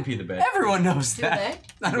 You didn't pee the bed. Everyone knows Do that.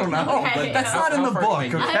 they? I don't know, Okay. but that's not in the book. I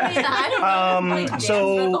mean, I don't know. Like, Dan's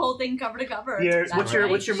so- read the whole thing cover to cover. what's your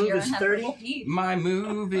move Sheeran is has 30? purple pee. My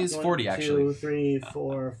move is 40 actually. 2, 3,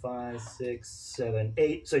 4, 5, 6, 7,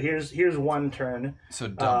 8. So here's one turn. So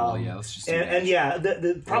double. Yeah, let's just. Do And yeah,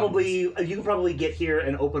 the probably you can probably get here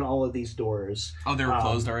and open all of these doors. Oh, they were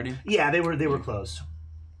closed already. Yeah, they were closed.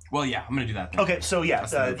 Well, yeah, I'm gonna do that. Then. Okay, so yeah,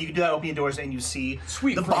 you can do that. Open your doors and you see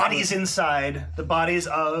Sweet the Christmas. bodies inside. The bodies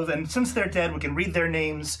of, and since they're dead, we can read their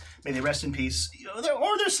names. May they rest in peace.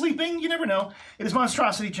 Or they're sleeping. You never know. It is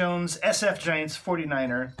Monstrosity Jones, SF Giants,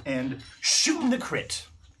 49er, and shooting the crit.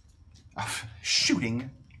 Shooting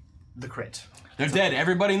the crit. They're dead.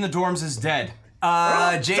 Everybody in the dorms is dead.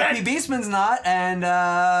 JP Beastman's not, and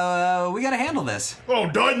we gotta handle this. Oh,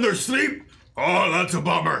 died in their sleep? Oh, that's a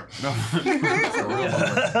bummer.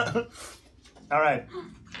 All right.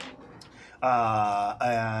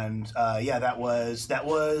 Yeah, that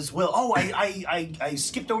was Will. Oh, I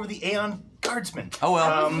skipped over the Aeon Guardsman. Oh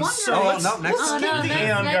well. Let's next. skip no, the next-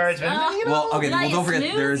 Aeon next, Guardsman. Well, okay. Did I Well, don't forget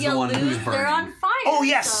snooze? there's the You one who's lose, burning. They're on fire. Oh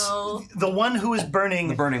yes, So... the one who is burning.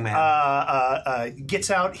 The Burning Man. Gets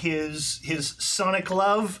out his sonic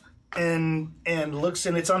glove and looks,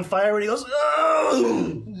 and it's on fire, and he goes,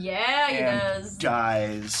 "Oh!" Yeah, he and does.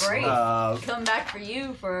 dies. Great. Come back for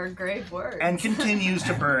you for grave words. And continues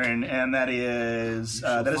to burn, and that is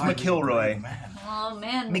McIlroy. Oh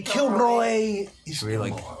man, McIlroy is Should we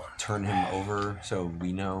like turn him over so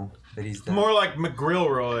we know that he's dead? More like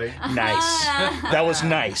McGrillroy. nice. That was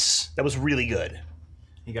nice. That was really good.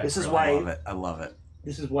 This is I love why. it. I love it.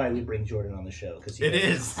 This is why we bring Jordan on the show, because It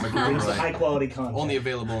is. he brings the high quality content. Only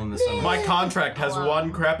available in the summer. My contract has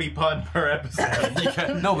one crappy pun per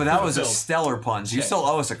episode. No, but that was a stellar punch. You still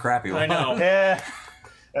owe us a crappy one. I know. Yeah.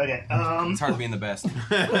 Okay. It's hard to be in the best.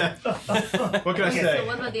 What can I So say?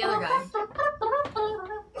 what about the other guy?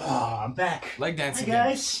 Oh, I'm back. Leg dancing. Hey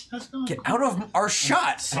guys, how's it going? Get out of our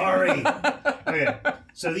shot. Sorry. Okay.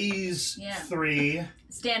 So these three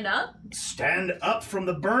Stand up. stand up from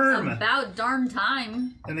the berm, About darn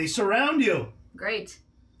time. and they surround you. Great.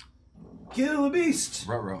 Kill the beast.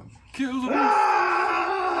 Ruh-roh. Kill the beast.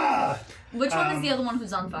 Ah! Which one is the other one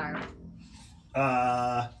who's on fire?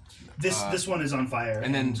 This one is on fire,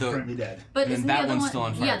 and then is the- currently dead. But And isn't that the other one's one still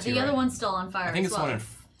on fire Yeah, too, the other right? one's still on fire. I think as it's the well. one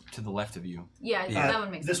to the left of you. Yeah, Yeah. that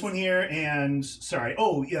one makes This sense. one here, and sorry.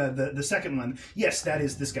 Oh, yeah, the second one. Yes, that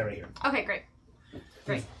is this guy right here. Okay, great.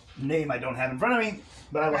 Great. Name I don't have in front of me,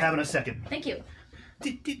 but I will have in a second. Thank you.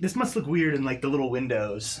 This must look weird in like the little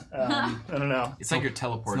windows. I don't know. It's like you're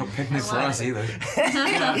teleporting. No picnic for us either.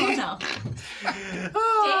 No.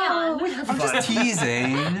 Dan. I'm just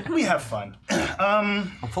teasing. We have fun. I'm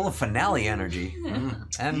full of finale energy.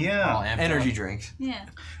 And Yeah. All amped energy up. drinks. Yeah.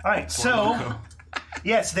 All right, so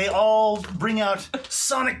yes, they all bring out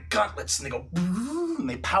sonic gauntlets and they go and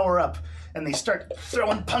they power up and they start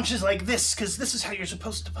throwing punches like this because this is how you're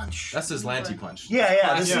supposed to punch. That's his Lanty punch.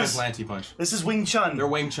 Yeah. This This is is Lanty punch. Wing Chun. They're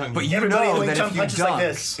Wing Chun. But you Everybody in know Wing that Chun if you punches duck, like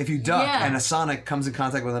this. Yeah. and a Sonic comes in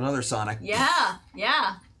contact with another Sonic,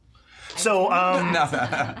 Yeah. So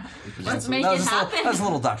no, Let's make that it was happen. That was a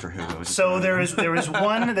little Doctor Who. So there is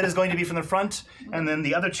one that is going to be from the front, and then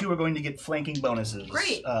the other two are going to get flanking bonuses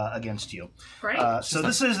Great. Against you. Great. So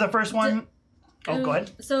this is the first one. Oh, go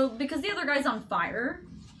ahead. So because the other guy's on fire,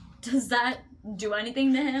 does that do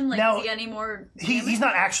anything to him? Like, Now, does he get any more? He's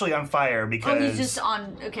not actually on fire because. Oh, he's just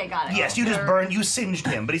on. Okay, got it. Yes, you just burned. You singed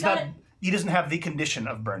him, but he's Got not. it. He doesn't have the condition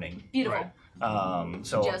of burning. Beautiful.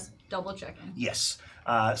 So Just double checking. yes.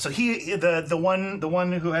 So the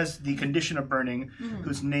one who has the condition of burning,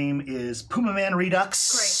 whose name is Puma Man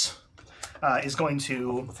Redux, is going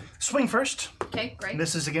to swing first. Okay, great.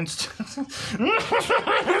 This is against.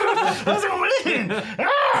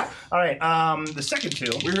 All right. The second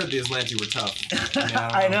two. We heard the Aslanti were tough.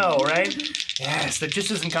 I know, right? Yes, they're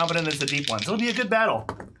just as incompetent as the deep ones. It'll be a good battle.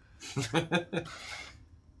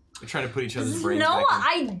 They're trying to put each other's brains No,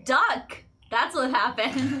 back in. I duck. That's what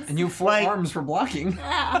happens. And you have 4 Like- arms for blocking.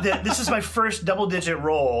 This is my first double-digit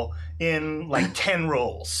roll in like 10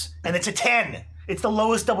 rolls, and it's a 10. It's the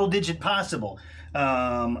lowest double-digit possible.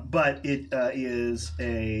 But it is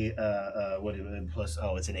a what is it, plus?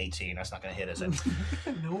 Oh, it's an 18. That's not going to hit, is it?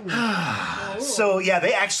 No. So yeah,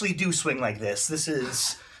 they actually do swing like this. This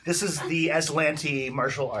is the Aslanti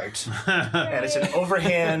martial art, and it's an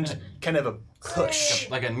overhand kind of a push.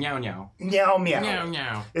 Like a meow meow. Meow meow. Meow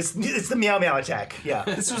meow. It's the meow meow attack. Yeah.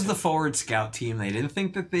 This was the forward scout team. They didn't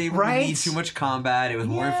think that they would Right? need too much combat. It was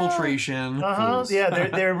more infiltration. Yeah,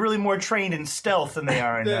 they're really more trained in stealth than they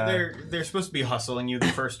are in. They're supposed to be hustling you the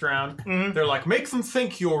first round. They're like, make them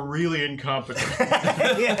think you're really incompetent.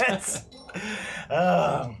 Yes.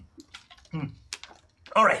 All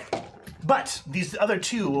right. But these other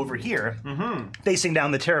two over here, facing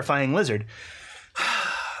down the terrifying lizard,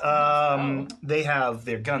 they have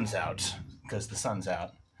their guns out because the sun's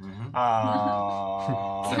out. And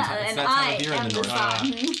that time I of year in am the the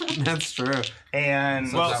north. sun. That's true.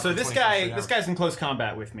 And Well, out so for this 24 guy, hours. this guy's in close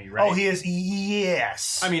combat with me, right? oh, he is.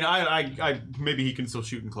 Yes. I mean, I maybe he can still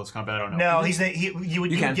shoot in close combat. I don't know. No, you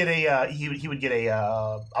would can. get a he would get a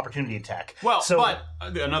opportunity attack. Well, so, but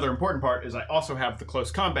another important part is I also have the close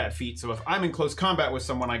combat feat. So if I'm in close combat with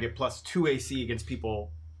someone, I get +2 AC against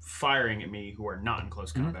people firing at me who are not in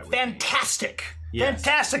close combat with me. fantastic, Yes.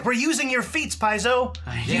 fantastic. We're using your feats, Paizo.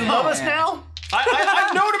 Do you love us now?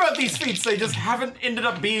 I've known about these feats. They just haven't ended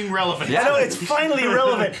up being relevant. Yeah. I know it's finally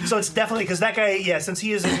relevant. So it's definitely because that guy, yeah, since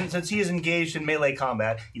he is engaged in melee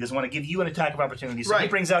combat, he doesn't want to give you an attack of opportunity. So he Right.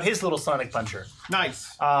 brings out his little sonic puncher,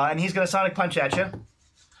 Nice. and he's gonna sonic punch at you.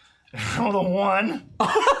 Roll the 1.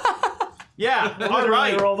 Yeah. All Literally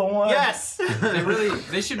right. roll the 1. Yes.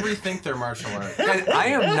 They should rethink their martial art. Guys, I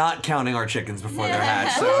am not counting our chickens before they're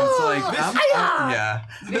hatched. So it's like, yeah.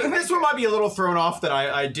 This one might be a little thrown off that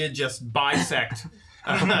I did just bisect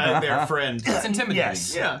their friend. It's intimidating.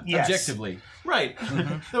 Yes. Yeah. Yes. Objectively. Right.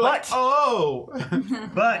 They're like, But- oh.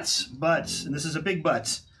 But, and this is a big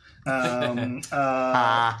but. I like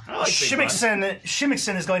big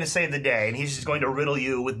Shimmickson is going to save the day, and he's just going to riddle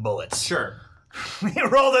you with bullets. Sure. He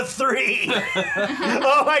rolled a 3.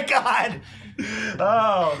 Oh my god.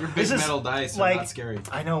 Oh, Big this is metal dice are like not scary.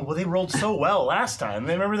 I know. Well, they rolled so well last time.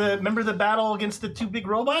 Remember the battle against the 2 big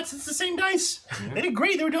robots? It's the same dice. They did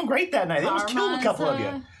great. They were doing great that night. They almost killed a couple of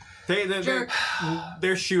you.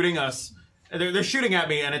 They're shooting us. They're shooting at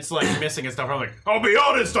me, and it's like missing and stuff. I'm like, I'll be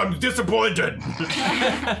honest, I'm disappointed.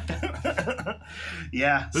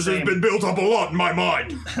 Yeah. This same. has been built up a lot in my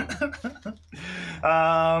mind.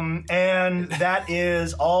 And that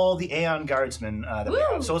is all the Aeon Guardsmen that we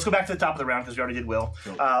have. So let's go back to the top of the round because we already did Will.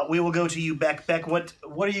 We will go to you, Beck. Beck, what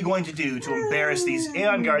are you going to do to embarrass these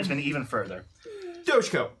Aeon Guardsmen even further?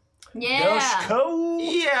 Doshko. Yeah. Doshko?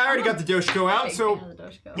 Yeah, I already got the Doshko out, Big so fan of the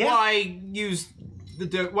Doshko. Yeah.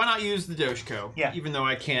 why not use the Doshko? Yeah. Even though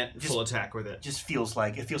I can't full attack with it. Just feels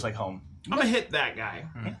like home. I'm gonna hit that guy.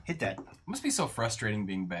 Yeah, hit that. It must be so frustrating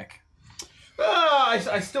being Beck.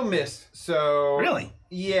 I still missed. So Really?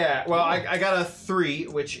 Yeah. Well, I got a 3,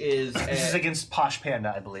 which is This is against Posh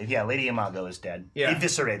Panda, I believe. Yeah, Lady Imago is dead. Yeah.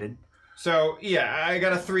 Eviscerated. so yeah. I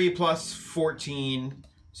got a 3 plus 14,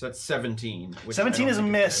 So that's 17. Which 17 is a I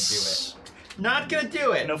don't think is miss. gonna do it. Not gonna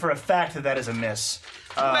do I it. know for a fact that is a miss.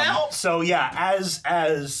 Well- so yeah, as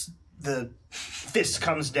the fist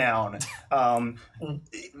comes down,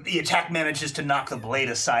 the attack manages to knock the blade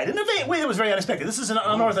aside in a way that was very unexpected. This is an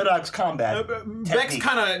unorthodox combat. Beck's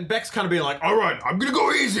kind of being like, All right, I'm gonna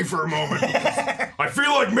go easy for a moment. I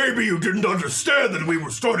feel like maybe you didn't understand that we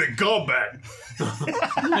were starting combat.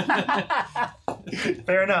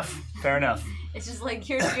 Fair enough. Fair enough. It's just like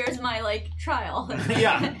here's my like trial.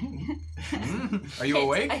 yeah. Are you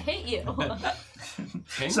awake? I hate you.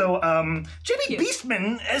 So, JB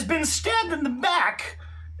Beastman has been stabbed in the back.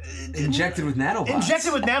 Injected with nanobots.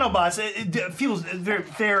 Injected with nanobots. It feels very,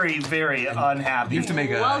 very, very unhappy. You have to make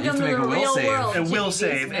a Welcome to the will real save. world. A will JB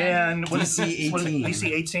save. Beastman. And what is DC 18.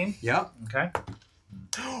 DC 18? Yep. Okay.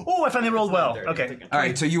 Oh, I finally rolled well. Okay. All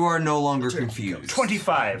right, so you are no longer confused.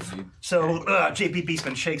 25. So JP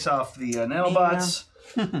Beastman shakes off the nanobots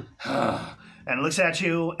and looks at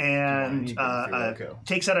you and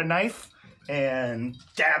takes out a knife and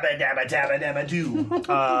dabba do.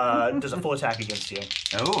 Does a full attack against you.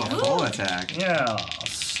 Oh, a full attack.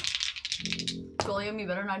 Yes. William, you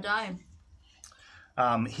better not die.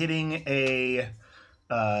 Hitting a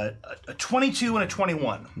 22 and a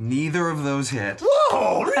 21. Neither of those hit.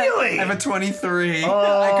 Whoa, really? I have a 23.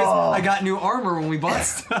 Oh. I got new armor when we bought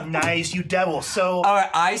stuff. Nice, you devil. So All right,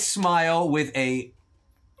 I smile with a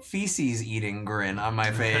feces eating grin on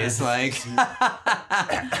my face, like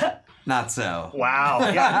not so. wow,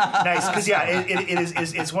 yeah, nice. Because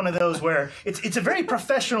it's one of those where it's a very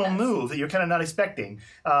professional move that you're kind of not expecting.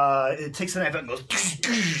 It takes the knife and goes,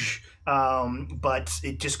 but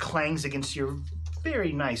it just clangs against your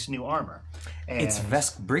very nice new armor. And It's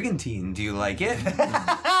Vesk Brigantine. Do you like it?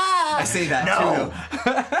 I say that too.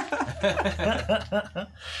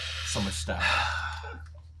 So much stuff.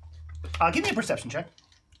 Give me a perception check.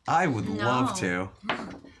 I would love to.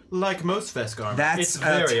 Like most Vesk armor, That's it's a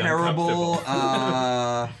very terrible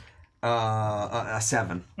uncomfortable. a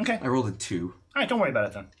 7. Okay. I rolled a 2. All right, don't worry about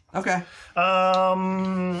it then. Okay.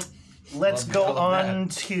 Let's go on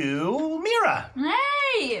to Mira.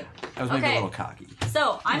 Hey! I was maybe Okay. a little cocky.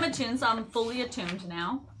 So I'm attuned, so I'm fully attuned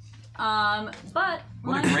now. But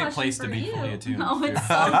What a my great question place to for be you- fully attuned. Oh, it's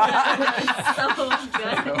so good. It's so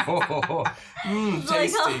good. Like,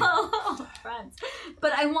 Tasty. oh, friends.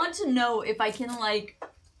 But I want to know if I can like.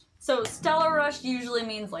 So Stellar Rush usually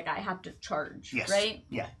means like I have to charge, Yes. right?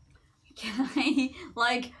 Yeah. Can I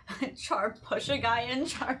like push a guy in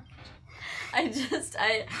charge?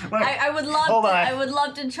 I would love Hold to, on. I would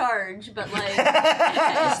love to charge, but like if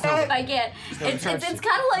I can't. It's kind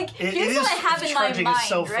of like here's what I have in my charging mind, is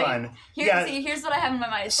so right? fun. Here's what I have in my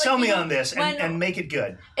mind. It's Sell like, me you know, on this and make it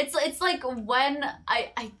good. It's like when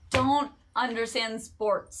I don't understand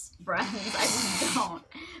sports, friends. I just don't.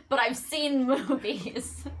 But I've seen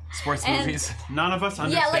movies. Sports And- movies. None of us Yeah,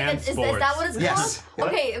 understand like is sports. that what it's Yes. called?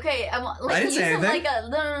 Okay. Like I didn't you say said, anything. like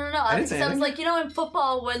no. I didn't say So it's anything. like you know in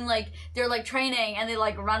football when like they're like training and they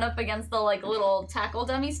like run up against the like little tackle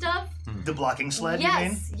dummy stuff. The blocking sled, you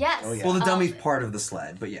mean? Yes. Oh, yeah. Well, the dummy's part of the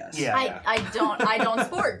sled, but yes. Yeah. I don't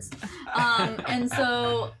sports. And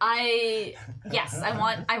so I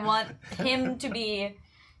want him to be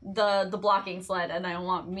the blocking sled and I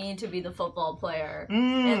want me to be the football player.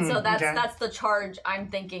 And so that's the charge I'm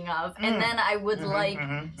thinking of. And then I would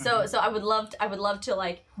so I would love to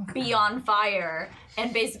like be on fire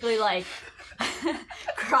and basically like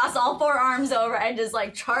cross all 4 arms over and just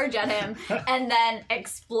like charge at him and then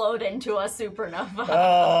explode into a supernova.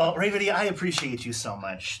 Oh, Ravity, I appreciate you so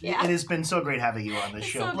much. Yeah. It has been so great having you on this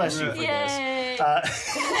show. So Bless good. you for Yay.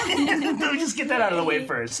 this. Let me just get that out of the way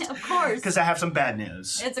first. Of course. Because I have some bad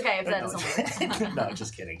news. It's okay if that doesn't work. No,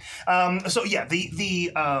 just kidding. So yeah,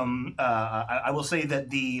 I will say that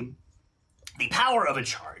the power of a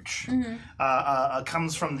charge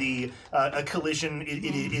comes from a collision. It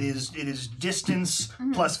is distance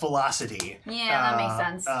plus velocity. Yeah, that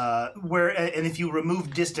makes sense. And if you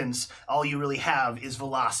remove distance, all you really have is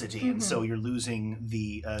velocity, and so you're losing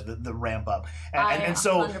the ramp up. And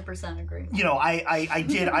so 100% agree. you know,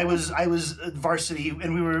 I was varsity,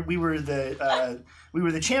 and we were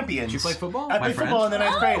the champions. Did you play football? I My played friend? football in the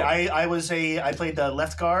ninth grade. I played the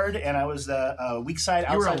left guard, and I was the weak side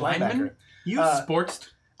You were a outside lineman? linebacker. You sportsed?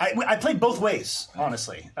 I played both ways,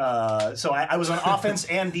 honestly. So I was on offense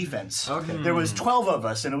and defense. Okay. There was 12 of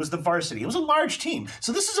us, and it was the varsity. It was a large team.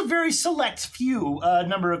 So this is a very select few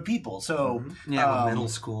number of people. So Yeah, middle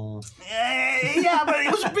school. yeah, but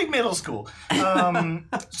it was a big middle school.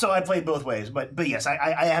 So I played both ways. But yes,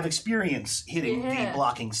 I have experience hitting the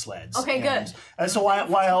blocking sleds. Okay, good. So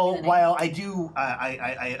while I do,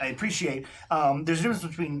 I appreciate, there's a difference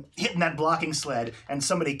between hitting that blocking sled and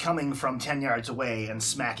somebody coming from 10 yards away and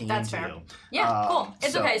smacking That's into fair. you. Yeah, cool.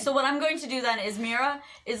 It's so- okay. So what I'm going to do then is Mira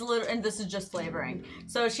is and this is just flavoring.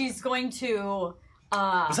 So she's going to.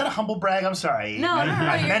 Was that a humble brag? I'm sorry. No,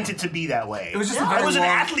 I you're- meant it to be that way. It was just a I very was an long-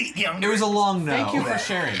 athlete. Younger. It was a long no. Thank you for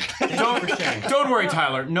sharing. Don't worry,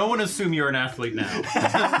 Tyler. No one assume you're an athlete now.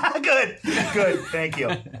 Good. Thank you.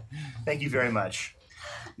 Thank you very much.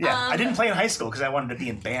 Yeah, I didn't play in high school because I wanted to be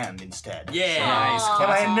in band instead. Yeah. Nice. Am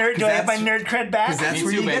I a nerd? Do I have my that's- nerd cred back? Because that's Me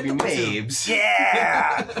where too, you get baby, the me too. babes.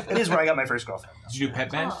 Yeah, it is where I got my first girlfriend. Did you do pet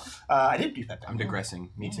band? I did do that. I'm digressing.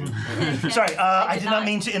 Me too. Sorry, I did not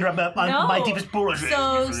mean to interrupt my deepest bullshit.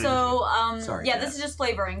 Sorry, yeah, Kat. this is just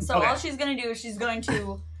flavoring. So Okay. all she's gonna do is she's going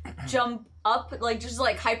to jump up, like just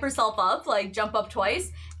like hype herself up, like jump up twice,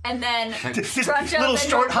 and then Just crunch up little into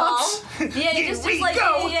short a ball. hops. Yeah, Here just we like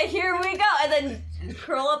go. yeah, here we go, and then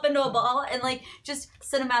curl up into a ball and like just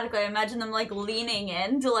cinematically I imagine them like leaning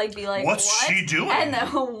in to like be like, What's what? she doing? And then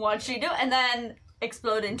what's she do? And then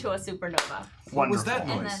explode into a supernova. What was that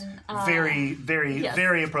Wonderful. noise? And then Very, yes.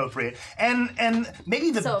 very appropriate, and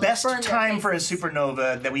maybe the So best burn their time for a faces.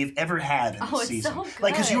 supernova that we've ever had in Oh, this it's season. so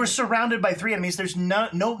Like, because you good. were surrounded by 3 enemies. There's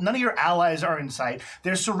none of your allies are in sight.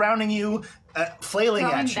 They're surrounding you, flailing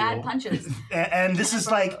throwing at you. bad punches. And this is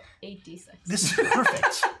like 8d6. this is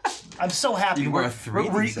perfect. I'm so happy. You can wear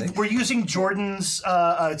 3d6. We're using Jordan's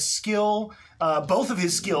skill. Both of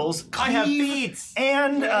his skills. I have cleave feats.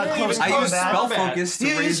 And close I used combat. spell focus to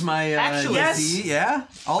You raise used- my actually, yes. AC. Yeah,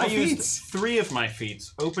 all I the used feats. 3 of my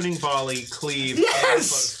feats: opening volley, cleave, and Yes!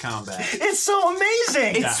 close combat. It's so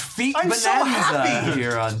amazing. It's feet I'm bonanza so happy.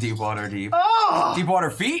 here on Deepwater Deep. Oh,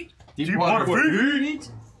 Deepwater feet? Deepwater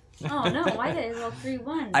feet. Oh no, why did I roll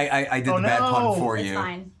 3-1? I did Oh, the bad no. pun for It's you.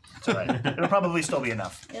 fine. It's all right. It'll probably still be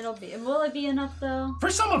enough Will it be enough though?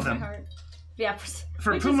 for some of My them. heart. Yeah,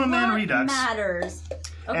 For which Puma is Man what Redux. matters.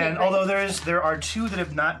 Okay, And great. although there are 2 that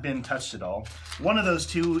have not been touched at all, one of those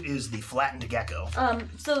 2 is the flattened gecko.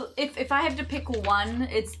 So if I have to pick one,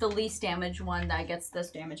 it's the least damage one that gets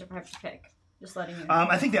this damage if I have to pick. Just letting you know.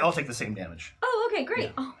 I think they all take the same damage. Oh, okay,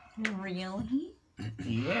 great. Oh, really?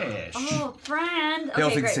 Yes. Oh, friend. They all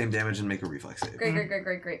Okay, take the great. same damage and make a reflex save.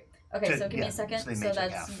 Great. Okay, To- so give me yeah, a second. so they So, may take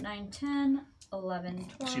that's half. 9, 10, 11,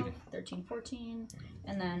 Excuse 12, me. 13, 14.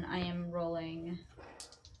 And then I am rolling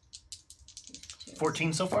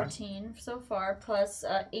 14 so far. 14 so far, plus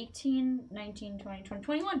 18, 19, 20,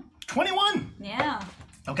 21. 21. Yeah,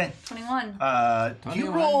 Okay. 21.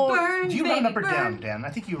 You roll. Burn, do you round baby, up or down, burn. Dan? I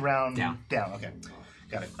think you round Down. Down. Okay.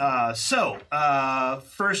 Got it. So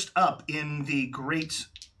first up in the great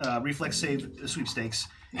reflex save sweepstakes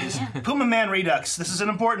is Puma Man Redux. This is an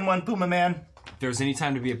important one, Puma Man. If there was any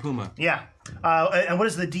time to be a puma. Yeah. And what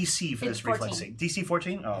is the DC for It's this reflex 14. save? DC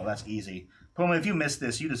 14? Oh, that's easy. Puma, if you missed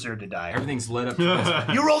this, you deserve to die. Everything's lit up. To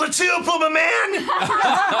this. You rolled a 2, Puma Man!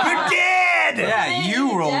 You're dead! Yeah,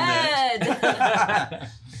 you rolled it. Dead.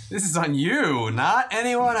 This is on you, not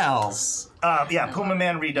anyone else. Yeah, Puma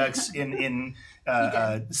Man Redux in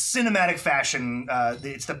cinematic fashion.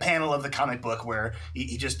 It's the panel of the comic book where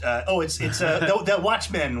he just it's the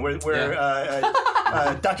Watchmen where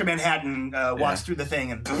Dr. Manhattan walks through the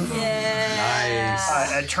thing and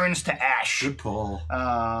Yeah. it turns to ash. Good pull.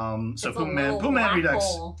 So It's a Puma Man little black Redux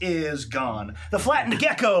hole. is gone. The flattened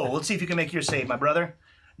gecko. Let's see if you can make your save, my brother.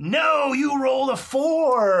 No, you rolled a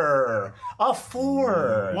 4. A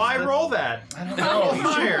 4. Why roll that? I don't know. You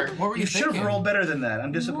Higher. should, What were you should have thinking? rolled better than that.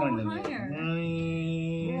 I'm disappointed in higher.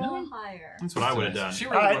 you. Roll higher. That's what I would have done. She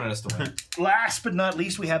really Alright. wanted us to win. Last but not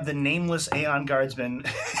least, we have the nameless Aeon Guardsman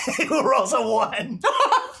who rolls a 1.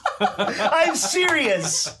 I'm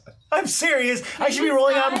serious. I should be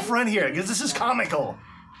rolling out in front here because this is comical.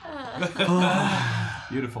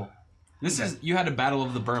 Beautiful. This is you had a battle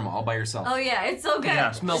of the Burma all by yourself. Oh yeah, it's so good. Yeah.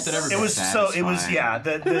 Just melted everybody. It was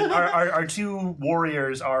Satisfying. our 2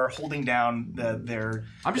 warriors are holding down their.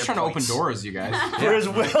 I'm just their trying points. to open doors, you guys. We're as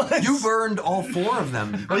well as, You burned all 4 of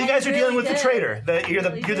them. well, you guys are I dealing really with the did. traitor. You're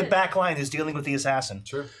the Really did. back line who's dealing with the assassin.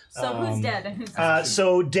 Sure. So who's dead and who's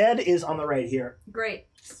So dead is on the right here. great?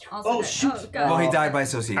 Also Oh, dead. shoot. Oh, good. Well, he died by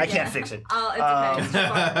association. I can't fix it. Oh, it's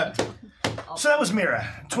okay. So that was Mira.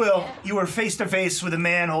 Twill, you were face to face with a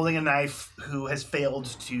man holding a knife who has failed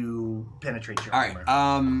to penetrate your All armor.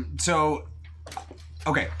 right. So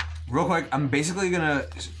Okay, real quick, I'm basically gonna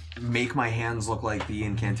make my hands look like the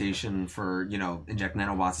incantation for, inject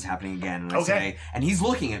nanobots is happening again. And I say, and he's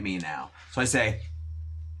looking at me now. So I say,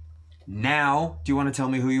 now, do you want to tell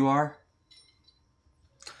me who you are?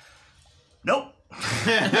 Nope.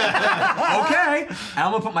 Okay. And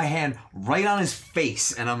I'm gonna put my hand right on his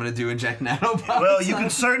face, and I'm gonna do inject nanobots. Well, you can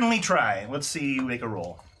certainly try. Let's see you make a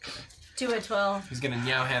roll. 2 at 12. He's gonna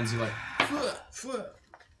meow hands you like.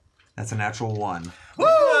 That's a natural 1. Woo!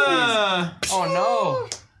 Oh no!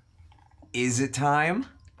 Is it time?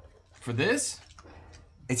 For this?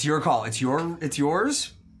 It's your call. It's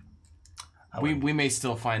yours. We may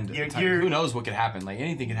still find time. Who knows what could happen? Like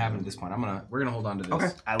anything could happen at this point. We're gonna hold on to this. Okay.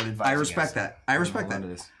 I would advise. I respect that. I respect Hold on that.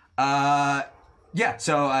 to this. Yeah.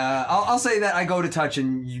 So I'll say that I go to touch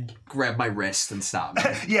and you grab my wrist and stop me.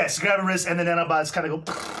 Yes, grab a wrist and the nanobots kind of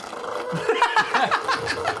go.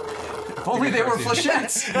 If only they were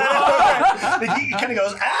flechettes. He kind of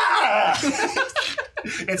goes ah.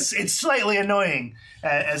 It's slightly annoying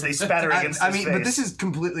as they spatter against his face. but this is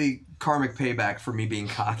completely karmic payback for me being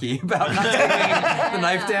cocky about not taking the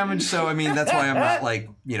knife damage. So that's why I'm not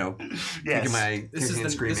taking my This kicking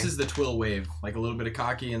and screaming. is the twill wave, like a little bit of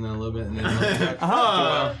cocky and then a little bit and then.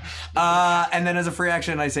 And then as a free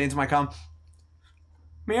action, I say into my comm,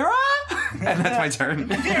 Mira, and that's my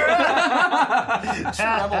turn.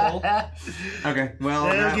 Okay, well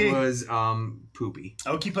that was poopy.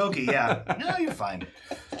 Okey pokey, yeah. No, you're fine.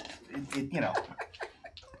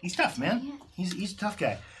 He's tough, man. He's a tough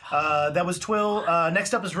guy. That was Twill.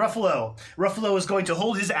 Next up is Ruffalo. Ruffalo is going to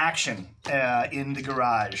hold his action in the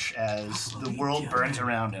garage as the world burns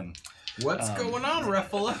around him. What's going on,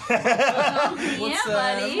 Ruffalo? Yeah,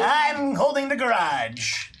 buddy. I'm holding the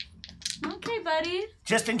garage. Okay, buddy.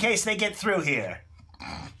 Just in case they get through here.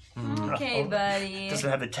 Okay, buddy. Doesn't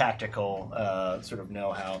have the tactical sort of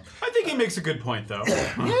know-how. I think he makes a good point, though.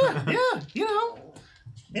 Yeah,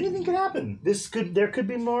 anything could happen. There could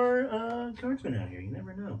be more guardsmen out here. You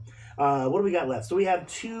never know. What do we got left? So we have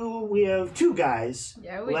two guys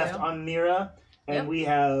left on Mira, and we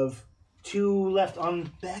have 2 left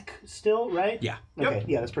on Beck still, right? Yeah. Okay. Yep.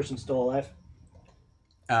 Yeah, this person's still alive.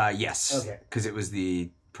 Yes. Okay. Because it was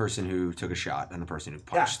the person who took a shot and the person who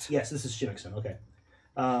punched. Yes, this is Shimmickson. Okay.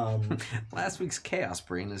 Last week's Chaos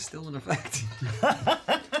Brain is still in effect.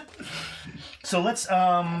 So let's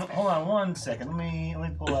hold on one second. Let me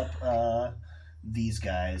pull up these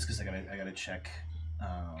guys because I gotta check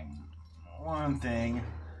one thing.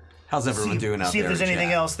 How's everyone doing out there? See if there's in anything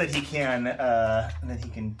chat? else that he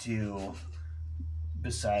can do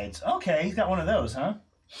besides. Okay, he's got one of those, huh?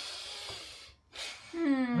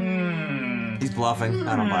 He's bluffing.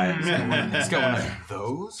 I don't buy it. He's got one of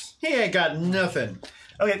those. He ain't got nothing.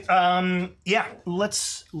 Okay, yeah,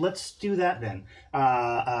 let's do that then.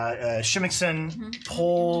 Shimmickson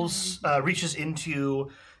reaches into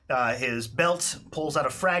his belt, pulls out a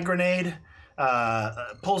frag grenade,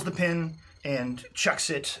 pulls the pin, and chucks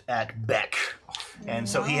it at Beck. And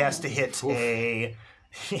so he has to hit a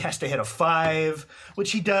 5,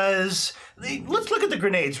 which he does. Let's look at the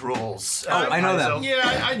grenades rules. I know that.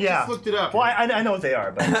 Yeah, I just looked it up. Well, I know what they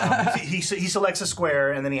are, but he selects a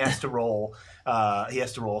square and then he has to roll. He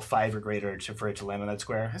has to roll a 5 or greater for it to land on that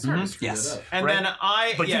square. Yes. And Right. then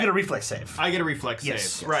But you get a reflex save. I get a reflex Yes,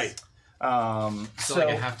 save. yes. Right. So like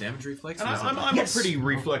a half damage reflex. And Or is it- I'm Yes. a pretty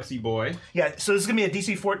reflexy boy. Yeah, so this is going to be a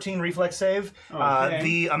DC 14 reflex save. Okay.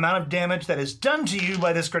 The amount of damage that is done to you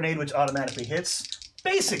by this grenade, which automatically hits,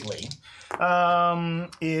 basically,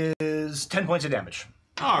 is 10 points of damage.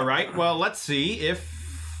 All right. Well, let's see if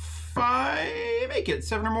I make it.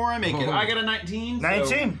 7 or more, I make it. I got a 19. so-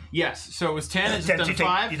 19. Yes. So it was 10. It's 10, done you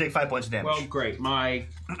 5. you take 5 points of damage. Well, great. My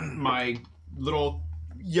little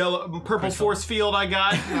purple force field I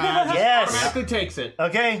got Yes. automatically takes it.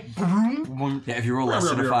 Okay. Yeah, if you roll less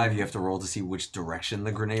than a 5, you have to roll to see which direction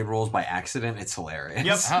the grenade rolls by accident. It's hilarious.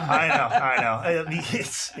 Yep. I know. It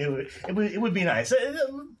would be nice.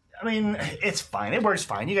 I mean, it's fine. It works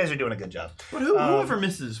fine. You guys are doing a good job. But whoever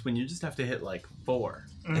misses when you just have to hit like 4?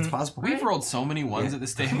 It's possible. We've rolled so many ones at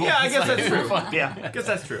this table. Yeah, I guess It's that's true. fun. Yeah. I guess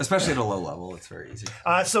that's true. Especially at a low level, it's very easy.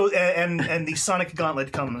 So and the sonic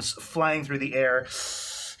gauntlet comes flying through the air,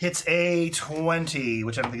 hits a 20,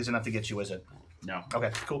 which I don't think is enough to get you, is it? No.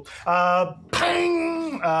 Okay, cool.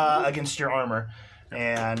 Bang against your armor,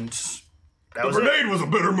 and that was it. Grenade was a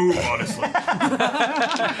better move, honestly.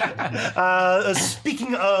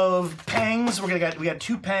 Speaking of pangs, we got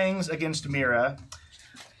 2 pangs against Mira,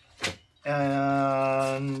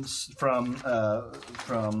 and from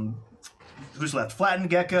who's left? Flattened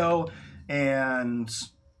Gecko and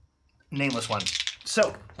Nameless One.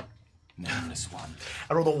 So Nameless one.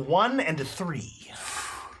 I rolled a 1 and a 3.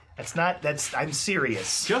 I'm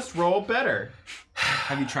serious. Just roll better.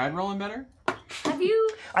 Have you tried rolling better? Have you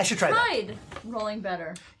I should try that. tried rolling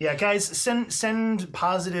better? Yeah, guys, send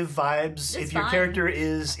positive vibes if your fine. character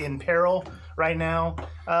is in peril right now.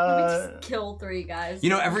 Just kill 3 guys. You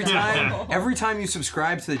know, every No. time you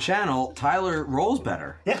subscribe to the channel, Tyler rolls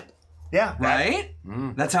better. Yeah. Right?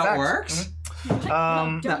 That's how fact. it works.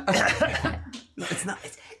 Don't. It's not.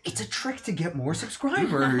 It's a trick to get more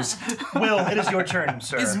subscribers. Will, it is your turn,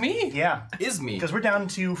 sir. Is me? Yeah. Is me. Because we're down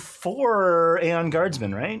to 4 Aeon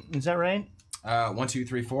Guardsmen, right? Is that right? 1, 2,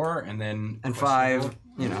 3, 4, and then And 5,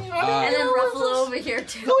 you know. And then Ruffalo over here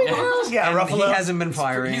too. Yeah, And he Ruffalo. hasn't been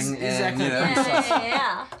firing. he's and, acting- you know,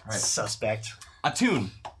 Yeah. Suspect. Attune.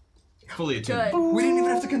 Fully attuned. Good. we didn't even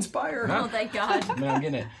have to conspire. Oh, thank God. No, I'm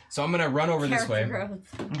getting it. So I'm gonna run over this way. Character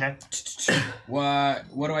growth. Okay.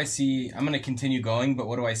 What do I see? I'm gonna continue going, but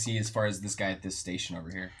what do I see as far as this guy at this station over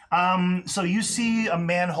here? So you see a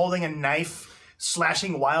man holding a knife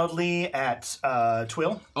slashing wildly at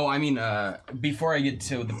Twill. Oh, I mean, before I get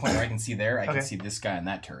to the point where I can see there, I Okay. can see this guy in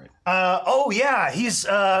that turret. Oh yeah, he's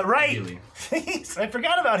right. Really? I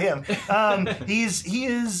forgot about him. He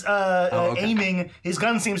is okay. aiming. His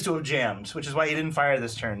gun seems to have jammed, which is why he didn't fire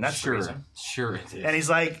this turn. That's the reason. Sure it is. And he's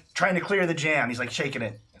like trying to clear the jam. He's like shaking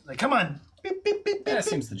it. Like, come on. Beep, beep, beep, Yeah, beep. that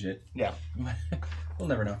seems legit. Yeah. We'll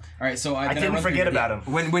never know. All right, so I then didn't run through forget your about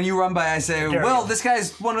gate. him. When you run by, I say, Dare well, you. this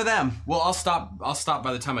guy's one of them. Well, I'll stop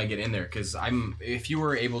by the time I get in there, because if you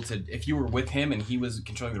were with him and he was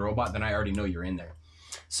controlling the robot, then I already know you're in there.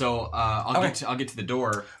 So I'll get to the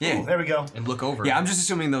door. Yeah. There we go. And look over. Yeah, I'm just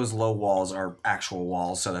assuming those low walls are actual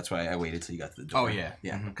walls, so that's why I waited till you got to the door. Oh, yeah.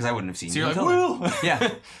 Yeah, because I wouldn't have seen So you. you're like, until then. Will. Yeah.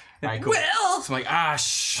 All right, cool. Will! So I'm like,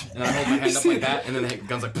 shh. And I hold my hand up like that, and then the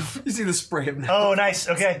gun's like, poof. You see the spray of Oh, nice.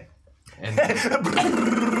 Okay. And I just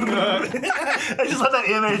love that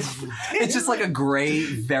image. It's just like a gray,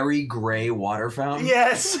 very gray water fountain.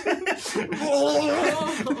 Yes.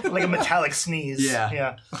 Like a metallic sneeze. Yeah.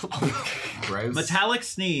 Yeah. gross. Metallic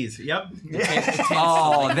sneeze. Yep.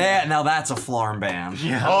 Oh, now that's a flarm band.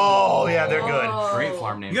 Yeah. Oh, yeah, they're good. Oh. Great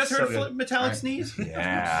farm name. You guys heard So of metallic sneeze?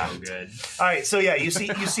 Yeah. So good. All right, so yeah, you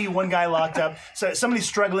see one guy locked up. So somebody's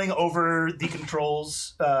struggling over the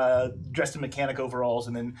controls, dressed in mechanic overalls,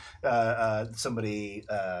 and then somebody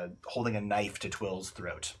holding a knife to Twill's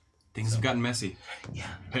throat. Things have gotten messy. Yeah.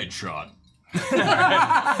 Headshot. So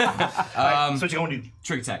what you going to do?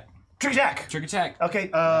 Trick attack. Trick attack. Trick attack. Okay.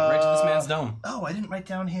 Right to this man's dome. Oh, I didn't write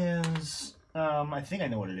down his. I think I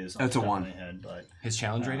know what it is. That's a off the top of 1. my head, but His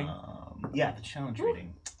challenge rating. yeah, the challenge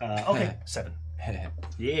rating. Okay, 7.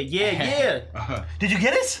 Yeah. Did you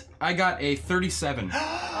get it? I got a 37.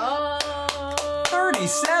 Oh.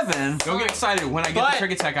 37? Don't get excited. When I get But- the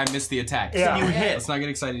trick attack, I miss the attack. Yeah. You hit. Let's not get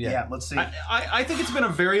excited yet. Yeah. Let's see. I think it's been a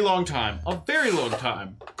very long time. A very long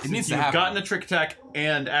time. Since needs to you've happen. gotten a trick attack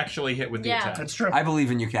and actually hit with the Yeah. attack. That's true. I believe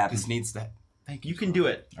in you, Captain. This needs that. You can do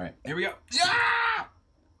it. All right, here we go.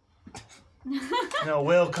 No,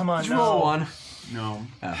 Will, come on. Just No. roll 1. No,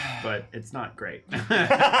 but it's not great.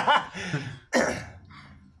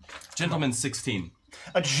 Gentleman 16.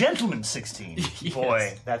 A gentleman 16. Yes.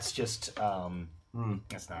 Boy, that's just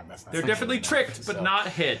that's not. They're definitely tricked, but not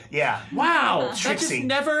hit. Yeah. Wow, that Trixie. just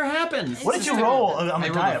never happens. What did you roll on the I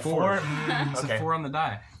rolled die? a 4. It's Okay. a 4 on the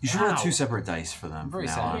die. You should roll Wow. 2 separate dice for them. Very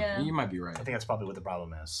from now sad. on. Yeah. You might be right. I think that's probably what the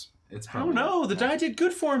problem is. It's I probably don't know. The die did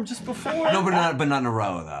good for him just before. No, but not in a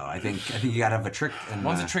row though. I think you gotta have a trick. And,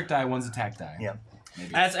 One's a trick die, one's a tack die. Yeah.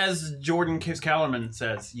 Maybe. As Jordan Kiskallerman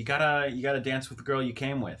says, you gotta dance with the girl you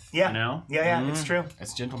came with. Yeah. You know. Yeah, it's true.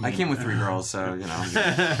 It's gentleman. I came with 3 girls, so you know.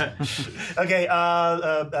 Okay,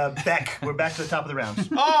 Beck, we're back to the top of the round.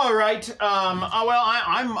 All right. Well,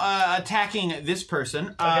 I'm attacking this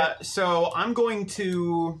person. Okay. So I'm going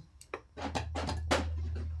to.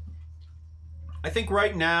 I think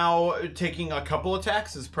right now taking a couple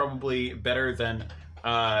attacks is probably better than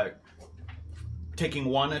taking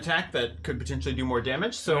one attack that could potentially do more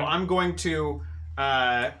damage. So I'm going to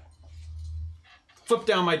flip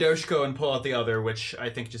down my Doshko and pull out the other, which I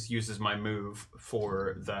think just uses my move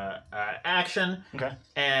for the action. Okay.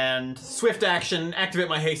 And swift action, activate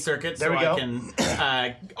my haste circuit There so we go. I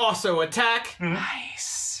can also attack.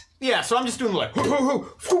 Nice. Yeah, so I'm just doing like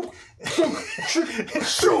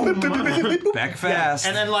Back fast.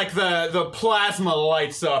 and then like the plasma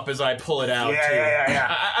lights up as I pull it out. Yeah, too.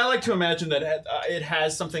 yeah. I like to imagine that it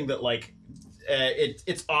has something that like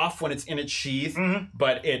it's off when it's in its sheath,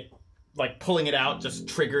 but it like pulling it out just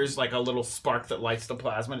triggers like a little spark that lights the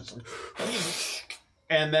plasma. It's like,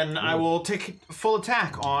 and then I will take full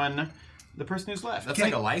attack on the person who's left. That's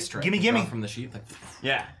like a lice strike. Gimme. From the sheath. Like,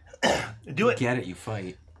 Yeah. Do it. Get it, you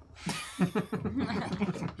fight.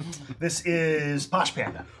 This is Posh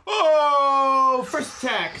Panda. Oh, first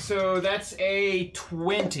attack. So that's a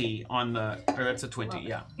 20 on the. Or that's a 20.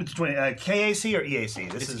 Yeah. It's 20. KAC or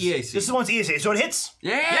EAC? This It's is EAC. This is one's EAC. So it hits.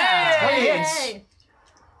 Yeah! It hits. Yay!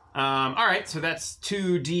 All right. So that's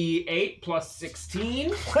 2d8 plus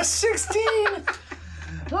 16. Plus 16.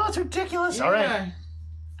 Oh, it's ridiculous. All right.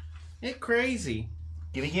 It's crazy.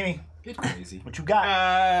 Gimme. Get crazy. What you got?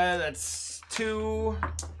 That's 2.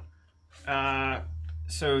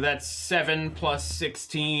 So that's 7 plus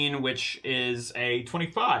 16, which is a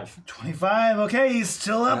 25. 25. Okay, he's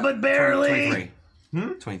still up, but barely.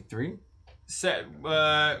 23. 23?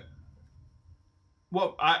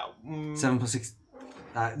 Well, 7 plus 6.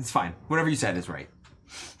 It's fine. Whatever you said is right.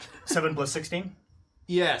 7 plus 16?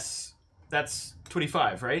 yes, that's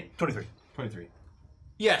 25, right? 23. 23.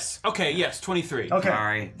 Yes. Okay. Yes, 23. Okay.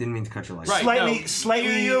 Sorry. Didn't mean to cut your legs. Right.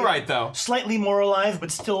 Slightly. You're right, though. Slightly more alive,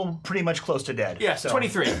 but still pretty much close to dead. Yes, So-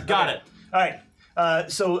 23. Got it. All right.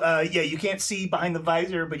 Yeah, you can't see behind the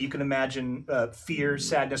visor, but you can imagine fear,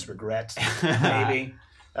 sadness, regret, maybe.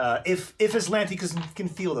 If Aslanti can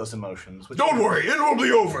feel those emotions. Which Don't worry, it will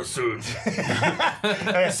be over soon.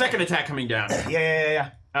 Second attack coming down.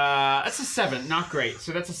 Yeah. That's a 7. Not great.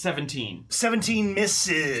 So that's a 17. 17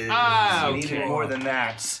 misses. Ah, You need okay. more than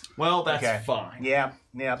that. Well, that's Okay. fine. Yeah,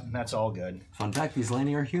 that's all good. Fun fact, these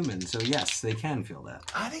Lanny are human, so yes, they can feel that.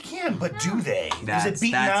 They can, but do they? Is That's, it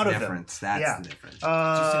beaten that's out the of them? difference. That's Yeah. the difference. Did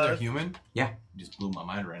you say they're human? Yeah. You just blew my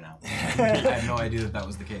mind right now. I had no idea that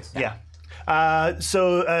was the case. Yeah.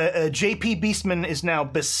 So JP Beastman is now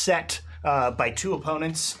beset by 2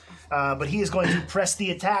 opponents, but he is going to press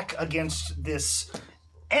the attack against this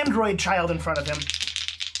android child in front of him,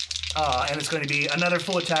 and it's going to be another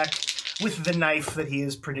full attack with the knife that he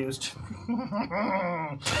has produced.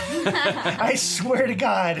 I swear to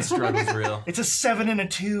God, Struggle's real. it's a 7 and a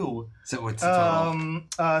 2. So what's the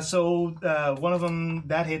total? So one of them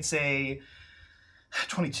that hits a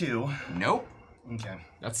 22. Nope. Okay.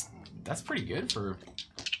 That's pretty good for.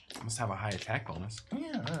 Must have a high attack bonus.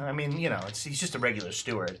 Yeah, I mean, he's just a regular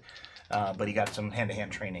steward, but he got some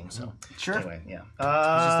hand-to-hand training. So Sure. anyway, yeah. just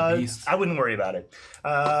a beast. I wouldn't worry about it.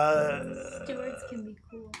 Stewards can be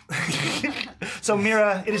cool. So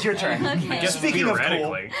Mira, it is your turn. Okay. Speaking of cool,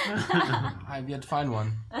 Theoretically. I've yet to find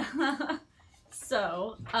one.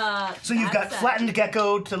 So you've got that's Flattened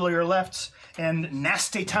Gecko to your left. And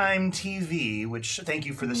Nasty Time TV, which thank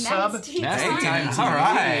you for the sub. Nasty Nasty time. Time. All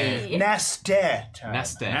right. Nasty Time.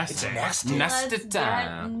 Nasty. It's nasty. Nasty Let's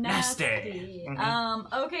time. get nasty.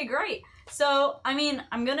 Okay, great. So, I mean,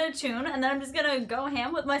 I'm gonna tune, and then I'm just gonna go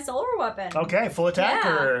ham with my solar weapon. Okay, full attack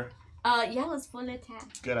Yeah. or Yeah, let's full attack.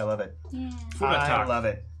 good. I love it. Yeah. I attack. love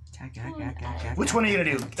it. Which Which one are you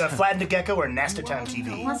gonna do? Flattened Gecko or Nasty Time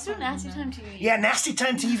TV? Let's do nasty time TV. Yeah, Nasty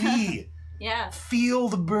Time TV. Yeah. Feel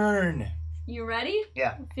the burn. You ready?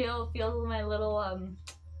 Yeah, Feel my little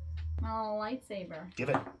lightsaber. give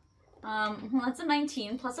it. That's a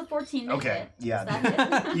 19 plus a 14 to Okay, hit. yeah. Does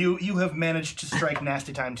that hit? You have managed to strike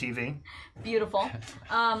Nasty Time TV. Beautiful.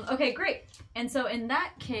 Okay, great. And so in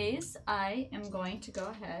that case, I am going to go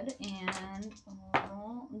ahead and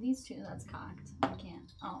roll these two. That's cocked. I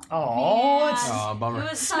can't. Oh, man. it's Oh, bummer. It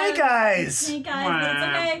was Snake time- Eyes. Snake eyes, but it's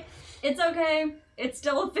okay. It's okay. It's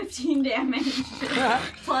still a 15 damage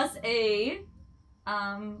plus a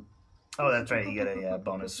Oh, that's right. You get a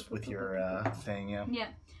bonus with your thing. Yeah.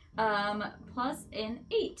 plus an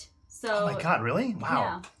 8. So Oh my God! Really?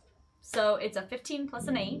 Wow. yeah. So it's a 15 plus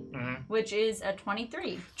an 8, which is a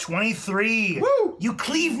 23. 23. Woo! You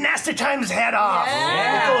cleave Nasty Time's head off.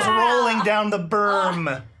 Yeah. It goes rolling down the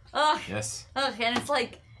berm. Ugh. Yes. Ugh, and it's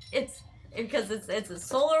like because it's a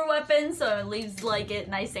solar weapon, so it leaves like it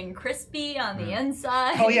nice and crispy on the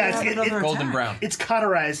inside. Oh yeah, it's Golden brown. it's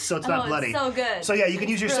cauterized, so it's not bloody. It's so good. So yeah, you can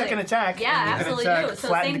use your It's second brilliant. attack. Yeah, and you can absolutely attack do. So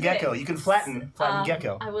Flattened same Gecko. thing. You can flattened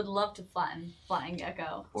Gecko. I would love to flatten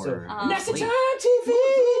Gecko. Or Nasty sleep. Time TV.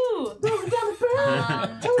 Ooh. Rolling down the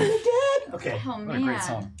berm. Totally dead. Okay. Oh man. What a great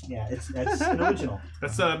song. Yeah, that's an original.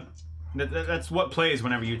 That's what plays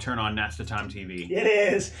whenever you turn on Nasty Time TV. It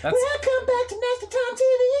is. That's- Welcome back to Nasty Time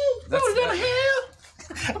TV. That's- Rolling down a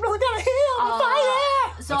hill. I'm rolling down a hill. On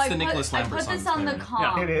fire. So That's I the put, Nicholas I Lambert put this song on the that's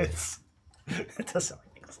comm. It is. It does sound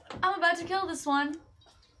like Nicholas Lambert. I'm about to kill this one.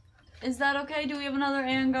 Is that okay? Do we have another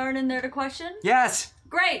Angard in there to question? Yes.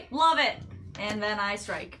 Great, love it. And then I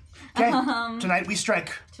strike. Okay. Tonight we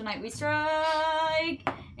strike. Tonight we strike,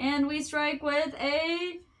 and we strike with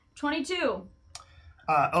a 22.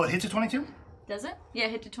 It hits a 22? Does it? Yeah,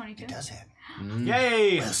 hit to 22. Does it?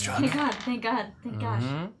 Yay! Thank God, thank God, thank gosh,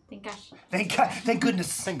 thank gosh. Thank God, thank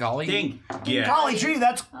goodness. Thank golly. Yeah. Golly gee,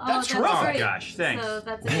 that's terrific. Oh great. gosh, thanks. So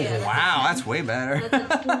that's a, Wow, that's way better.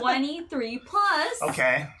 that's a 23 plus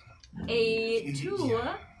Okay. a 2.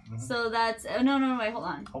 So that's no wait, hold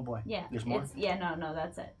on. Oh boy. Yeah, There's more. no,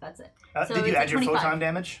 that's it. So Did you it's a add your 25. photon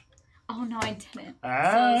damage? Oh no, I didn't.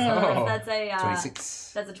 Ah. So that's a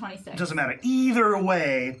 26. That's a 26. Doesn't matter. Either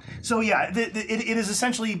way. So yeah, it is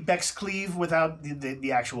essentially Beck's cleave without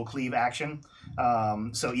the actual cleave action.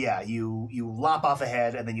 So yeah, you lop off a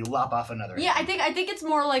head and then you lop off another head. Yeah, I think it's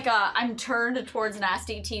more like I'm turned towards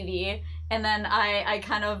Nasty TV, and then I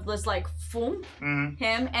kind of just like foom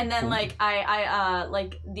him, and then like I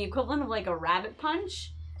like the equivalent of like a rabbit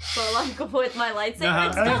punch. But like with my lightsaber,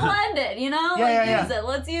 it's still ended, you know?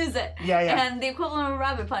 Let's use it. Yeah. And the equivalent of a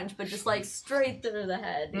rabbit punch, but just like straight through the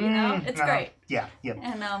head, you know? It's great. Yeah.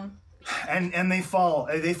 And they fall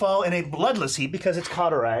in a bloodless heap because it's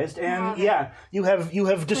cauterized, and you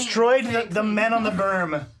have destroyed the men on the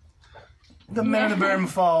berm. The men on the berm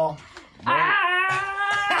fall.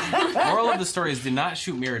 Moral of the story is do not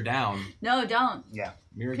shoot Mira down. no, don't. Yeah,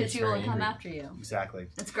 Mira Because gets she will very come angry. after you. exactly.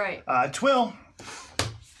 It's great. Twill.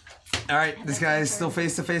 All right, this guy is still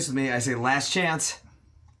face to face with me. I say last chance.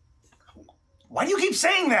 Why do you keep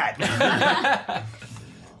saying that?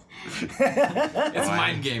 It's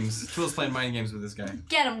mind games. Twill's playing mind games with this guy.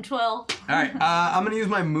 Get him, Twill. All right, I'm gonna use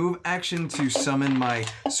my move action to summon my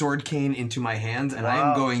sword cane into my hands, and I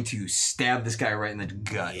am going to stab this guy right in the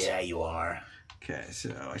gut. Yeah, you are. Okay,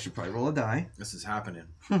 so I should probably roll a die. This is happening.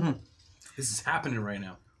 This is happening right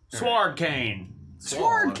now. Sword cane.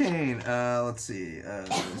 Sword cane. Let's see.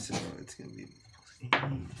 So it's gonna be.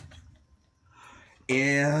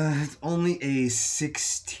 It's only a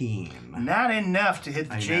 16. Not enough to hit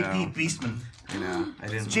the I JP know. Beastman. I know. I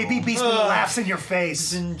didn't. JP roll. Beastman laughs in your He's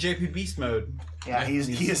face. in JP Beast mode. Yeah, he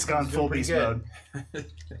has gone full pretty beast good. mode.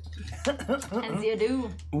 As you do.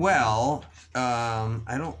 Well,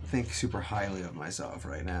 I don't think super highly of myself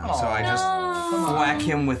right now, so I just whack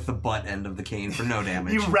him with the butt end of the cane for no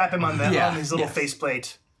damage. You wrap him on Yeah. his little Yes.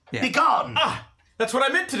 faceplate. Yeah. Be gone! That's what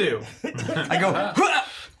I meant to do. I go.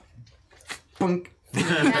 Bunk.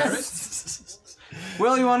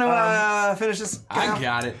 Will, you want to finish this? I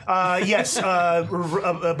got it. Yes.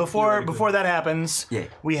 Before that happens, Yeah.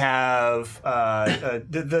 we have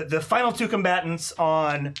the final two combatants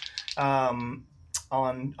on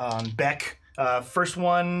Beck. First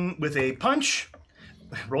one with a punch,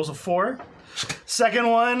 rolls a 4. Second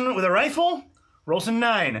one with a rifle, rolls a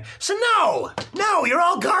 9. So no, you're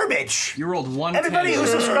all garbage. You rolled 1. Everybody who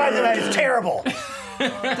subscribed tonight is terrible.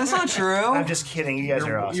 That's not true. I'm just kidding. You guys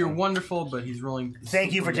are awesome. You're wonderful, but he's rolling.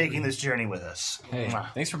 Thank you for taking this journey with us. Hey,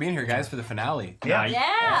 Mwah. thanks for being here, guys, for the finale. Yeah.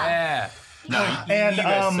 Yeah. Yeah. And You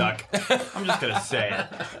guys suck. I'm just gonna say it.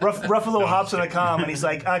 Ruffalo hops on a comm and he's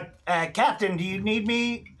like, Captain, do you need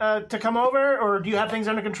me to come over, or do you have things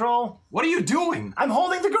under control? What are you doing? I'm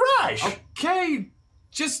holding the garage. Okay,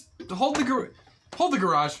 just hold the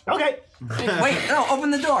garage. Okay. Wait, no, open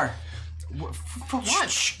the door. For what?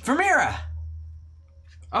 For Mira.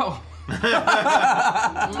 Oh.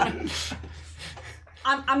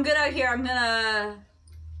 I'm good out here. I'm gonna.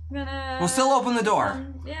 We'll still open the door.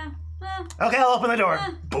 Yeah. Okay, I'll open the door.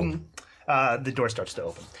 Boom. The door starts to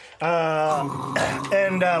open.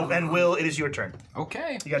 And Will, it is your turn.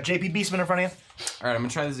 Okay. You got JP Beastman in front of you. All right, I'm gonna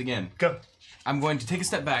try this again. Go. I'm going to take a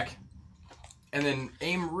step back, and then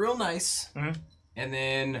aim real nice, and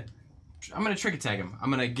then I'm gonna trick attack him. I'm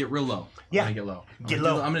gonna get real low. Yeah. I'm gonna get low. Get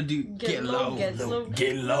low. I'm gonna do get low. Get low.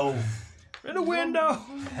 Get low. In a window.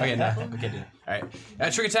 Okay, no. Okay, do it. All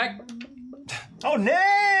right. Trick attack. Oh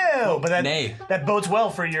no! But Nay. that bodes well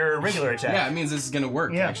for your regular attack. Yeah, it means this is gonna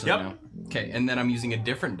work. Yeah. Actually. Yep. Now. Okay, and then I'm using a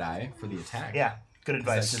different die for the attack. Yeah. Good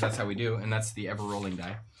advice. That's how we do, and that's the ever rolling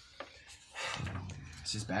die.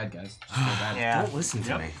 It's just bad, guys. It's just real bad. Yeah. Don't listen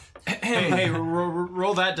to me. Hey,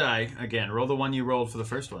 roll that die again. Roll the one you rolled for the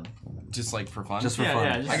first one. Just like for fun. Just for Yeah, fun.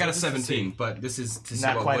 yeah, just- I got a just to 17, see. but this is to see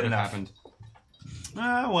Not what quite would have enough. happened.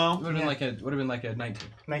 Well. It would have been like a 19.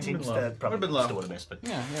 19 Would've been low. probably Would've been low. still would have missed, but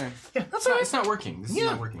Yeah. yeah, that's It's all not, right. it's not working. This is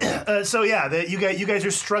not working. So yeah, you guys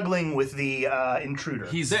are struggling with the intruder.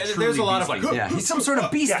 There's truly a lot of beastly. Yeah, he's some sort of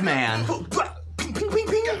beast man. Ping, ping, ping,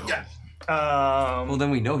 ping. Well, then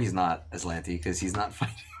we know he's not Aslanti because he's not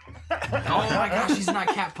fighting. Oh my gosh, he's not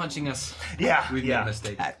cat punching us. Yeah, We've made a yeah.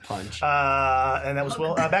 mistake. Cat punch. And that was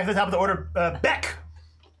Will. Back to the top of the order, Beck.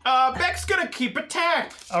 Beck's gonna keep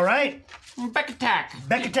attack. All right, Beck attack.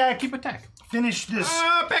 Beck attack. Keep attack. Finish this.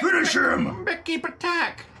 Beck, Finish him. Beck keep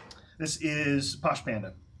attack. This is Posh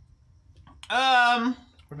Panda. Um.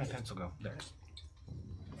 Where'd my pencil go? There it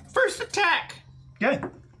is. First attack Okay.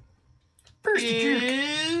 First attack.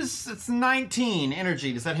 it's 19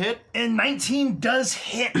 energy. Does that hit? And 19 does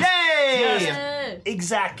hit. Yay! Yeah.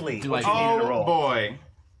 Exactly. What Delightful. you needed to Oh roll. boy.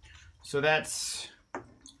 So that's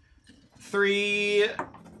 3.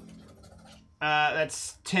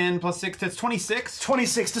 That's 10 plus 6. That's 26.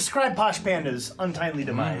 26. Describe Posh Panda's untimely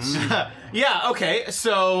demise. Yeah. Okay.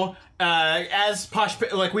 So as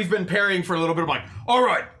like we've been parrying for a little bit. I'm like, All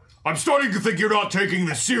right, I'm starting to think you're not taking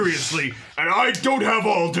this seriously, and I don't have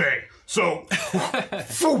all day. So,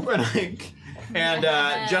 and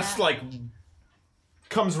just like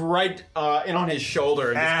comes right in on his shoulder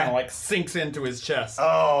and just kind of like sinks into his chest.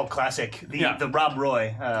 Oh, classic. The Rob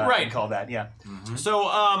Roy. Right. Call that. Yeah. So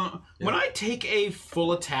when I take a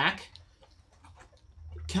full attack,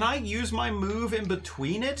 can I use my move in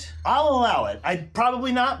between it? I'll allow it. I'd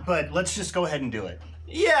probably not, but let's just go ahead and do it.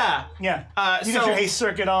 Yeah. Yeah. You So- got your haste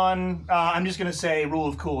circuit on. I'm just gonna say rule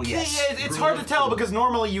of cool. Yes. Yeah, it's hard to tell because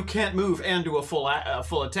normally you can't move and do a full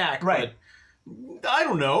attack. Right. But I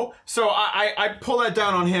don't know. So I pull that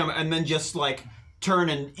down on him and then just like turn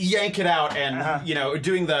and yank it out and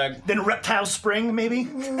doing the Then reptile spring, maybe.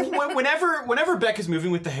 whenever Beck is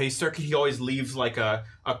moving with the haste circuit, he always leaves like a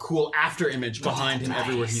cool after image behind him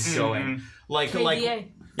everywhere he's going. Like KDA.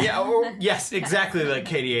 yeah, or, yes, exactly like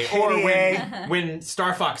KDA. KDA. Or when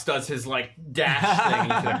Star Fox does his like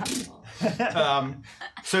dash thing.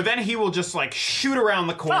 So then he will just like shoot around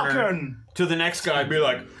the corner Falcon. to the next guy and be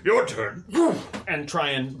like, your turn. and try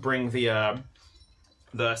and bring the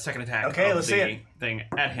second attack Okay, of let's the see it. thing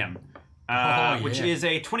at him. Which yeah. is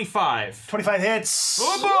a 25. 25 hits.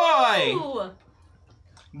 Oh boy! Ooh.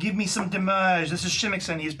 Give me some damage. This is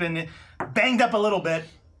Shimmickson. He's been banged up a little bit.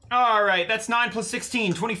 All right, that's 9 plus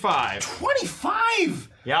 16, 25. 25.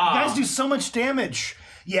 Yeah. You guys do so much damage.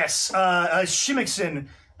 Yes. Shimmickson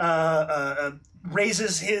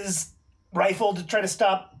raises his rifle to try to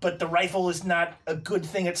stop, but the rifle is not a good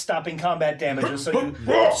thing at stopping combat damage. And so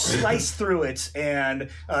you slice through it and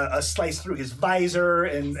slice through his visor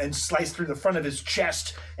and slice through the front of his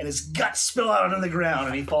chest, and his guts spill out on the ground,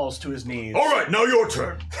 and he falls to his knees. All right, now your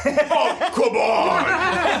turn. Oh, come on.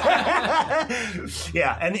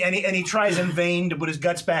 Yeah, and he tries in vain to put his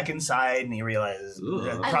guts back inside, and he realizes I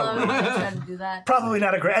love probably trying to do that. probably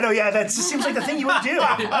not a great. I know, yeah, that seems like the thing you would do.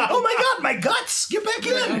 Oh my God, my guts! Get back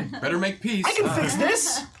in! Better make peace. I can fix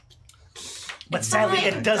this. But sadly,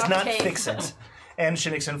 it does not Okay. fix it. And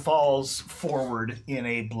Shimmickson falls forward in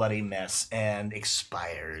a bloody mess and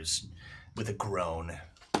expires with a groan.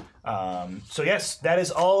 So yes, that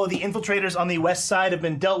is all of the infiltrators on the west side have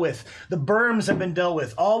been dealt with. The berms have been dealt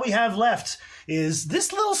with. All we have left is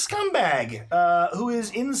this little scumbag who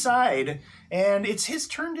is inside, and it's his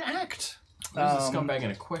turn to act. There's a scumbag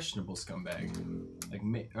and a questionable scumbag. Like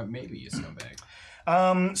maybe a scumbag.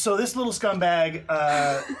 So this little scumbag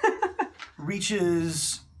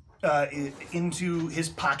reaches into his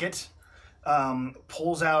pocket,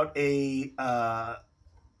 pulls out a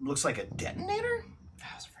looks like a detonator,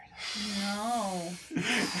 No.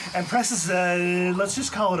 and presses let's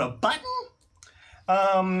just call it a button.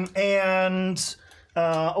 And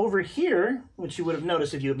over here, which you would have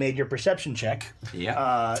noticed if you had made your perception check,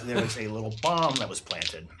 Yeah. there was a little bomb that was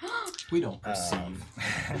planted. We don't perceive.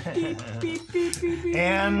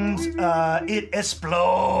 And it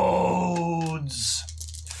explodes.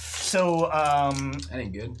 So That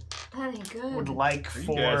ain't good. That ain't good. would like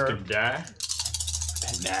You guys for can die.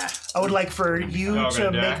 I would like for you all to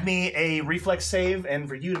gonna die. make me a reflex save, and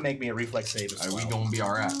for you to make me a reflex save as Are we well. gonna be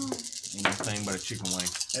alright? Ain't no thing but a chicken wing.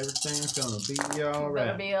 Everything's gonna be Better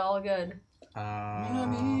alright. be all good.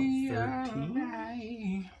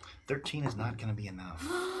 13. 13 is not going to be enough.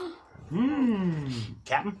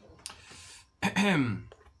 Captain? A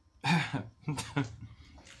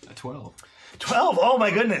 12. 12. Oh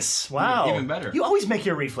my goodness! Wow. Even better. You always make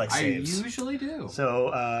your reflex I saves. usually do.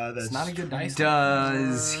 So that's It's not a good dice.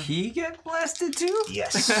 Does he get blasted too?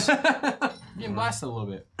 Yes. Getting blasted a little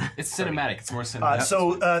bit. It's cinematic. It's more cinematic.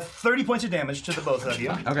 So 30 points of damage to the both of you.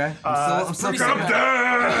 Okay. I'm still pretty kicking.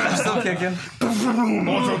 cinematic. I'm still kicking.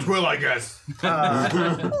 Also Twill, I guess.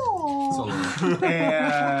 So,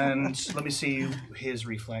 And let me see his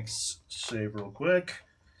reflex save real quick.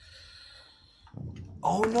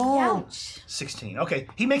 Oh no. Ouch. 16. Okay,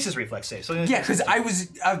 he makes his reflex save. So Yeah, because I was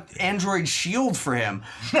android shield for him.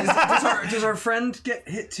 Does our friend get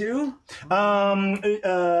hit too?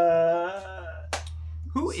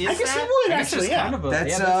 Who is I guess he that? would actually. Yeah. kind of a,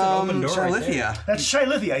 That's an open door right there. Charlithia. That's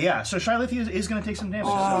Shylithia. Yeah. So Shylithia is going to take some damage.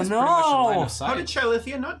 Oh Pretty much a line no! of sight. How did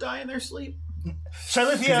Charlithia not die in their sleep?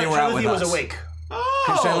 Shylithia, they were out with was us. awake.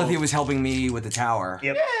 Oh! Charlithia was helping me with the tower.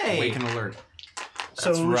 Yep. Hey! Awaken alert.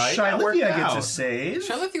 So right. That worked Shylithia gets a out. save.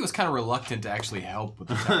 Shylithia was kind of reluctant to actually help with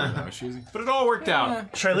the tower, though. She was, But it all worked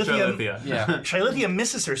out. Shylithia, yeah. Shylithia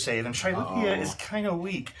misses her save, and Shylithia is kind of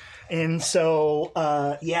weak. And so,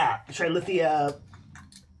 Shylithia...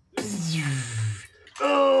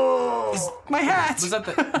 Oh! My hat. Was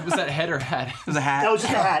that head or hat? It was a hat. That was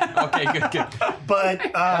just a hat. Okay, good. But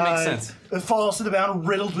That makes sense. it falls to the ground,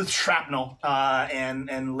 riddled with shrapnel,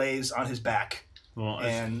 and lays on his back, Well,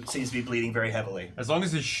 and seems to be bleeding very heavily. as long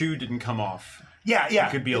as his shoe didn't come off, Yeah. he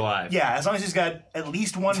could be alive. Yeah, as long as he's got at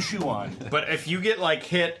least one shoe on. But if you get like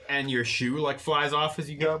hit and your shoe like flies off as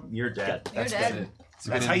you go, you're dead. You're dead.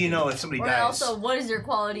 That's how you know if somebody Or dies. also, what is your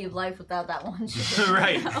quality of life without that one shoe?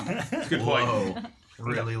 Right. Good point. Low.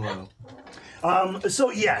 Really low. So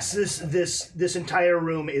yes, this entire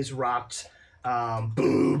room is rocked. Boom,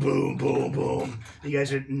 boom, boom, boom. You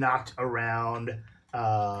guys are knocked around,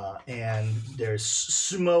 and there's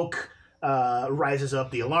smoke rises up.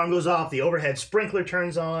 The alarm goes off. The overhead sprinkler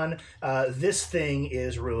turns on. This thing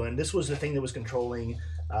is ruined. This was the thing that was controlling.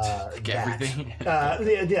 Everything?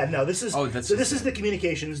 No. This is. Oh, that's so. This just is the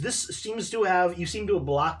communications. This seems to have. You seem to have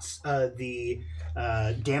blocked the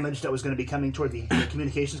damage that was going to be coming toward the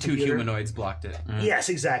communications Two computer. humanoids blocked it. Yes,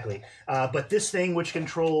 exactly. But this thing, which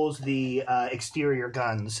controls the exterior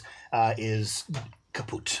guns, is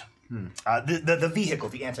kaput. The vehicle,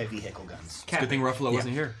 the anti-vehicle guns. Good thing Ruffalo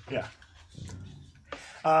wasn't here. Yeah.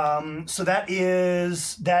 So that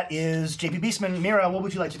is JP Beastman. Mira, what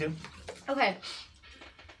would you like to do? Okay.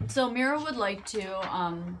 So Mira would like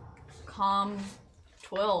to calm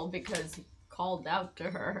Twill because he called out to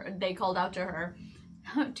her. They called out to her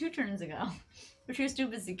 2 turns ago. But she was too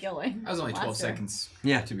busy killing. That was only 12 last turn. seconds.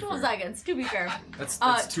 Yeah. To be 12 fair. seconds, to be fair. That's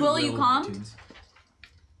Twill, you calmed? routines.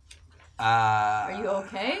 Are you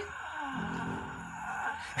okay?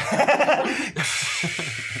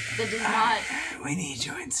 That does not. We need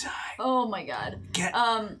you inside. Oh my god. Get.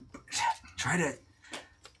 Try to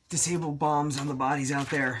disable bombs on the bodies out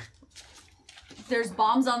there. There's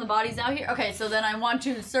bombs on the bodies out here. Okay, so then I want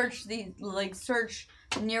to search search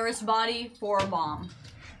nearest body for a bomb.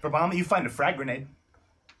 For bomb, you find a frag grenade.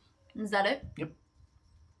 Is that it? Yep.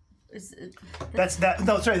 Is it, That's that.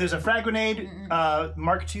 No, sorry. There's a frag grenade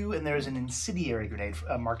Mark II, and there's an incendiary grenade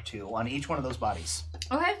Mark II on each one of those bodies.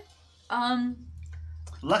 okay.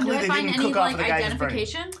 Luckily, Do I they find didn't any cook off like the guy who's burning.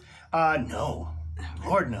 identification? No.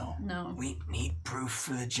 Lord, no. No. We need proof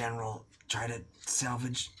for the general. Try to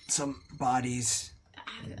salvage some bodies.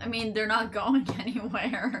 I mean, they're not going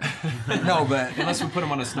anywhere. No, but Unless we put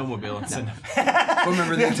him on a snowmobile and send him.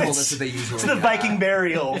 remember they told us that they usually It's the Viking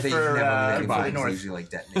burial they for never the leave bodies. They north. usually like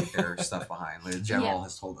detonate their stuff behind. The general Yeah.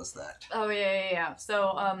 has told us that. Oh yeah.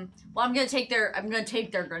 So well, I'm gonna take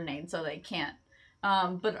their grenade so they can't.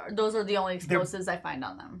 But those are the only explosives I find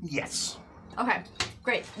on them. Yes. Okay,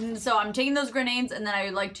 great. And so I'm taking those grenades, and then I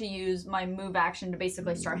would like to use my move action to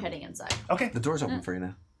basically start heading inside. Okay. The door's open for you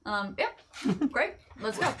now. Yeah, great.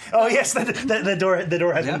 Let's go. Oh yes, the door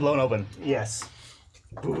has Yeah. been blown open. Yes.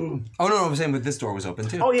 Boom. Oh no, I'm saying, but this door was open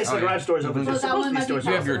too. Oh yes, the garage door is open. So There's that supposed one to be might be doors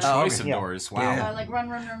You have your possible. choice of Yeah. doors. Wow. Yeah. So I like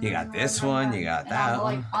run. You got this one, you got and that I'm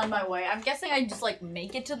like one. on my way. I'm guessing I just like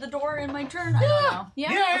make it to the door in my turn. I don't know.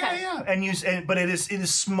 Yeah. Okay. And but it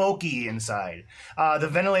is smoky inside. The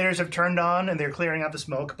ventilators have turned on and they're clearing out the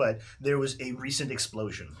smoke, but there was a recent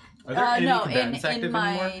explosion. Are there any No, combatants active in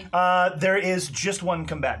my anymore? There is just one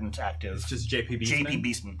combatant active. It's just JP Beastman. JP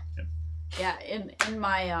Beastman. in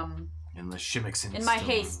my And the Shimmickson. in my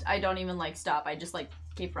haste, I don't even like stop. I just like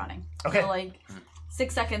keep running. Okay. So like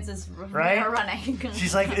 6 seconds is Right? running.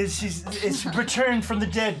 She's like, it's returned from the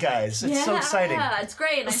dead, guys. It's so exciting. Yeah, it's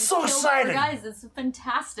great. It's I just so killed all the exciting. guys. It's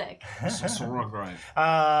fantastic.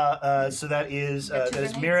 So that is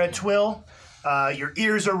grenades? Mira Twill. Your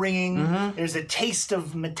ears are ringing. There's a taste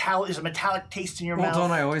of metallic. There's a metallic taste in your Well, mouth.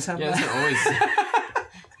 don't I always have Yeah, that? that's always.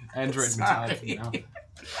 Android metallic.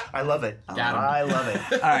 I love it. Got him. I love it.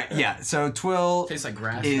 All right, yeah. So Twill Tastes like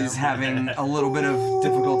grass. is now. having a little bit of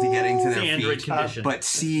difficulty getting to The their android feet, condition. but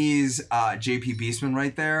sees JP Beastman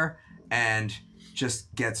right there and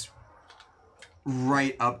just gets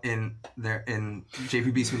right up in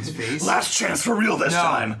JP Beastman's face. Last chance for real this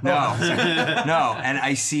time. No, no. And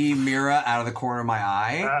I see Mira out of the corner of my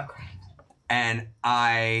eye, and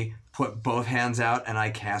I put both hands out and I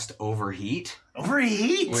cast Overheat,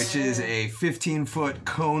 Overheat. which is a 15-foot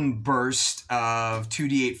cone burst of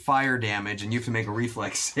 2d8 fire damage, and you have to make a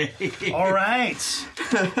reflex save. All right.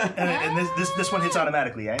 and this one hits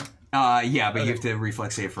automatically, eh? Yeah, but you have to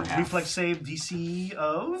reflex save for half. Reflex save DC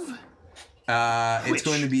of It's Which?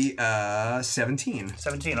 going to be 17.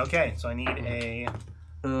 17. Okay, so I need a.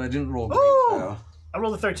 I didn't roll great Ooh! though. I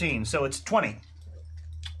rolled a 13, so it's 20.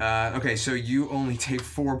 Okay, so you only take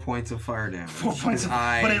 4 points of fire damage. 4 points,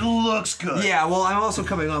 but it looks good. Yeah, well, I'm also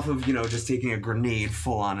coming off of just taking a grenade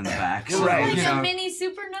full on in the back. So, Right. Like a mini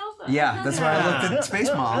supernova. Yeah, that's why I looked at Space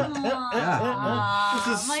Mom.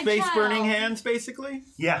 This is space burning hands, basically.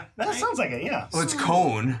 Yeah, that sounds like it. Yeah. Well, it's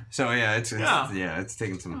cone, so yeah, it's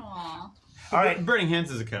taking some. Aw. All right. Burning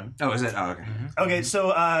hands is a cone. Oh, is it? Oh, okay. Okay,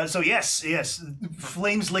 so yes,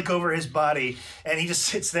 flames lick over his body, and he just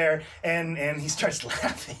sits there and he starts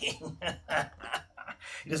laughing.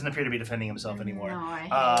 He doesn't appear to be defending himself anymore. No, I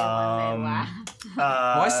hate when they laugh.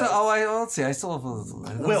 Let's see. I still have.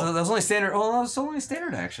 That was only standard. Oh, that was only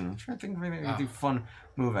standard action. I'm trying to think. Maybe I can do fun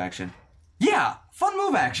move action. Yeah, fun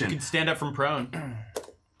move You action. can stand up from prone.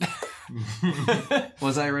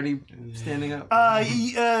 Was I already standing up?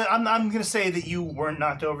 I'm gonna say that you weren't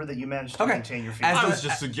knocked over. That you managed to maintain your feet. I was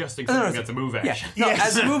just suggesting something that's a move action. No, Yes.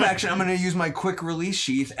 as a move action, I'm going to use my quick release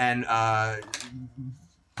sheath and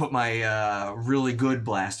put my really good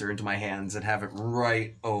blaster into my hands and have it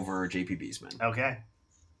right over JP Beastman. Okay.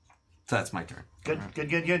 So that's my turn.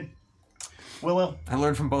 Good. Will. I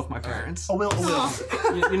learned from both my parents. Oh, Will.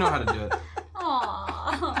 You know how to do it.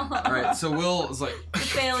 Aww. All right, so Will is like, The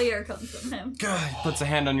failure comes from him. puts a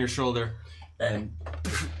hand on your shoulder, and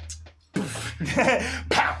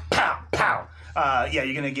Pow, pow, pow. Yeah,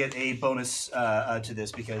 you're gonna get a bonus to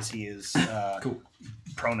this because he is cool.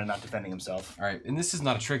 prone and not defending himself. All right, and this is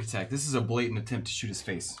not a trick attack. This is a blatant attempt to shoot his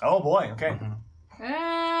face. Oh boy. Okay.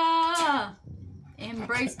 Ah,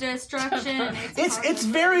 embrace destruction. It's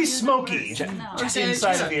very smoky No.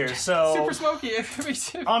 inside of here. So Super smoky.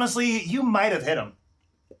 honestly, you might have hit him.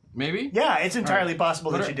 Maybe. Yeah, it's entirely Right.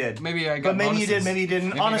 possible that you did. Maybe I got. But maybe you did. bonuses. Maybe you didn't.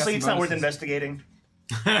 Maybe I got Honestly, some it's not worth bonuses. investigating.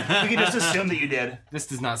 We can just assume that you did. This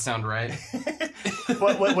does not sound right.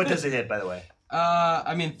 What does it hit, by the way?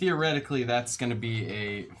 I mean, theoretically, that's going to be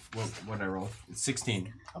a what did I roll?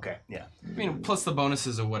 16. Okay, yeah. I mean, plus the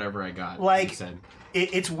bonuses of whatever I got. Like, you said.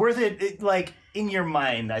 It's worth it. Like in your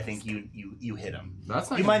mind, I think you hit him. That's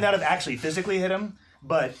not. You gonna- might not have actually physically hit him,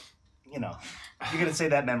 but you know, you're gonna say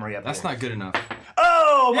that memory up. That's there. not good enough.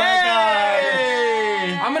 Oh my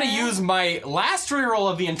god! I'm gonna use my last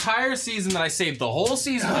reroll of the entire season that I saved the whole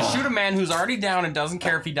season to shoot a man who's already down and doesn't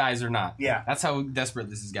care if he dies or not. Yeah. That's how desperate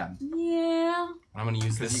this has gotten. Yeah. I'm gonna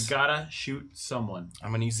use Because this. you gotta shoot someone.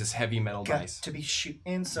 I'm gonna use this heavy metal Got dice. to be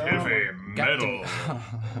shooting so. Heavy metal.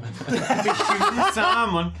 Shooting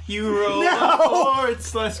someone. You roll No! a 4.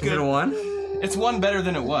 It's less Is it a good. 1? It's one better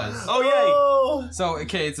than it was. Oh, yay. Oh. So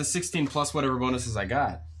okay, it's a 16 plus whatever bonuses I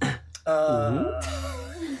got.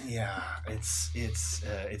 Yeah,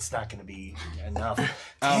 it's not gonna be enough.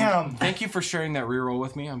 Damn. Thank you for sharing that reroll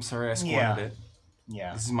with me. I'm sorry I squandered Yeah. it.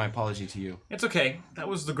 Yeah. This is my apology to you. It's okay. That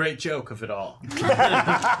was the great joke of it all. It's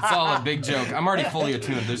all a big joke. I'm already fully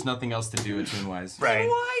attuned. There's nothing else to do attune-wise. Right.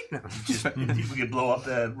 No. We could blow up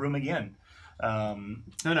the room again.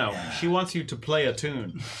 No. She wants you to play a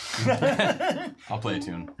tune. I'll play a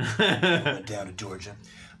tune. Went down to Georgia.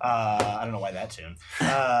 I don't know why that tune.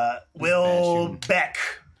 Will Beck.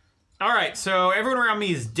 All right, so everyone around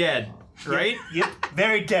me is dead, right? Yep.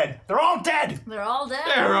 Very dead. They're all dead. They're all dead.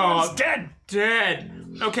 They're all Dead.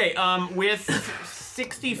 dead. Okay, with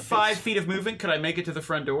 65 feet of movement, could I make it to the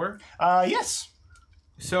front door? Yes.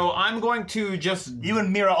 So I'm going to just... You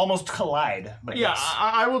and Mira almost collide. But Yeah, yes.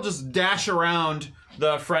 I will just dash around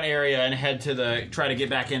the front area and head to try to get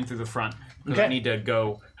back in through the front. Because I Okay. need to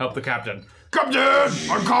go help the captain. Captain,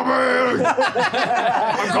 I'm coming.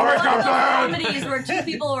 I'm coming, Captain. Comedies where two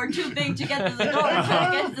people were too big to get to the door,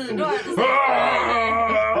 trying to get to the door at the same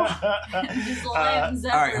time. Just limbs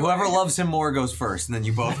All right, whoever everywhere. loves him more goes first, and then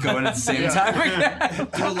you both go in at the same time.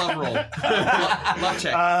 Do a love roll. Luck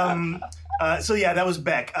check. So yeah, that was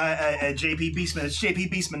Beck. JP Beastman. It's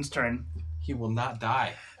JP Beastman's turn. He will not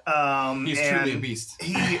die. He's and truly a beast.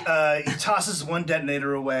 He tosses one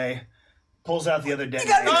detonator away, pulls out the other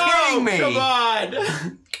detonator. kidding me. Come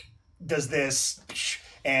on! Does this,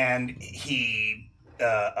 and he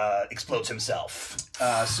explodes himself.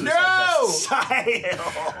 Suicide No! vest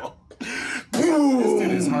style. This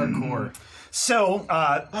dude is hardcore. So,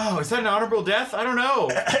 Oh, is that an honorable death? I don't know.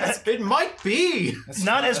 It might be.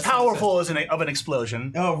 not as powerful as of an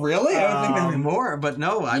explosion. Oh, really? I would think there'd be more, but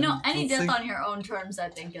no. You know, any death on your own terms, I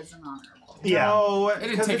think, is an honorable. Yeah. No, didn't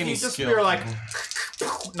because take if any you just skill. were like,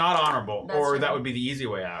 not honorable, That's or true. that would be the easy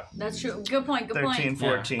way out. That's true. Good point. Good 13, point.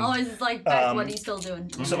 14. Always is like back what he's still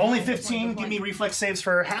doing. So only Good point, 15. good Give me point. reflex saves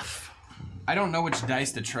for half. I don't know which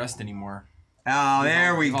dice to trust anymore. Oh,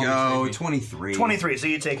 there we Call me go. crazy. 23. 23. So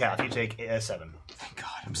you take half. You take 7. Thank God,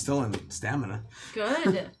 I'm still in stamina.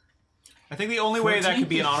 Good. I think the only way that could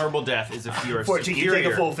be an honorable death is if your 14. You superior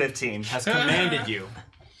take a full 15. has commanded you.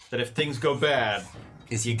 that if things go bad,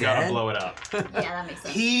 Is you he gotta dead? blow it up. Yeah, that makes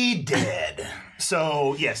sense. He did.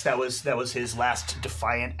 So yes, that was his last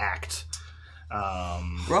defiant act.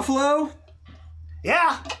 Ruffalo?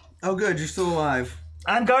 Yeah, Oh, good. You're still alive.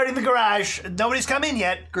 I'm guarding the garage. Nobody's come in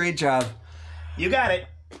yet. Great job. You got it.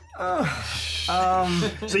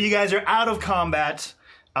 So you guys are out of combat.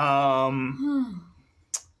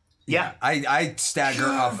 Yeah. I stagger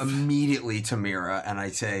up immediately to Mira and I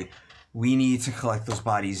say, we need to collect those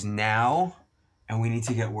bodies now, and we need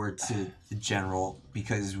to get word to the general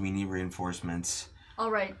because we need reinforcements.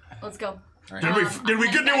 All right, let's go. Did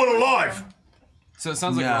we get anyone alive? So it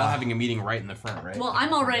sounds like we're No. all having a meeting right in the front, right? Well,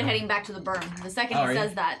 I'm already heading back to the berm. The second Oh, he are you?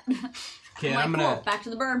 says that, Okay, I'm I'm like, gonna. cool, back to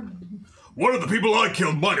the berm. One of the people I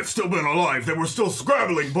killed might have still been alive. They were still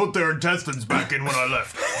scrabbling, put their intestines back in when I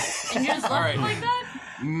left. And you just left right. it like that?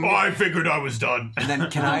 I figured I was done. And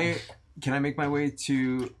then can I make my way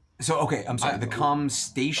to? So okay, I'm sorry. The comm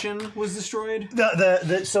station was destroyed.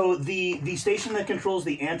 So the station that controls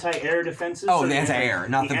the anti-air defenses. Oh, or the anti-air,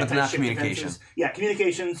 not but not anti-ship communication. defenses. Yeah,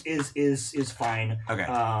 communications is fine. Okay.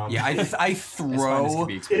 Yeah, I As fine as throw. can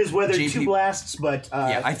be it expected. is weathered JP 2 blasts, but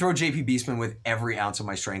Yeah, I throw JP Beastman with every ounce of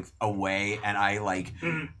my strength away, and I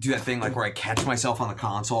do that thing where I catch myself on the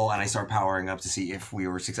console and I start powering up to see if we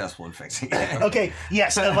were successful in fixing it. okay,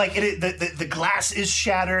 yes, the glass is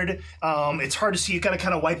shattered. It's hard to see. You gotta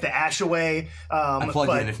kind of wipe the ash away. I plug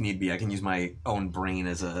but, it in if need be. I can use my own brain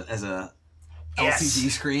as a Yes. LCD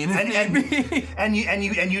screen.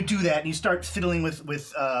 and you do that, and you start fiddling with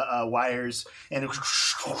wires, and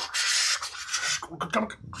come,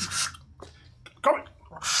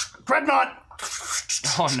 dreadnought.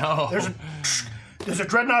 Oh no! There's a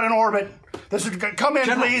dreadnought in orbit. Come in,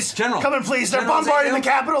 General, please. General. Come in, please. They're General, is it bombarding you? the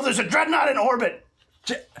Capitol. There's a dreadnought in orbit.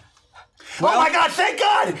 Well- Oh my God! Thank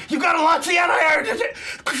God! You've got to launch the anti-air.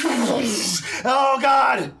 Oh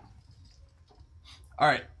God! All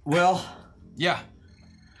right. Well, Yeah.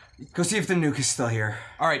 go see if the nuke is still here.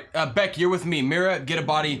 All right. Beck, you're with me. Mira, get a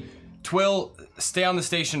body. Twill, stay on the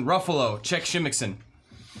station. Ruffalo, check Shimmickson.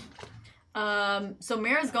 So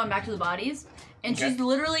Mira's going back to the bodies, and she's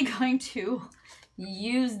literally going to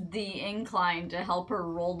use the incline to help her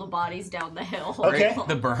roll the bodies down the hill. Okay.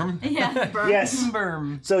 The berm. Yeah, the berm. Yes.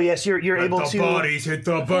 Berm. So yes, you're able The to. bodies hit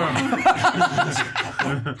the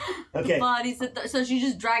berm. Okay. Bodies so she's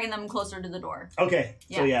just dragging them closer to the door. Okay.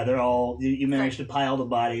 So Yeah. yeah, they're all. You managed to pile the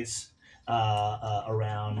bodies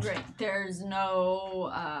around. Great. There's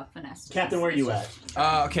no finesse. to Captain, this. where are you at?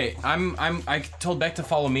 Okay. I told Beck to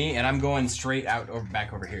follow me, and I'm going straight out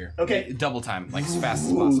back over here. Okay. Double time, like as fast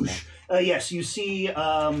as possible. Yes, you see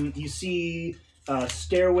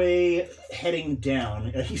stairway heading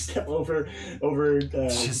down. You step over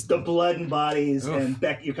the blood and bodies, Oof. and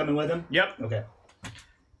Beck, you're coming with him. Yep. Okay.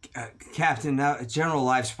 Captain, General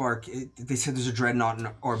Livespark, they said there's a dreadnought in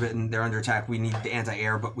orbit and they're under attack. We need the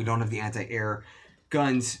anti-air, but we don't have the anti-air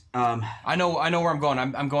guns. I know where I'm going.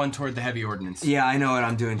 I'm going toward the heavy ordnance. Yeah, I know what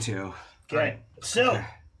I'm doing too. Okay. So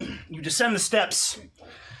you descend the steps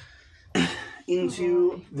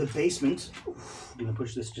into the basement. I'm gonna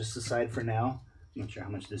push this just aside for now. I'm not sure how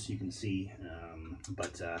much of this you can see,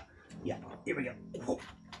 but yeah, here we go.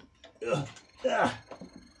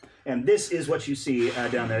 And this is what you see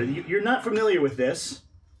down there. You're not familiar with this,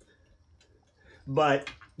 but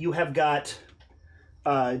you have got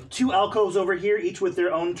 2 alcoves over here, each with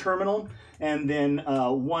their own terminal, and then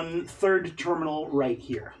 1 third terminal right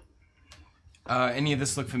here. Any of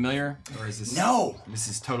this look familiar, or is this? No. This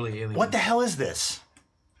is totally alien. What the hell is this?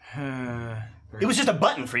 It was just a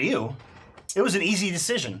button for you. It was an easy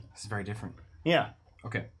decision. This is very different. Yeah.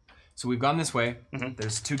 Okay. So we've gone this way. Mm-hmm.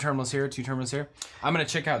 There's 2 terminals here, 2 terminals here. I'm gonna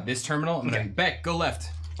check out this terminal. I'm gonna Beck, go left.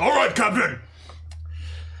 All right, Captain.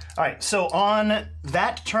 All right. So on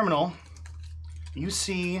that terminal, you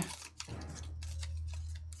see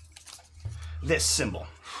this symbol.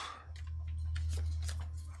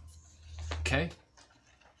 Okay.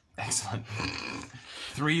 Excellent.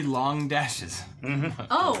 3 long dashes.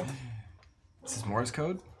 Oh, This is Morse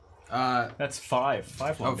code. That's 5.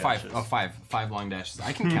 5 long Oh, 5. dashes. Oh, 5. 5 long dashes.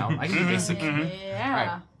 I can count. I can do basic.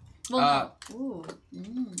 yeah. Well, no. Ooh.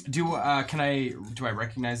 Do I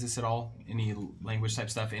recognize this at all? Any language type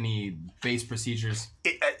stuff? Any base procedures?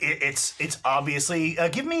 It's obviously.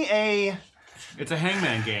 Give me a. It's a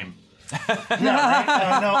hangman game. No.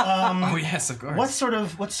 Right? No. Oh yes, of course. What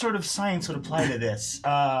sort of science would apply to this? It's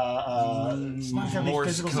not exactly Morse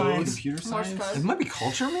physical code, science. computer Morse science? code. It might be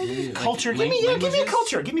culture, maybe? Like Culture. Give me a languages?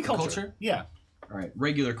 culture. Give me culture. Culture? Yeah. All right,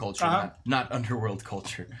 regular culture, not underworld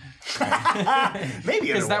culture. Maybe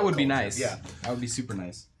Because that would be culture. nice. Yeah. That would be super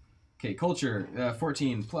nice. Okay, culture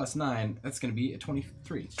 14 plus 9. That's going to be a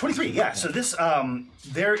 23. 23. Yeah. So this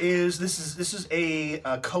this is a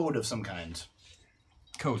code of some kind.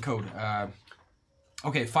 Code.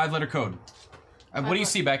 Okay, 5-letter code. What do you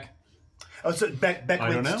see, Beck? Oh, so Beck I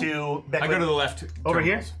don't went know. to Beck I go to the left. over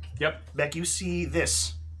here. terminals. Yep. Beck, you see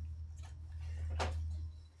this.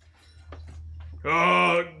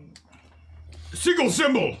 Single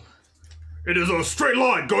symbol. It is a straight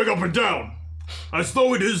line going up and down. As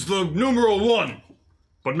though it is the numeral 1.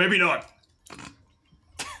 But maybe not.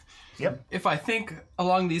 Yep. If I think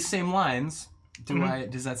along these same lines,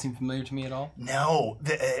 does that seem familiar to me at all? No.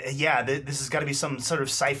 This has got to be some sort of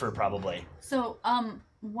cipher, probably. So,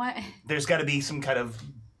 what? There's got to be some kind of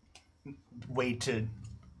way to,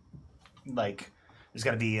 like, there's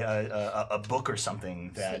got to be a book or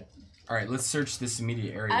something that. All right, let's search this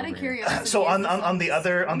immediate area. Out of over here. curiosity. So is on this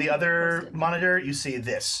the other monitor, you see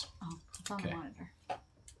this. Oh, it's on Okay. the monitor.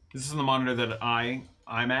 This is the monitor that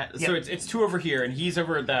I'm at. So Yep. it's 2 over here, and he's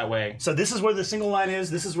over that way. So this is where the single line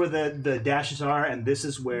is. This is where the dashes are, and this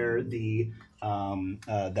is where the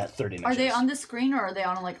that third image. Are they is. on the screen or are they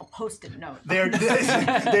on like a post-it note?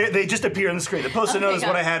 they just appear on the screen. The post-it Okay, note is got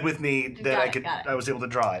what it. I had with me that Got it. I was able to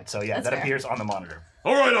draw it. So yeah, That's that fair. appears on the monitor.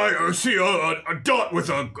 All right, I see a dot with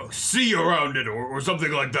a C around it or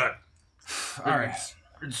something like that. All right.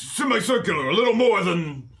 It's semicircular, a little more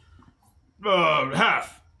than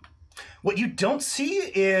half. What you don't see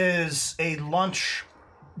is a launch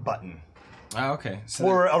button Okay. So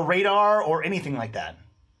or a radar or anything like that.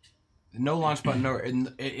 no launch button or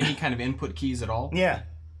any kind of input keys at all? Yeah.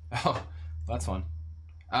 Oh, that's fun.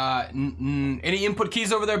 Any input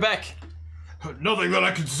keys over there, Beck? Nothing that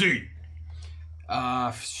I can see.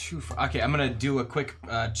 Okay, I'm gonna do a quick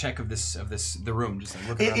check of the room. Just like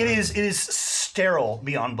look around. It is sterile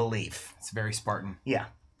beyond belief. It's very Spartan. Yeah.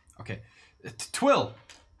 Okay, Twill.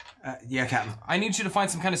 Yeah, Captain. I need you to find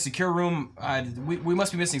some kind of secure room. We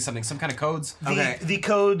must be missing something. Some kind of codes. Okay. The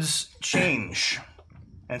codes change,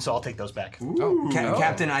 and so I'll take those back.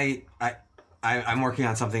 Captain, I'm working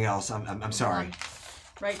on something else. I'm sorry.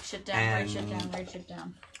 Write shit down, And- write shit down, write shit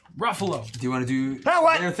down. Ruffalo. Do you want to do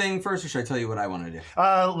what? their thing first, or should I tell you what I want to do?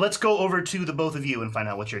 Let's go over to the both of you and find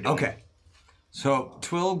out what you're doing. Okay. So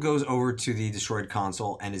Twill goes over to the destroyed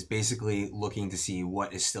console and is basically looking to see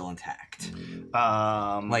what is still intact.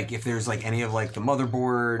 Like if there's like any of like the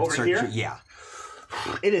motherboard Over here? Yeah.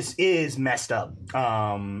 It is messed up.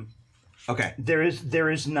 Okay. There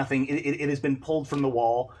is nothing. It has been pulled from the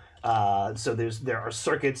wall. So there are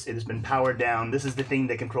circuits. It has been powered down. This is the thing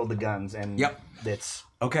that controlled the guns, and Yep. it's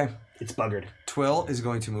Okay. buggered. Twill is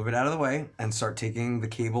going to move it out of the way and start taking the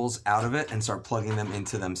cables out of it and start plugging them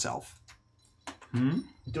into themselves.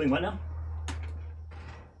 Doing what now?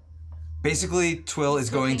 Basically, Twill is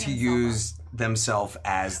going to himself use themselves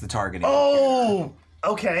as the targeting. Oh,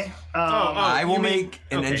 okay. I will you mean- make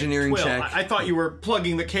an okay, engineering Twill, check. I thought you were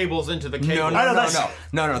plugging the cables into the No, cable. no, no, that's-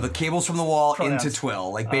 no. The cables from the wall Pronouns. into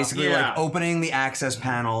Twill. Like, basically, Yeah. like, opening the access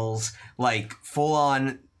panels, like, full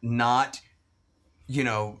on, not,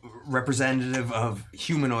 representative of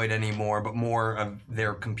humanoid anymore, but more of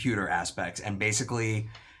their computer aspects. And basically,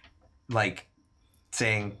 like,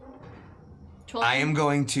 saying, I am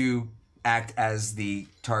going to act as the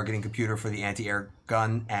targeting computer for the anti-air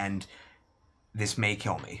gun, and this may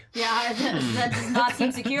kill me. Yeah, that does not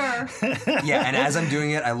seem secure. Yeah, and as I'm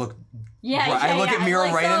doing it, I look Yeah, I look at Mira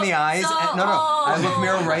like, right in the eyes. so- and, I look oh.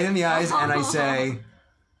 Mira right in the eyes and I say,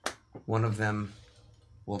 one of them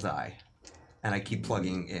will die. And I keep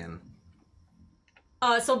plugging in.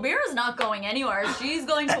 So Mira's not going anywhere. She's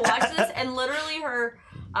going to watch this, and literally her.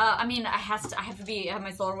 I have to have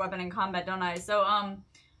my solar weapon in combat, don't I? So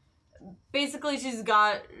basically she's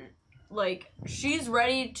got she's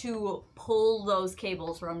ready to pull those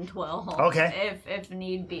cables from Twill. Okay. If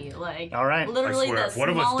need be, All right. I Literally I swear, the if one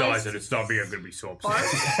of us smallest dies and it's not me, I'm gonna be so upset.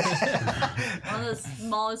 spark. One of the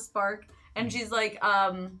smallest spark, and she's like,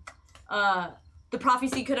 the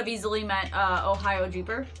prophecy could have easily meant Ohio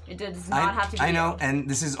Jeeper. It does not have to be. I know, and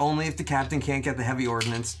this is only if the captain can't get the heavy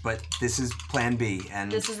ordnance, but this is plan B.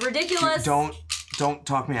 And This is ridiculous. Don't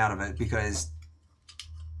talk me out of it because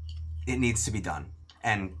it needs to be done.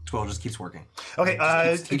 And Twill just keeps working. Okay,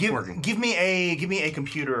 keeps working. give me a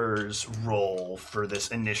computer's roll for this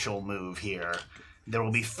initial move here. There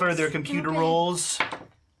will be further computer stupid. rolls.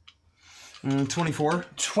 24.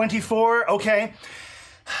 24. Okay.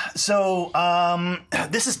 So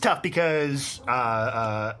this is tough because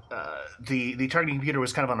the targeting computer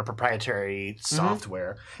was kind of on a proprietary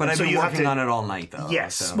software. But I've so been you have working to, on it all night, though.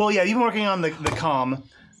 Yes. so- Well, yeah, you've been working on the comm.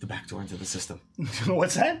 The back door into the system.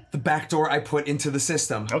 What's that? The back door I put into the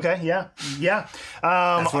system. Okay, yeah.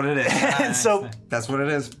 That's what it is. And so That's what it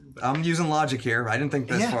is. I'm using logic here. I didn't think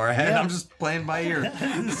this far ahead. I'm just playing by ear.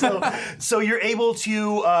 so you're able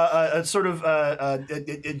to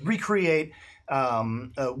recreate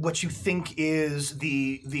what you think is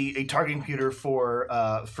a targeting computer for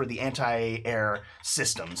the anti-air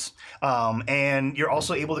systems, and you're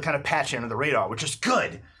also able to kind of patch into the radar, which is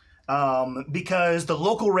good. Because the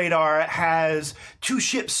local radar has 2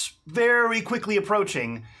 ships very quickly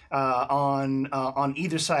approaching on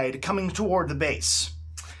either side, coming toward the base.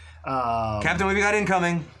 Captain, we've got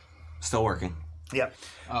incoming. Still working. Yep.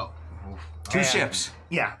 Oh. 2 ships.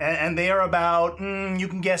 Yeah, and they are about, you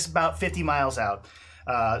can guess, about 50 miles out.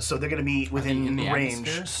 So they're going to be within in the range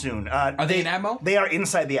atmosphere? soon. Are they in Atmo? They are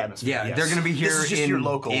inside the atmosphere. Yeah, yes. they're going to be here This is just your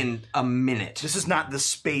local. in a minute. This is not the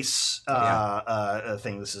space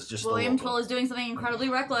thing. This is just William the Twill local. is doing something incredibly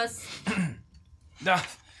reckless.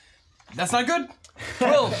 That's not good.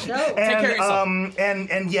 Will, take care of yourself.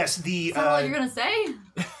 And yes, the Is that all you're gonna say?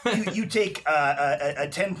 you take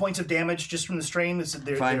 10 points of damage just from the strain.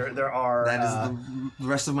 Fine. There are That is the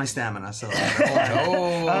rest of my stamina. So as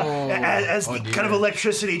the kind of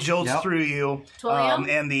electricity jolts Yep. through you, Twillium?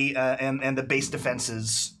 and the base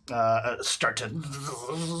defenses start to.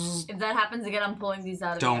 If that happens again, I'm pulling these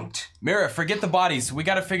out of don't. Mira, forget the bodies. We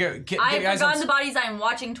gotta figure. Get I've guys forgotten on- the bodies. I'm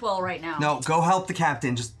watching Twill right now. No, go help the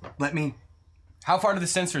captain. Just let me. How far do the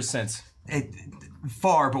sensors sense?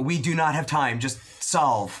 Far, but we do not have time. Just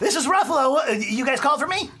solve. This is Ruffalo. You guys called for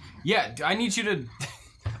me? Yeah, I need you to.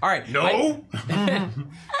 All right. No?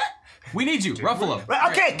 We need you, Ruffalo.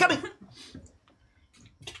 Okay, coming.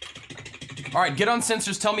 All right, get on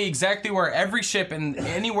sensors. Tell me exactly where every ship and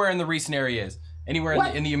anywhere in the recent area is. Anywhere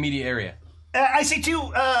in the immediate area. I see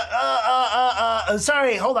 2.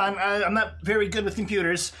 Sorry, hold on. I'm not very good with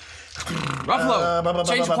computers. Ruffalo,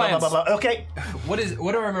 change your plans. Okay. What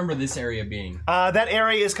do I remember this area being? That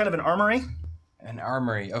area is kind of an armory. An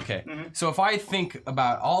armory. Okay. So if I think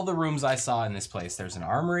about all the rooms I saw in this place, there's an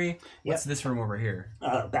armory. What's this room over here?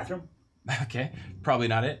 Bathroom. Okay. Probably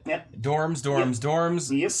not it. Yep.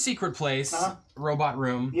 Dorms. Yep. Secret place. Robot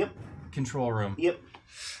room. Yep. Control room. Yep.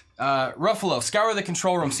 Ruffalo, scour the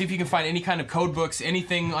control room. See if you can find any kind of code books,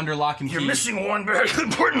 anything under lock and key. You're missing one very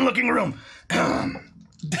important looking room.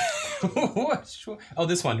 Oh,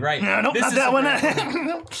 this one, right? No, nope, This not is that one.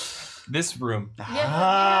 This room. Yeah.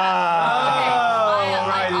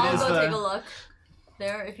 right, I'll it is go the- take a look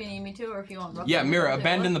there if you need me to, or if you want. Yeah, Mira,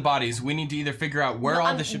 abandon the bodies. We need to either figure out where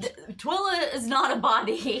all the ships. Twilla is not a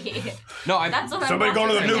body. No, I. That's what Somebody I'm go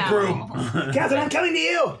to the watching nuke right now. room. Captain, I'm coming to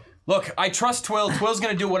you. Look, I trust Twill. Twill's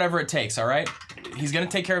gonna do whatever it takes. All right. He's gonna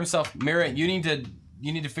take care of himself. Mira, you need to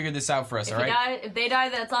figure this out for us. If all you right. die, if they die,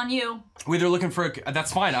 that's on you. We're either looking for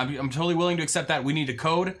that's fine. I'm totally willing to accept that. We need a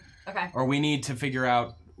code, Okay. or we need to figure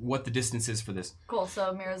out what the distance is for this. Cool.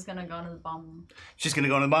 So Mira's gonna go into the bomb room. She's gonna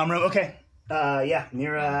go in the bomb room. Okay. Yeah.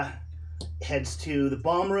 Mira heads to the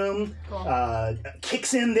bomb room. Cool.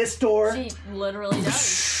 Kicks in this door. She literally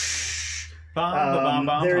does.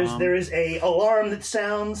 There is a alarm that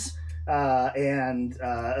sounds, and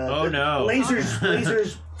Oh, no.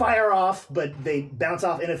 lasers fire off, but they bounce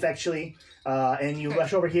off ineffectually. And you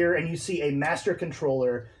rush over here, and you see a master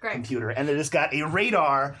controller computer, and it has got a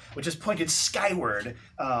radar which is pointed skyward,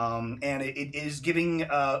 and it is giving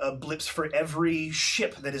blips for every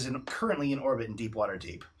ship that is currently in orbit in Deepwater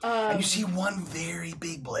Deep. And you see one very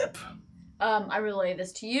big blip. I relay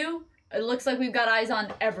this to you. It looks like we've got eyes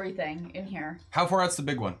on everything in here. How far out's the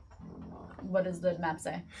big one? What does the map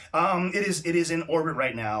say? It is in orbit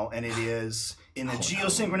right now, and it is in a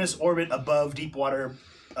geosynchronous orbit above Deepwater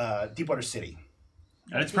City.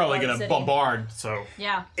 And it's probably going to City. bombard, so.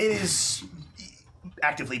 Yeah. It is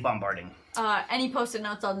actively bombarding. Any post-it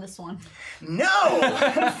notes on this one? No,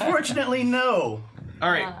 unfortunately, no.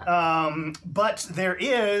 All right. But there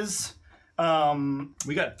is.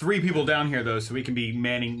 We got 3 people down here, though, so we can be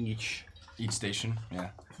manning each. Each station. Yeah.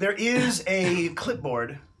 There is a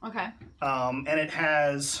clipboard, Okay. and it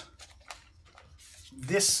has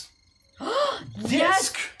this Yes!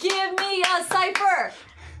 disc Give me a cipher!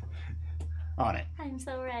 on it. I'm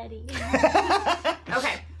so ready.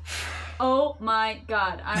 Okay. Oh my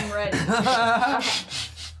god, I'm ready.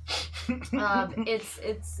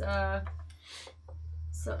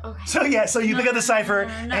 Okay. So you pick up the cipher,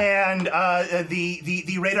 and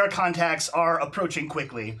the radar contacts are approaching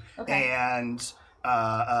quickly. Okay. And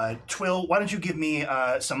Twill, why don't you give me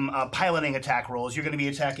some piloting attack rolls? You're going to be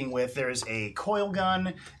attacking with, there's a coil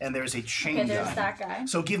gun and there's a chain gun. Okay, there's that guy.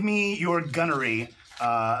 So give me your gunnery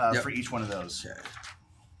for each one of those.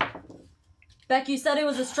 Beck, you said it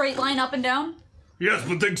was a straight line up and down? Yes,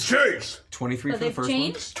 but things changed. 23 But for the they've first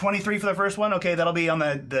changed? 23 for the first one. Okay, that'll be on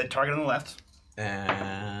the target on the left. one.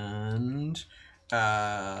 And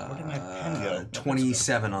Where did my pen go?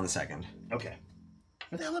 27 on the second. Okay.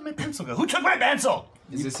 Where the hell did my pencil go? Who took my pencil?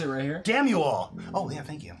 Is this it right here? Damn you all. Oh, yeah,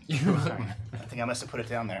 thank you. Sorry. I think I must have put it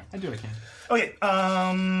down there. I do what I can.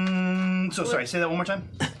 Okay, so sorry, say that one more time.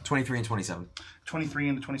 23 and 27. 23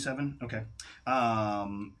 into 27. Okay.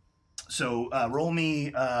 So roll me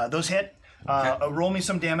those hit. Roll me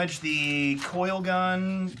some damage. The coil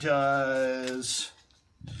gun does.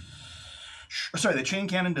 Sorry, the chain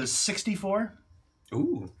cannon does 64.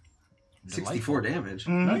 Ooh. 64 damage.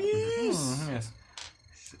 Nice. Yes.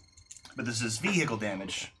 But this is vehicle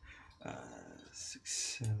damage.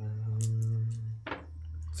 6, 7.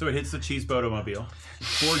 So it hits the cheese boatomobile.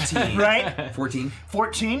 14. Right? 14.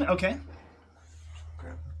 14. Okay.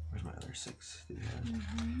 Crap. Where's my other 6?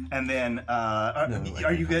 And then,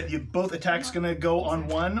 are you good? You both attacks gonna go on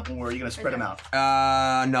one, or are you gonna spread them out?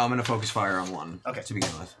 No, I'm gonna focus fire on one. Okay. To begin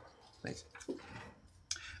with. Thanks.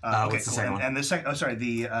 Okay, what's the cool. second one? And the second, oh, sorry,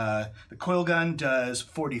 the coil gun does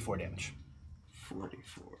 44 damage.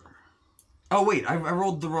 44. Oh wait, I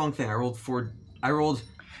rolled the wrong thing. I rolled 4. I rolled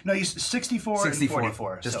No, you 64 and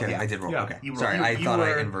 44. Just so, kidding. yeah. I did roll. Yeah. Okay. You Sorry, roll- I you thought I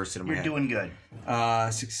were- inversed it in my You're head. doing good.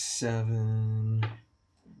 6, 7,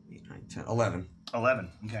 8, 9, 10, 11. 11.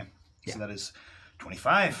 Okay. Yeah. So that is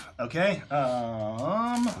 25. Okay.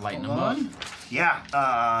 Lighten hold them up. on.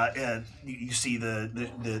 Yeah. You see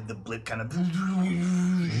the blip kind of,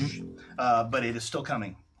 but it is still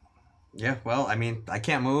coming. Yeah. Well, I mean, I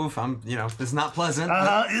can't move. This is not pleasant.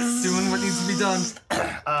 Uh-huh. But doing what needs to be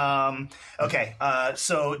done. Okay.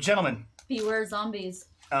 So, gentlemen. Beware zombies.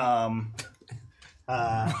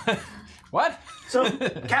 What? So,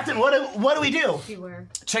 Captain, what do we do? Beware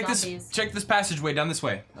Check zombies. this passageway down this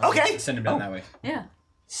way. Okay. Send him down that way. Yeah.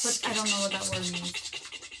 But I don't know what that word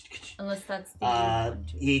means. Unless that's the...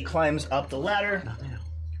 He climbs up the ladder.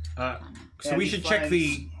 So And we he should check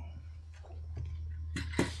the.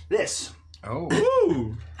 This. Oh.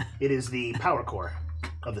 Ooh. It is the power core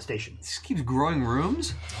of the station, This keeps growing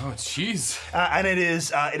rooms. Oh, jeez. and it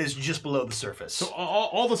is just below the surface. So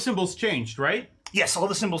all the symbols changed, right? Yes, all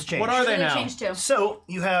the symbols change. What are they They now? changed too. So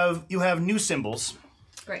you have new symbols,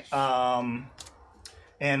 Great. and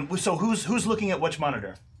so who's looking at which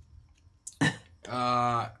monitor?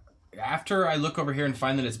 After I look over here and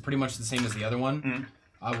find that it's pretty much the same as the other one,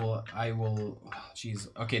 I will. Oh, jeez.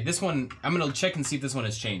 Okay, this one. I'm gonna check and see if this one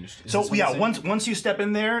has changed. Is So this one yeah, the same? once you step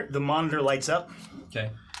in there, the monitor lights up, Okay.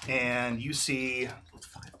 and you see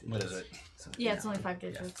what is it? Yeah, it's only 5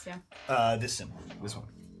 digits, yeah. This symbol. This one.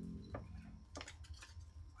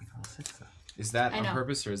 Is that I on know.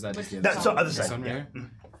 purpose or is that just the That's other the other side? side. This one Yeah. right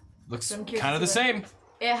here? Looks I'm curious kind of the to see same.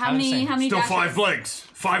 Yeah, how Kinda the many same. how many Still dashes? 5 blanks.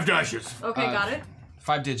 5 dashes. Okay, got it.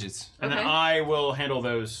 5 digits. And then Okay. I will handle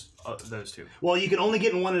those two. Well, you can only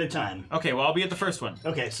get in one at a time. Okay, well I'll be at the first one.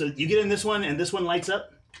 Okay, so you get in this one, and this one lights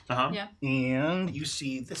up, Yeah. and you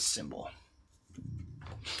see this symbol.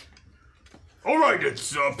 Alright,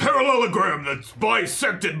 it's a parallelogram that's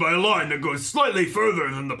bisected by a line that goes slightly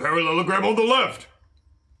further than the parallelogram on the left.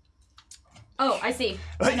 Oh, I see.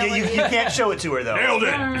 I know you, what it you is. can't show it to her though. Nailed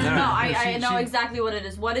it! No, I know exactly what it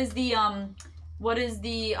is. What is the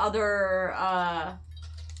other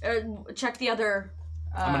check the other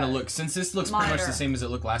I'm gonna look. Since this looks pretty much monitor. the same as it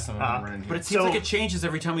looked last time, I'm gonna run in here. But it seems So- like it changes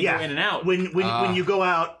every time we Yeah. go in and out. When you go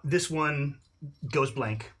out, this one goes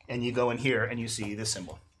blank, and you go in here, and you see this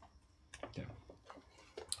symbol.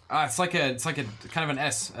 It's like a kind of an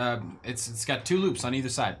S. It's got 2 loops on either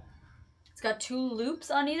side. It's got 2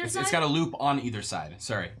 loops on either side? It's got a loop on either side.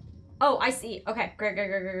 Sorry. Oh, I see. Okay,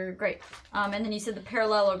 great. And then you said the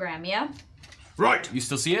parallelogram, yeah? Right. You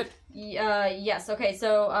still see it? Yes. Okay,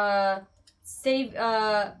 so save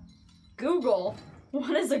Google.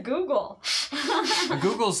 What is a Google? A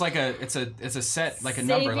Google's like it's a set, like a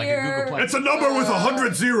number, like a Savior- Googleplex. It's a number with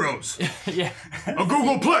 100 zeros. Yeah. A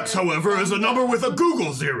Googleplex, however, is a number with a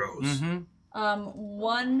Google zeros.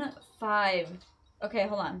 1 5. Okay,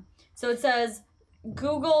 hold on. So it says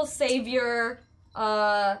Google Savior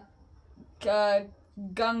Gunga.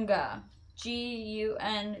 Gunga.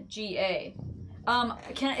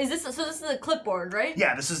 This is a clipboard, right?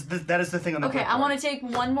 Yeah, that is the thing on the Okay, I clipboard. want to take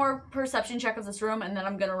one more perception check of this room, and then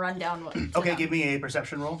I'm gonna run down. Okay, give me a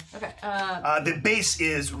perception roll. Okay. The base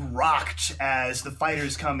is rocked as the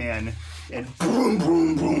fighters come in, and boom,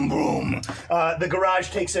 boom, boom, boom. The garage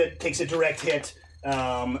takes a direct hit.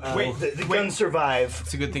 The guns survive.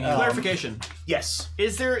 It's a good thing. Clarification. Yes.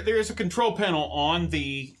 There's a control panel on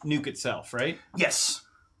the nuke itself, right? Yes.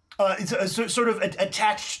 It's sort of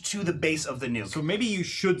attached to the base of the nuke. So maybe you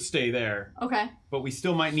should stay there, Okay. but we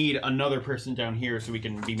still might need another person down here so we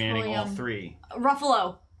can be manning all William. 3.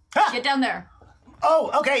 Ruffalo, Ah! get down there.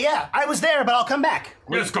 Oh, okay, yeah. I was there, but I'll come back.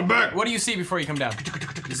 Yes, come back. What do you see before you come down?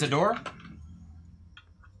 Is it a door?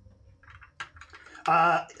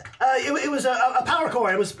 It was a power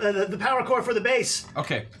core. It was the power core for the base.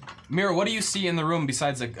 Okay. Mira, what do you see in the room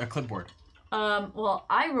besides a clipboard? Well,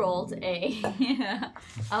 I rolled a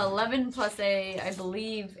 11 plus I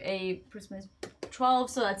believe a 12,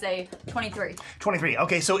 so that's a 23. 23.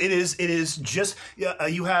 Okay, so it is just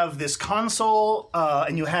you have this console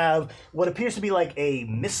and you have what appears to be like a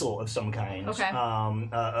missile of some kind. Okay.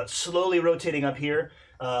 Slowly rotating up here.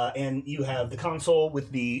 And you have the console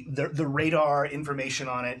with the radar information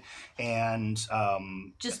on it, and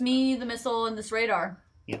Just me, the missile, and this radar.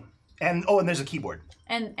 yeah, and there's a keyboard.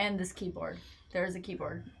 And this keyboard. There's a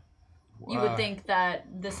keyboard. You would think that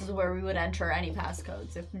this is where we would enter any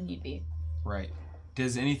passcodes if need be. Right.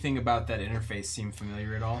 Does anything about that interface seem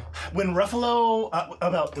familiar at all? When Ruffalo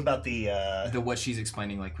about the What she's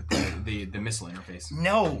explaining, like with the missile interface.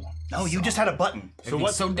 no, you just had a button. So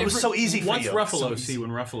what? So It was so easy for What's you. Ruffalo see when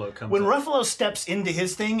Ruffalo comes When up? Ruffalo steps into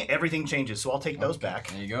his thing, everything changes. So I'll take those back.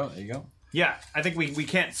 There you go. There you go. Yeah, I think we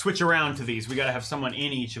can't switch around to these. We got to have someone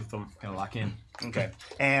in each of them. Gotta lock in. Okay.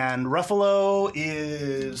 And Ruffalo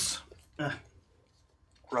is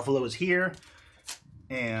here,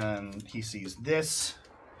 and he sees this,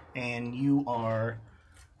 and you are.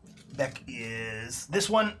 Beck is this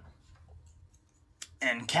one,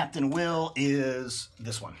 and Captain Will is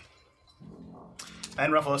this one.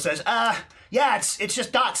 And Ruffalo says, yeah, it's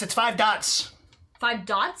just dots. It's 5 dots. 5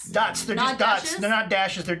 dots? Dots. They're Not just dots. dashes? They're not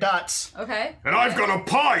dashes. They're dots. Okay. And I've got a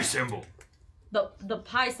pi symbol. The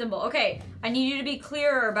pi symbol. Okay, I need you to be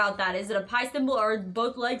clearer about that. Is it a pi symbol or are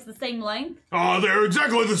both legs the same length? They're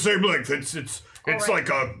exactly the same length. It's Alright.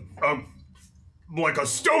 like a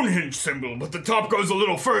Stonehenge symbol, but the top goes a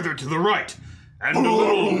little further to the right. And a Boom!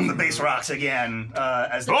 little. The base rocks again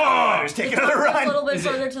as the Ah! fighters take The another top is a run. little bit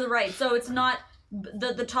further to the right, so it's not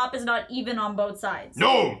the top is not even on both sides.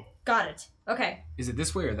 No! Got it. Okay. Is it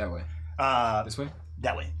this way or that way? This way?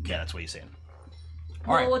 That way. Yeah, that's what he's saying.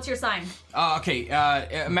 All right. Well, what's your sign? Okay.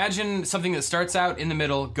 Imagine something that starts out in the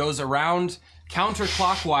middle, goes around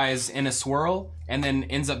counterclockwise in a swirl, and then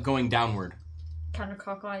ends up going downward.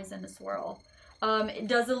 Counterclockwise and a swirl.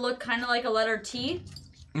 Does it look kind of like a letter T?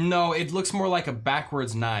 No, it looks more like a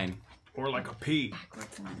backwards 9. Or like a P.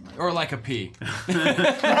 Or like a P.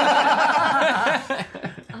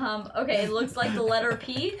 Okay, it looks like the letter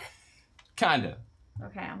P. Kinda.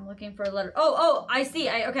 Okay, I'm looking for a letter. Oh, I see.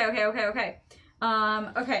 Okay.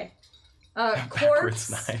 Quartz.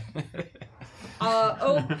 9.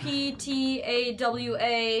 OPTAWA.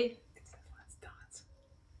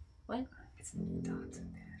 What?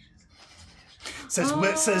 Says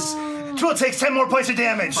Twill takes 10 more points of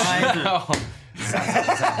damage. Oh.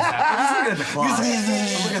 I'm just looking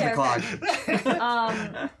at the clock. I'm looking at the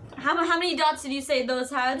clock. How many dots did you say those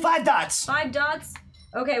had? 5 dots. 5 dots?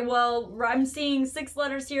 Okay, well, I'm seeing 6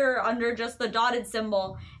 letters here under just the dotted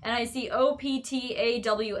symbol, and I see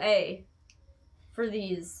OPTAWA for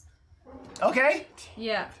these. Okay.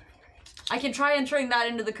 Yeah. I can try entering that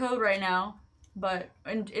into the code right now, but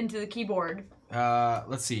into the keyboard.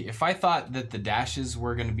 Let's see. If I thought that the dashes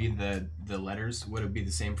were going to be the letters, would it be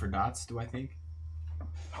the same for dots, do I think?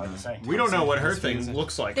 Hard to say. We don't know what her thing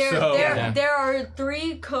looks like, There so... there are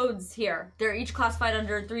 3 codes here. They're each classified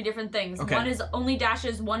under 3 different things. Okay. One is only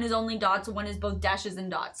dashes, one is only dots, one is both dashes and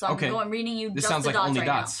dots. So Okay. I'm reading you This just sounds the like dots only right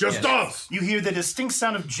dots. now. Just Yes. dots! You hear the distinct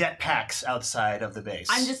sound of jetpacks outside of the base.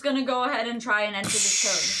 I'm just gonna go ahead and try and enter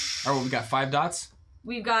this code. All right, we got 5 dots.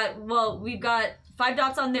 We've got 5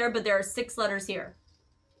 dots on there, but there are 6 letters here.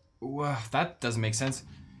 That doesn't make sense.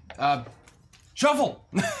 Shuffle!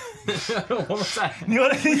 What was that? You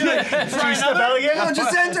want to step out again? No,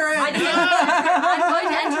 just enter it. I'm going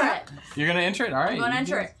to enter it. You're going to enter it? All right. I'm gonna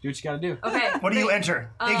enter it. Do what you got to do. Okay. What do you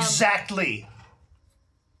enter? Exactly.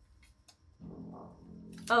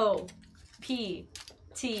 O P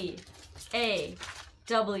T A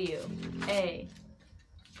W A.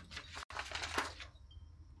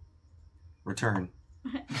 Return.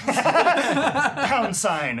 Pound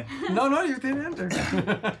sign. No, you didn't enter.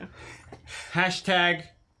 Hashtag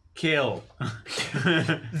kill.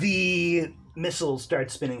 The missile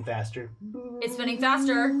starts spinning faster. It's spinning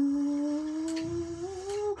faster.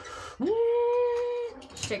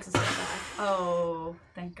 She takes a step back. Oh,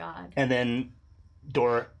 thank God. And then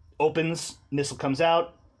door opens, missile comes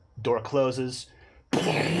out, door closes.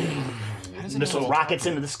 How does missile rockets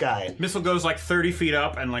into the sky. Missile goes like 30 feet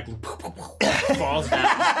up and like falls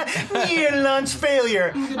down. Near launch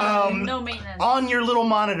failure. No maintenance. On your little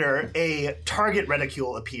monitor, a target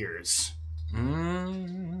reticule appears.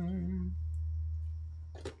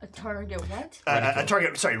 A target what? A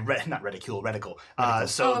target, sorry, not reticule, reticle.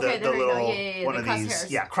 So okay, the there you go. little Yeah, one the of these,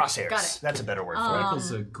 crosshairs. crosshairs. Got it. That's a better word for it.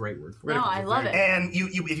 Reticle's a great word for it. No, I love it. And you,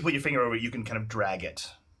 if you put your finger over it, you can kind of drag it.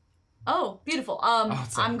 Oh, beautiful.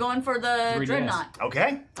 it's a I'm going for the 3DS. dreadnought.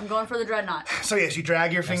 Okay. I'm going for the dreadnought. So yes, you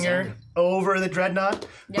drag your finger over the dreadnought.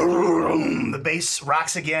 Yep. Boom, the base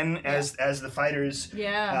rocks again as the fighters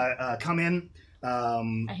come in.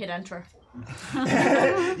 I hit enter.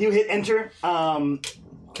 You hit enter.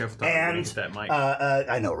 Careful, And hit that mic.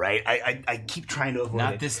 I know, right? I keep trying to avoid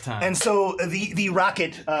Not it. this time. And so the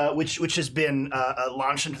rocket, which has been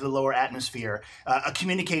launched into the lower atmosphere,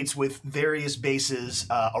 communicates with various bases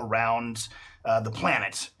around the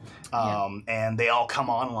planet, and they all come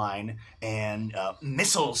online, and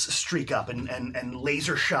missiles streak up, and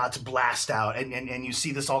laser shots blast out, and you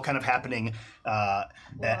see this all kind of happening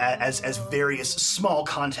as various small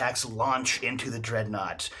contacts launch into the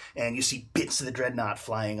dreadnought, and you see bits of the dreadnought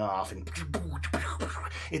flying off, and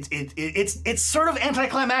it's sort of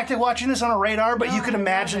anticlimactic watching this on a radar, but you can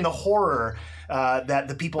imagine the horror that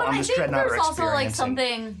the people on this dreadnought are there's also experiencing. like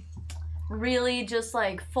something really just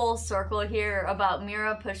like full circle here about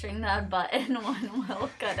Mira pushing that button when Will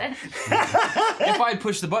couldn't. If I'd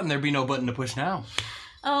pushed the button, there'd be no button to push now.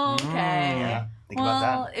 Okay. Think Well,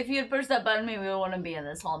 about that. if you had pushed that button, maybe we wouldn't be in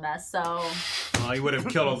this whole mess. So, Well, you would have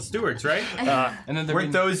killed all the stewards, right? And then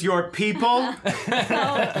Weren't those your people?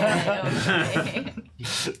 okay.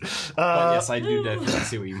 But yes, I do definitely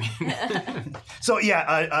see what you mean. So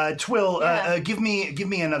Twill, give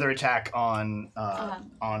me another attack on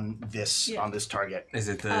this target. Is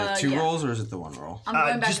it the two yeah. rolls or is it the one roll? I'm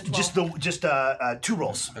going back to 12. Just two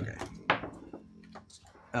rolls. Okay.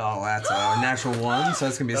 Oh, that's a natural one, so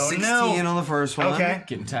that's gonna be a 16 no. on the first one. Okay.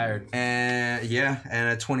 Getting tired. And and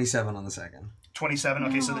a 27 on the second. 27.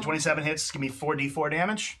 Okay, so the 27 hits. Give me 4d4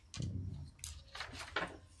 damage.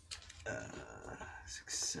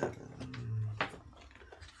 6, 7,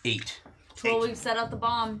 8. Well, we've set out the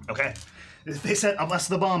bomb. Okay. They said, "I bless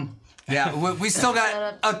the bomb." Yeah, we still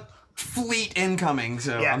got a fleet incoming,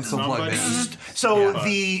 so Yeah. I'm still plugged in. So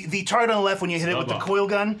the target on the left, when you hit it with the coil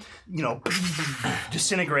gun,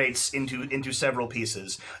 disintegrates into several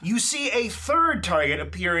pieces. You see a third target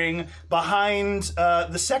appearing behind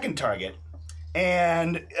the second target,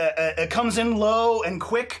 and it comes in low and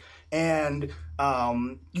quick, and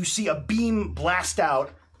you see a beam blast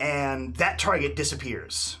out, and that target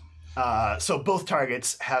disappears. So both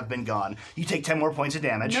targets have been gone. You take 10 more points of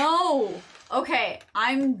damage. No. Okay,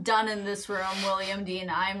 I'm done in this room, William Dean.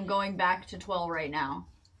 I'm going back to 12 right now.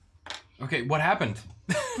 Okay, what happened?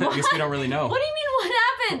 I guess we don't really know. What do you mean, what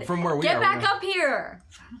happened? From where we Get are, back we're- up here.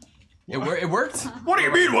 It worked? What do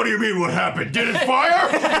you mean? What do you mean? What happened? Did it fire?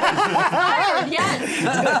 Yes.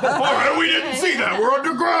 All right, we didn't see that. We're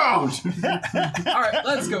underground. All right,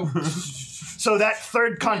 let's go. So that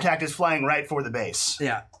third contact is flying right for the base.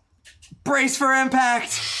 Yeah. Brace for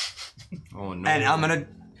impact! Oh no. And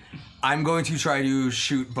I'm going to try to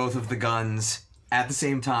shoot both of the guns at the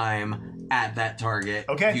same time at that target.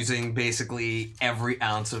 Okay. Using basically every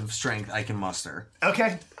ounce of strength I can muster.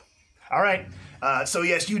 Okay. All right. So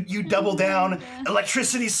yes, you double down.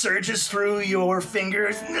 Electricity surges through your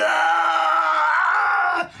fingers.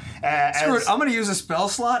 Screw it, I'm going to use a spell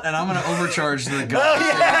slot and I'm going to overcharge the gun. Oh,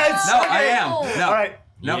 yes! No, Okay. I am. No. All right.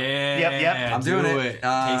 Nope. Yeah. Yep. I'm doing do it. Tasty.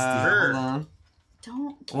 Hold on.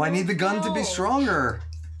 Don't. Well, I need the gun to be stronger.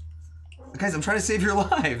 Guys, I'm trying to save your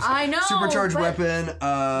lives. I know, Supercharged but weapon. You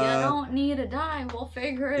don't need to die. We'll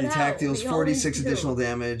figure it The out. attack deals We 46 always do. additional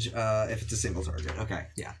damage if it's a single target. Okay,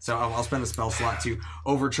 yeah. So I'll spend a spell slot to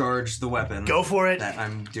overcharge the weapon. Go for it. That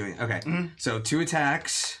I'm doing. Okay, so 2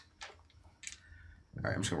 attacks. All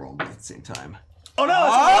right, I'm just gonna roll them both at the same time. Oh no!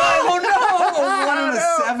 Oh no! A 1 and a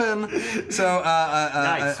 7. So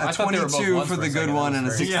Nice. a I thought they were both 22 ones for for the a good second. one That and a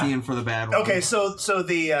was very- 16 for the bad one. Okay, so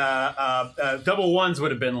the Double ones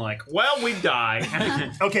would have been like, well, we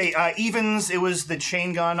die. okay, evens. It was the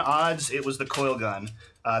chain gun. Odds. It was the coil gun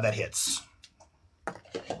that hits.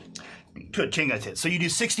 Good, chain gun hits. So you do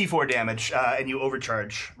 64 damage and you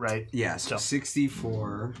overcharge, right? Yes, So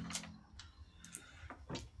 64.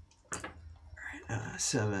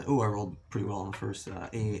 7. Oh, I rolled pretty well on the first 8,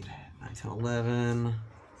 9, 10, 11.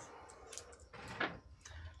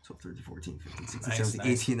 12, 13, 14, 15, 16, Nice, 17,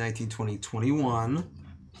 nice. 18, 19, 20, 21.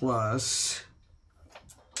 Plus.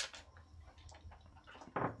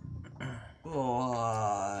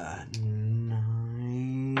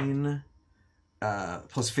 9.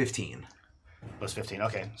 plus 15. Plus 15.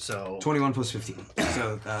 Okay, so 21 plus 15.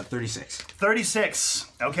 So 36.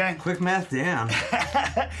 36. Okay. Quick math down.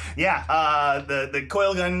 Yeah. The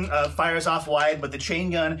coil gun fires off wide, but the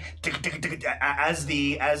chain gun, as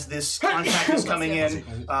this contact is coming in,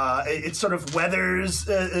 it sort of weathers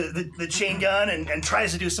the chain gun and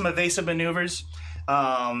tries to do some evasive maneuvers.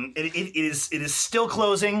 It is still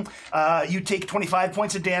closing. You take 25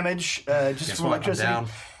 points of damage just from electricity. I'm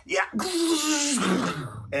down. Yeah,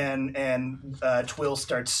 and Twill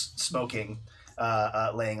starts smoking,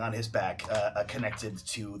 laying on his back, connected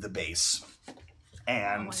to the base,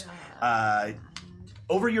 and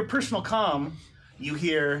over your personal comm, you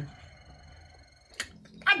hear,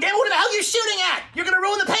 "God damn! What the hell are you shooting at? You're gonna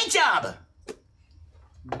ruin the paint job!"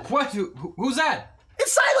 What? Who's that?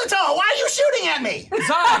 It's Xylitol! Why are you shooting at me?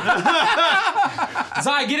 Zai!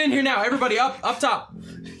 Zai, get in here now. Everybody up top.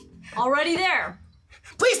 Already there.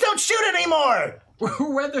 Please don't shoot anymore!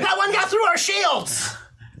 That one got through our shields!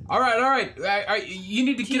 All right. You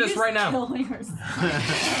need to get us right now. Kill yourself.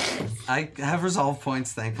 I have resolve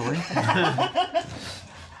points, thankfully.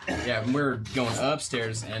 Yeah, we're going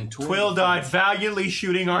upstairs and toward Twill died valiantly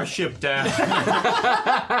shooting our ship down.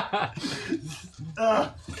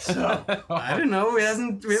 I don't know. We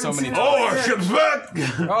haven't so many seen times. Oh, our ship's back!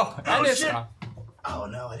 Oh, and it's shit. Oh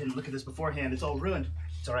no, I didn't look at this beforehand. It's all ruined.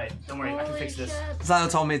 It's all right. Don't worry, I can fix this.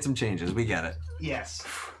 Xylitol made some changes. We get it. Yes.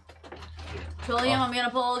 Trillium, I'm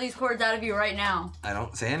gonna pull all these cords out of you right now. I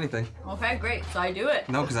don't say anything. Okay, great. So I do it.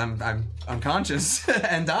 No, because I'm unconscious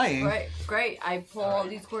and dying. Great. I pull all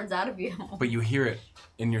these cords out of you. But you hear it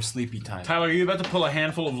in your sleepy time. Tyler, are you about to pull a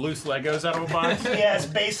handful of loose Legos out of a box? Yes,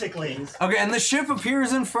 basically. Okay, and the ship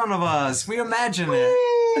appears in front of us. We imagine it.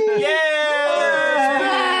 Yeah!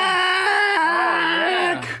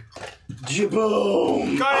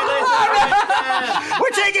 Jaboom!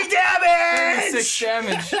 We're taking damage! 6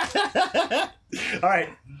 damage. All right,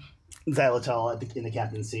 Xylitol in the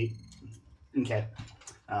captain's seat. Okay.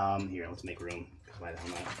 Here, let's make room. Why the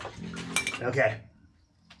hell not? Okay.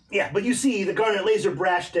 Yeah, but you see the Garnet Laser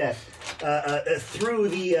Brash Death through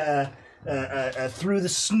the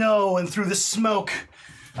snow and through the smoke.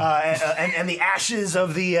 And the ashes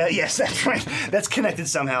of the yes, that's right. That's connected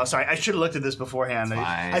somehow. Sorry, I should have looked at this beforehand.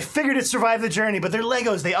 I figured it survived the journey, but they're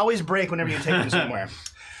Legos. They always break whenever you take them somewhere.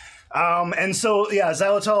 And so yeah,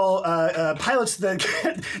 Xylitol pilots the.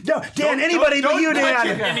 No, Dan, anybody but you,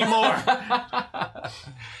 Dan. Anymore.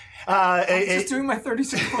 I'm just doing my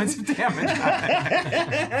 36 points of damage.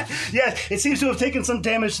 Yeah, it seems to have taken some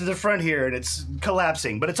damage to the front here, and it's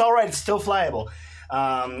collapsing, but it's all right. It's still flyable.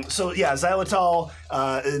 So yeah, Xylitol,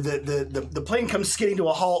 the plane comes skidding to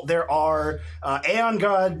a halt. There are Aeon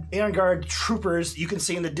Guard troopers you can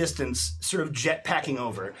see in the distance, sort of jet packing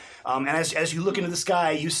over. And as you look into the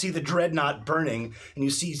sky, you see the dreadnought burning, and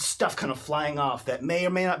you see stuff kind of flying off that may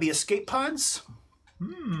or may not be escape pods.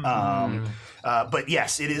 But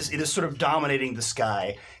yes, it is sort of dominating the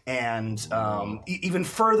sky, and even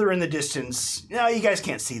further in the distance. You guys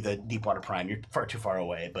can't see the Deepwater Prime; you're far too far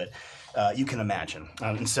away. But you can imagine.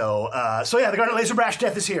 And so yeah, the Garnet Laser Brash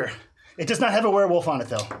Death is here. It does not have a werewolf on it,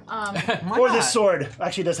 though. Or this sword.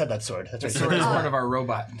 Actually, it does have that sword. That's right. Sword is part of our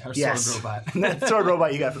robot. Our yes. sword robot. That sword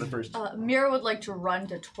robot you got for the first. Mira would like to run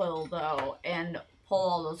to Twill, though, and pull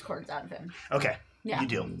all those cords out of him. Okay. Yeah. You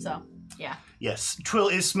do. So, yeah. Yes. Twill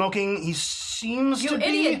is smoking. He seems to be... You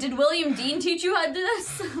idiot! Did William Dean teach you how to do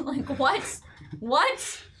this? Like, what?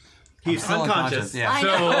 What? He's unconscious. Yeah. I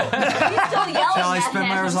know. He's still yelling Shall I at spend him.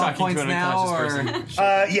 my resolve Talking to points an now, or? unconscious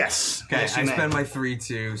person. Yes. Okay, Yes, you I may. spend my 3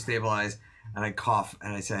 to stabilize, and I cough,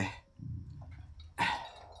 and I say,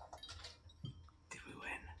 "Did we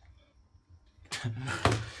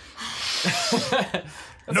win?"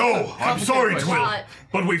 No, I'm sorry, question. Twill, What?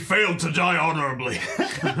 but we failed to die honorably.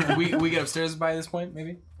 we get upstairs by this point,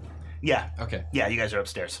 maybe? Yeah. Okay. Yeah, you guys are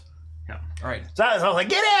upstairs. All right. So I was like,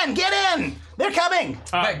 get in! They're coming!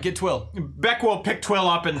 Beck, get Twill. Beck will pick Twill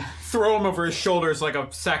up and throw him over his shoulders like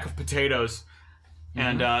a sack of potatoes,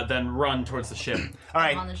 and then run towards the ship. All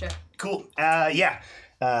I'm on right, the ship. cool. Yeah.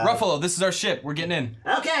 Ruffalo, this is our ship. We're getting in.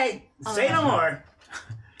 Okay, say no more.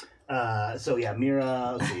 So yeah,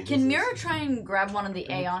 Mira. Let's see, Can Mira try and grab one of the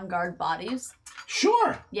Aeon Guard bodies?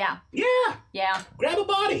 Sure. Yeah. Yeah. Grab a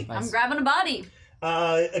body. I'm grabbing a body.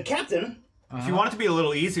 A captain. If you want it to be a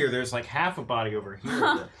little easier, there's like half a body over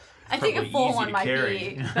here. I think a Probably full easy one to might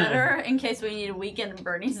carry. be better in case we need a weekend and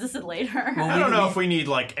Bernie's this later. I don't know if we need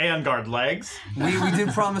like Aeon Guard legs. We did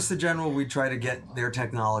promise the general we'd try to get their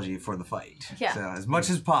technology for the fight. Yeah. So as much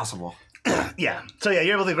as possible. Yeah. So yeah,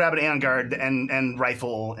 you're able to grab an Aeon Guard and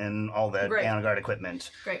rifle and all the Great. Aeon Guard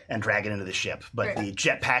equipment Great. and drag it into the ship. But Great. the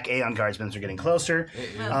jetpack Aeon Guardsmen are getting closer.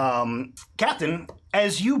 Captain,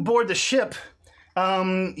 as you board the ship,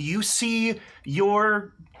 you see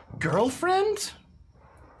your girlfriend,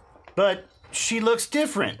 but she looks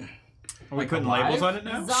different. Are we putting labels on it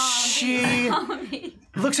now? She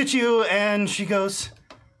looks at you and she goes,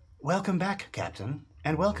 "Welcome back, Captain,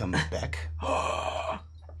 and welcome, Beck."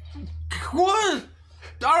 What?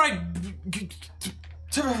 All right.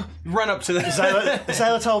 Run up to the.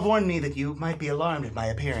 Xylitol warned me that you might be alarmed at my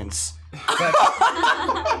appearance.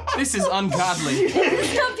 This is ungodly.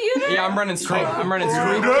 Computer Yeah, I'm running straight.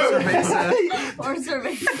 or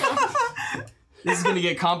survey. This is gonna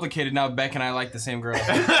get complicated now. Beck and I like the same girl. So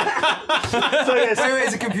yes, Wait,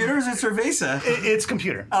 is it computer or is it Cerveza? it's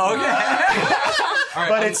computer. Oh, okay. All right,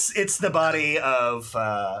 But it's the body of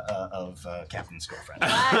Captain's girlfriend.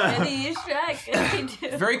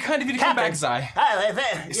 very kind of you to come back, Zai.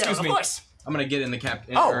 Excuse me. Of course. I'm gonna get in the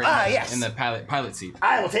Yes. in the pilot seat.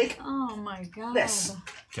 I will take Oh my god. this.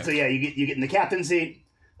 Okay. So yeah, you get in the captain's seat.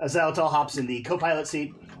 Xylitol hops in the co-pilot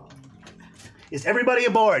seat. Is everybody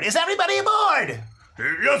aboard? Is everybody aboard?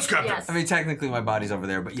 Yes, Captain. Yes. I mean, technically my body's over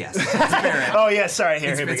there, but yes. Oh yeah, sorry.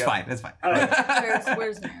 Here we It's go. fine. It's fine.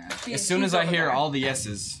 Where's Mara? As soon as I hear all the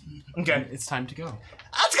yeses, Okay. it's time to go.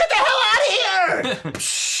 Let's get the hell out of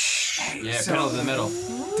here! Yeah, So- pedal to the middle.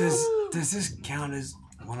 Does this count as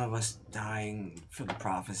one of us dying for the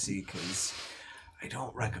prophecy? Because I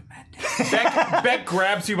don't recommend it. Beck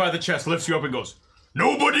grabs you by the chest, lifts you up, and goes,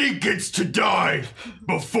 Nobody gets to die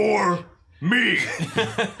before me.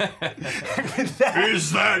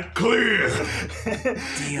 Is that clear?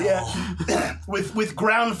 Deal. Yeah. with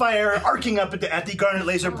ground fire arcing up at the Garnet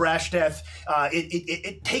Laser Brash Death,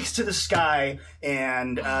 it takes to the sky,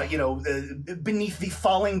 and beneath the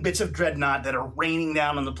falling bits of dreadnought that are raining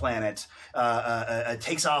down on the planet,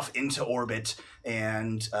 takes off into orbit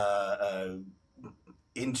and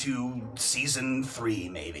into season 3,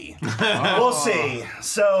 maybe. We'll see.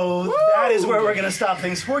 So that is where we're gonna stop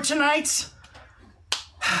things for tonight.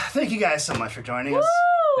 Thank you guys so much for joining us.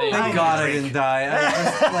 Thank God I didn't die.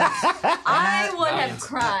 I would have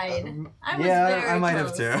cried. I was Yeah, very I might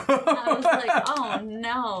close. have too. I was like, oh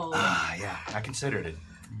no. Yeah, I considered it.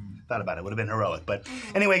 Thought about it. Would have been heroic. But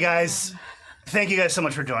anyway, guys, thank you guys so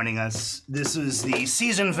much for joining us. This was the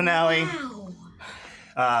season finale.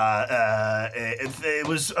 It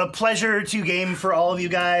was a pleasure to game for all of you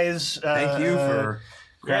guys. Thank you for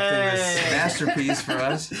crafting this masterpiece for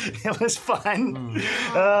us. It was fun.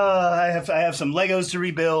 I have some Legos to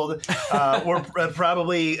rebuild. We're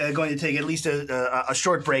probably going to take at least a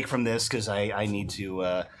short break from this because I need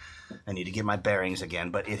to get my bearings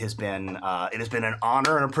again. But it has been an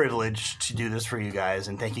honor and a privilege to do this for you guys.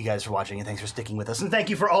 And thank you guys for watching, and thanks for sticking with us. And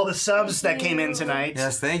thank you for all the subs that came in tonight.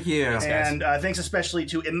 Yes, thank you. And thanks especially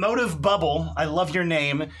to Emotive Bubble. I love your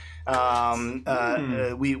name. We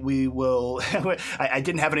will. I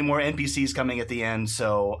didn't have any more NPCs coming at the end,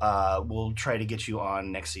 so we'll try to get you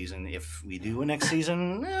on next season. If we do a next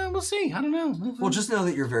season, we'll see. I don't know. Well, just know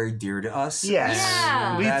that you're very dear to us. Yes,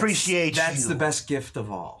 Yeah. we That's- appreciate That's you. the best gift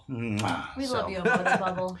of all. We love you, Emotive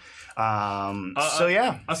Bubble. So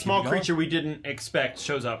yeah. a small creature we didn't expect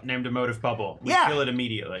shows up, named Emotive Bubble. We Yeah. kill it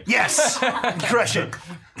immediately. Yes, crush it,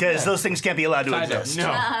 because those things can't be allowed to Tied up. exist. No.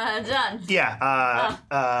 Done. Yeah.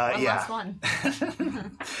 One yeah. last one.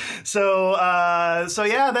 So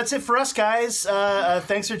yeah, that's it for us, guys.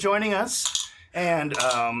 Thanks for joining us, and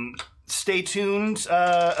stay tuned.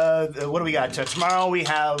 What do we got? Tomorrow we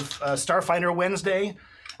have Starfinder Wednesday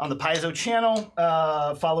on the Paizo channel,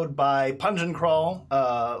 followed by Pungeon Crawl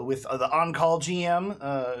with the On-Call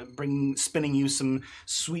GM, spinning you some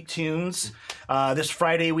sweet tunes. This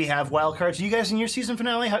Friday we have Wildcards. Are you guys in your season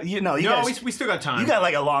finale? You guys, we still got time. you got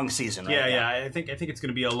like a long season, right? Yeah. I think it's going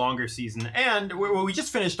to be a longer season, and we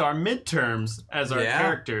just finished our midterms as our Yeah.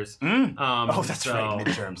 characters. Oh, that's so- right,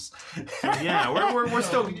 midterms. Yeah, we're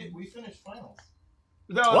still. We finished finals.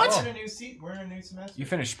 No, What? We're in a new seat. We're in a new semester. You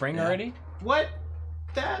finished spring already? What?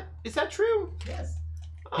 Is that true? Yes.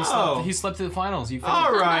 He slept through the finals. You finished.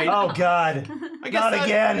 All right. Oh God. I guess not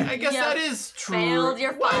again. I guess Yeah. that is true. Failed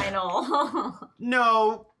your What? final.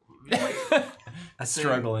 No.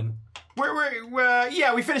 Struggling.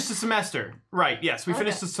 We finished the semester. Right, yes, we Okay.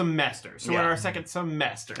 finished the semester. So we're in Yeah. our second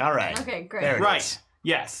semester. All right. Okay, great. There it Right. is.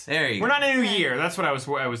 Yes. There you We're go. not in a new year. That's what I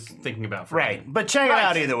was thinking about. For Right, but check it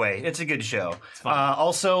out either way. It's a good show.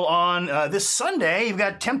 Also on this Sunday, you've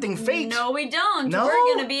got Tempting Fate. No, we don't. No?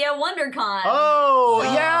 We're gonna be at WonderCon. Oh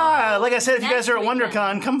yeah! Like I said, if you guys Next are at weekend.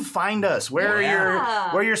 WonderCon, come find us. Wear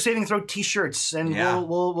your Saving Throw T-shirts, and Yeah.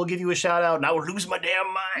 we'll give you a shout out. And I will lose my damn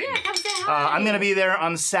mind. Yeah, come say hi. I'm gonna be there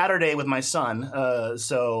on Saturday with my son.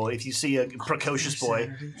 So if you see a precocious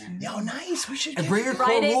boy, oh nice, we should. And Get bring your core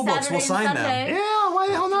Friday, rule books. Saturday, We'll sign and them. Sunday. Yeah, why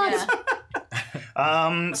the hell not?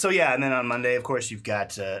 Yeah. So yeah, and then on Monday, of course, you've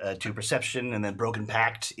got To Perception, and then Broken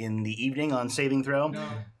Pact in the evening on Saving Throw.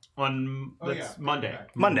 on Monday.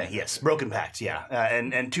 Monday, yes, Broken Pact, yeah,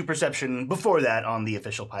 and To Perception before that on the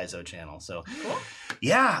official Paizo channel. So,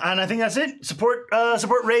 yeah, and I think that's it. Support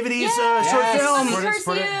Ravity's short film.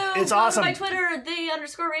 Support you. It's Go awesome. To my Twitter,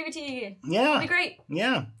 _Ravity. Yeah, It'll be great.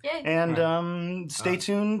 yeah, Yay. and stay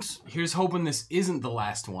tuned. Here's hoping this isn't the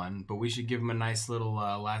last one, but we should give him a nice little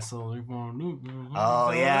last little.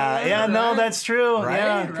 Oh yeah, no, that's true. Right,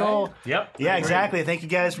 yeah, right. cool. Yep. Yeah, exactly. Thank you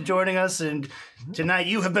guys for joining us, and tonight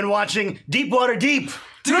you have been watching Deepwater Deep.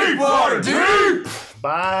 Deepwater Deep!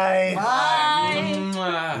 Bye. Bye.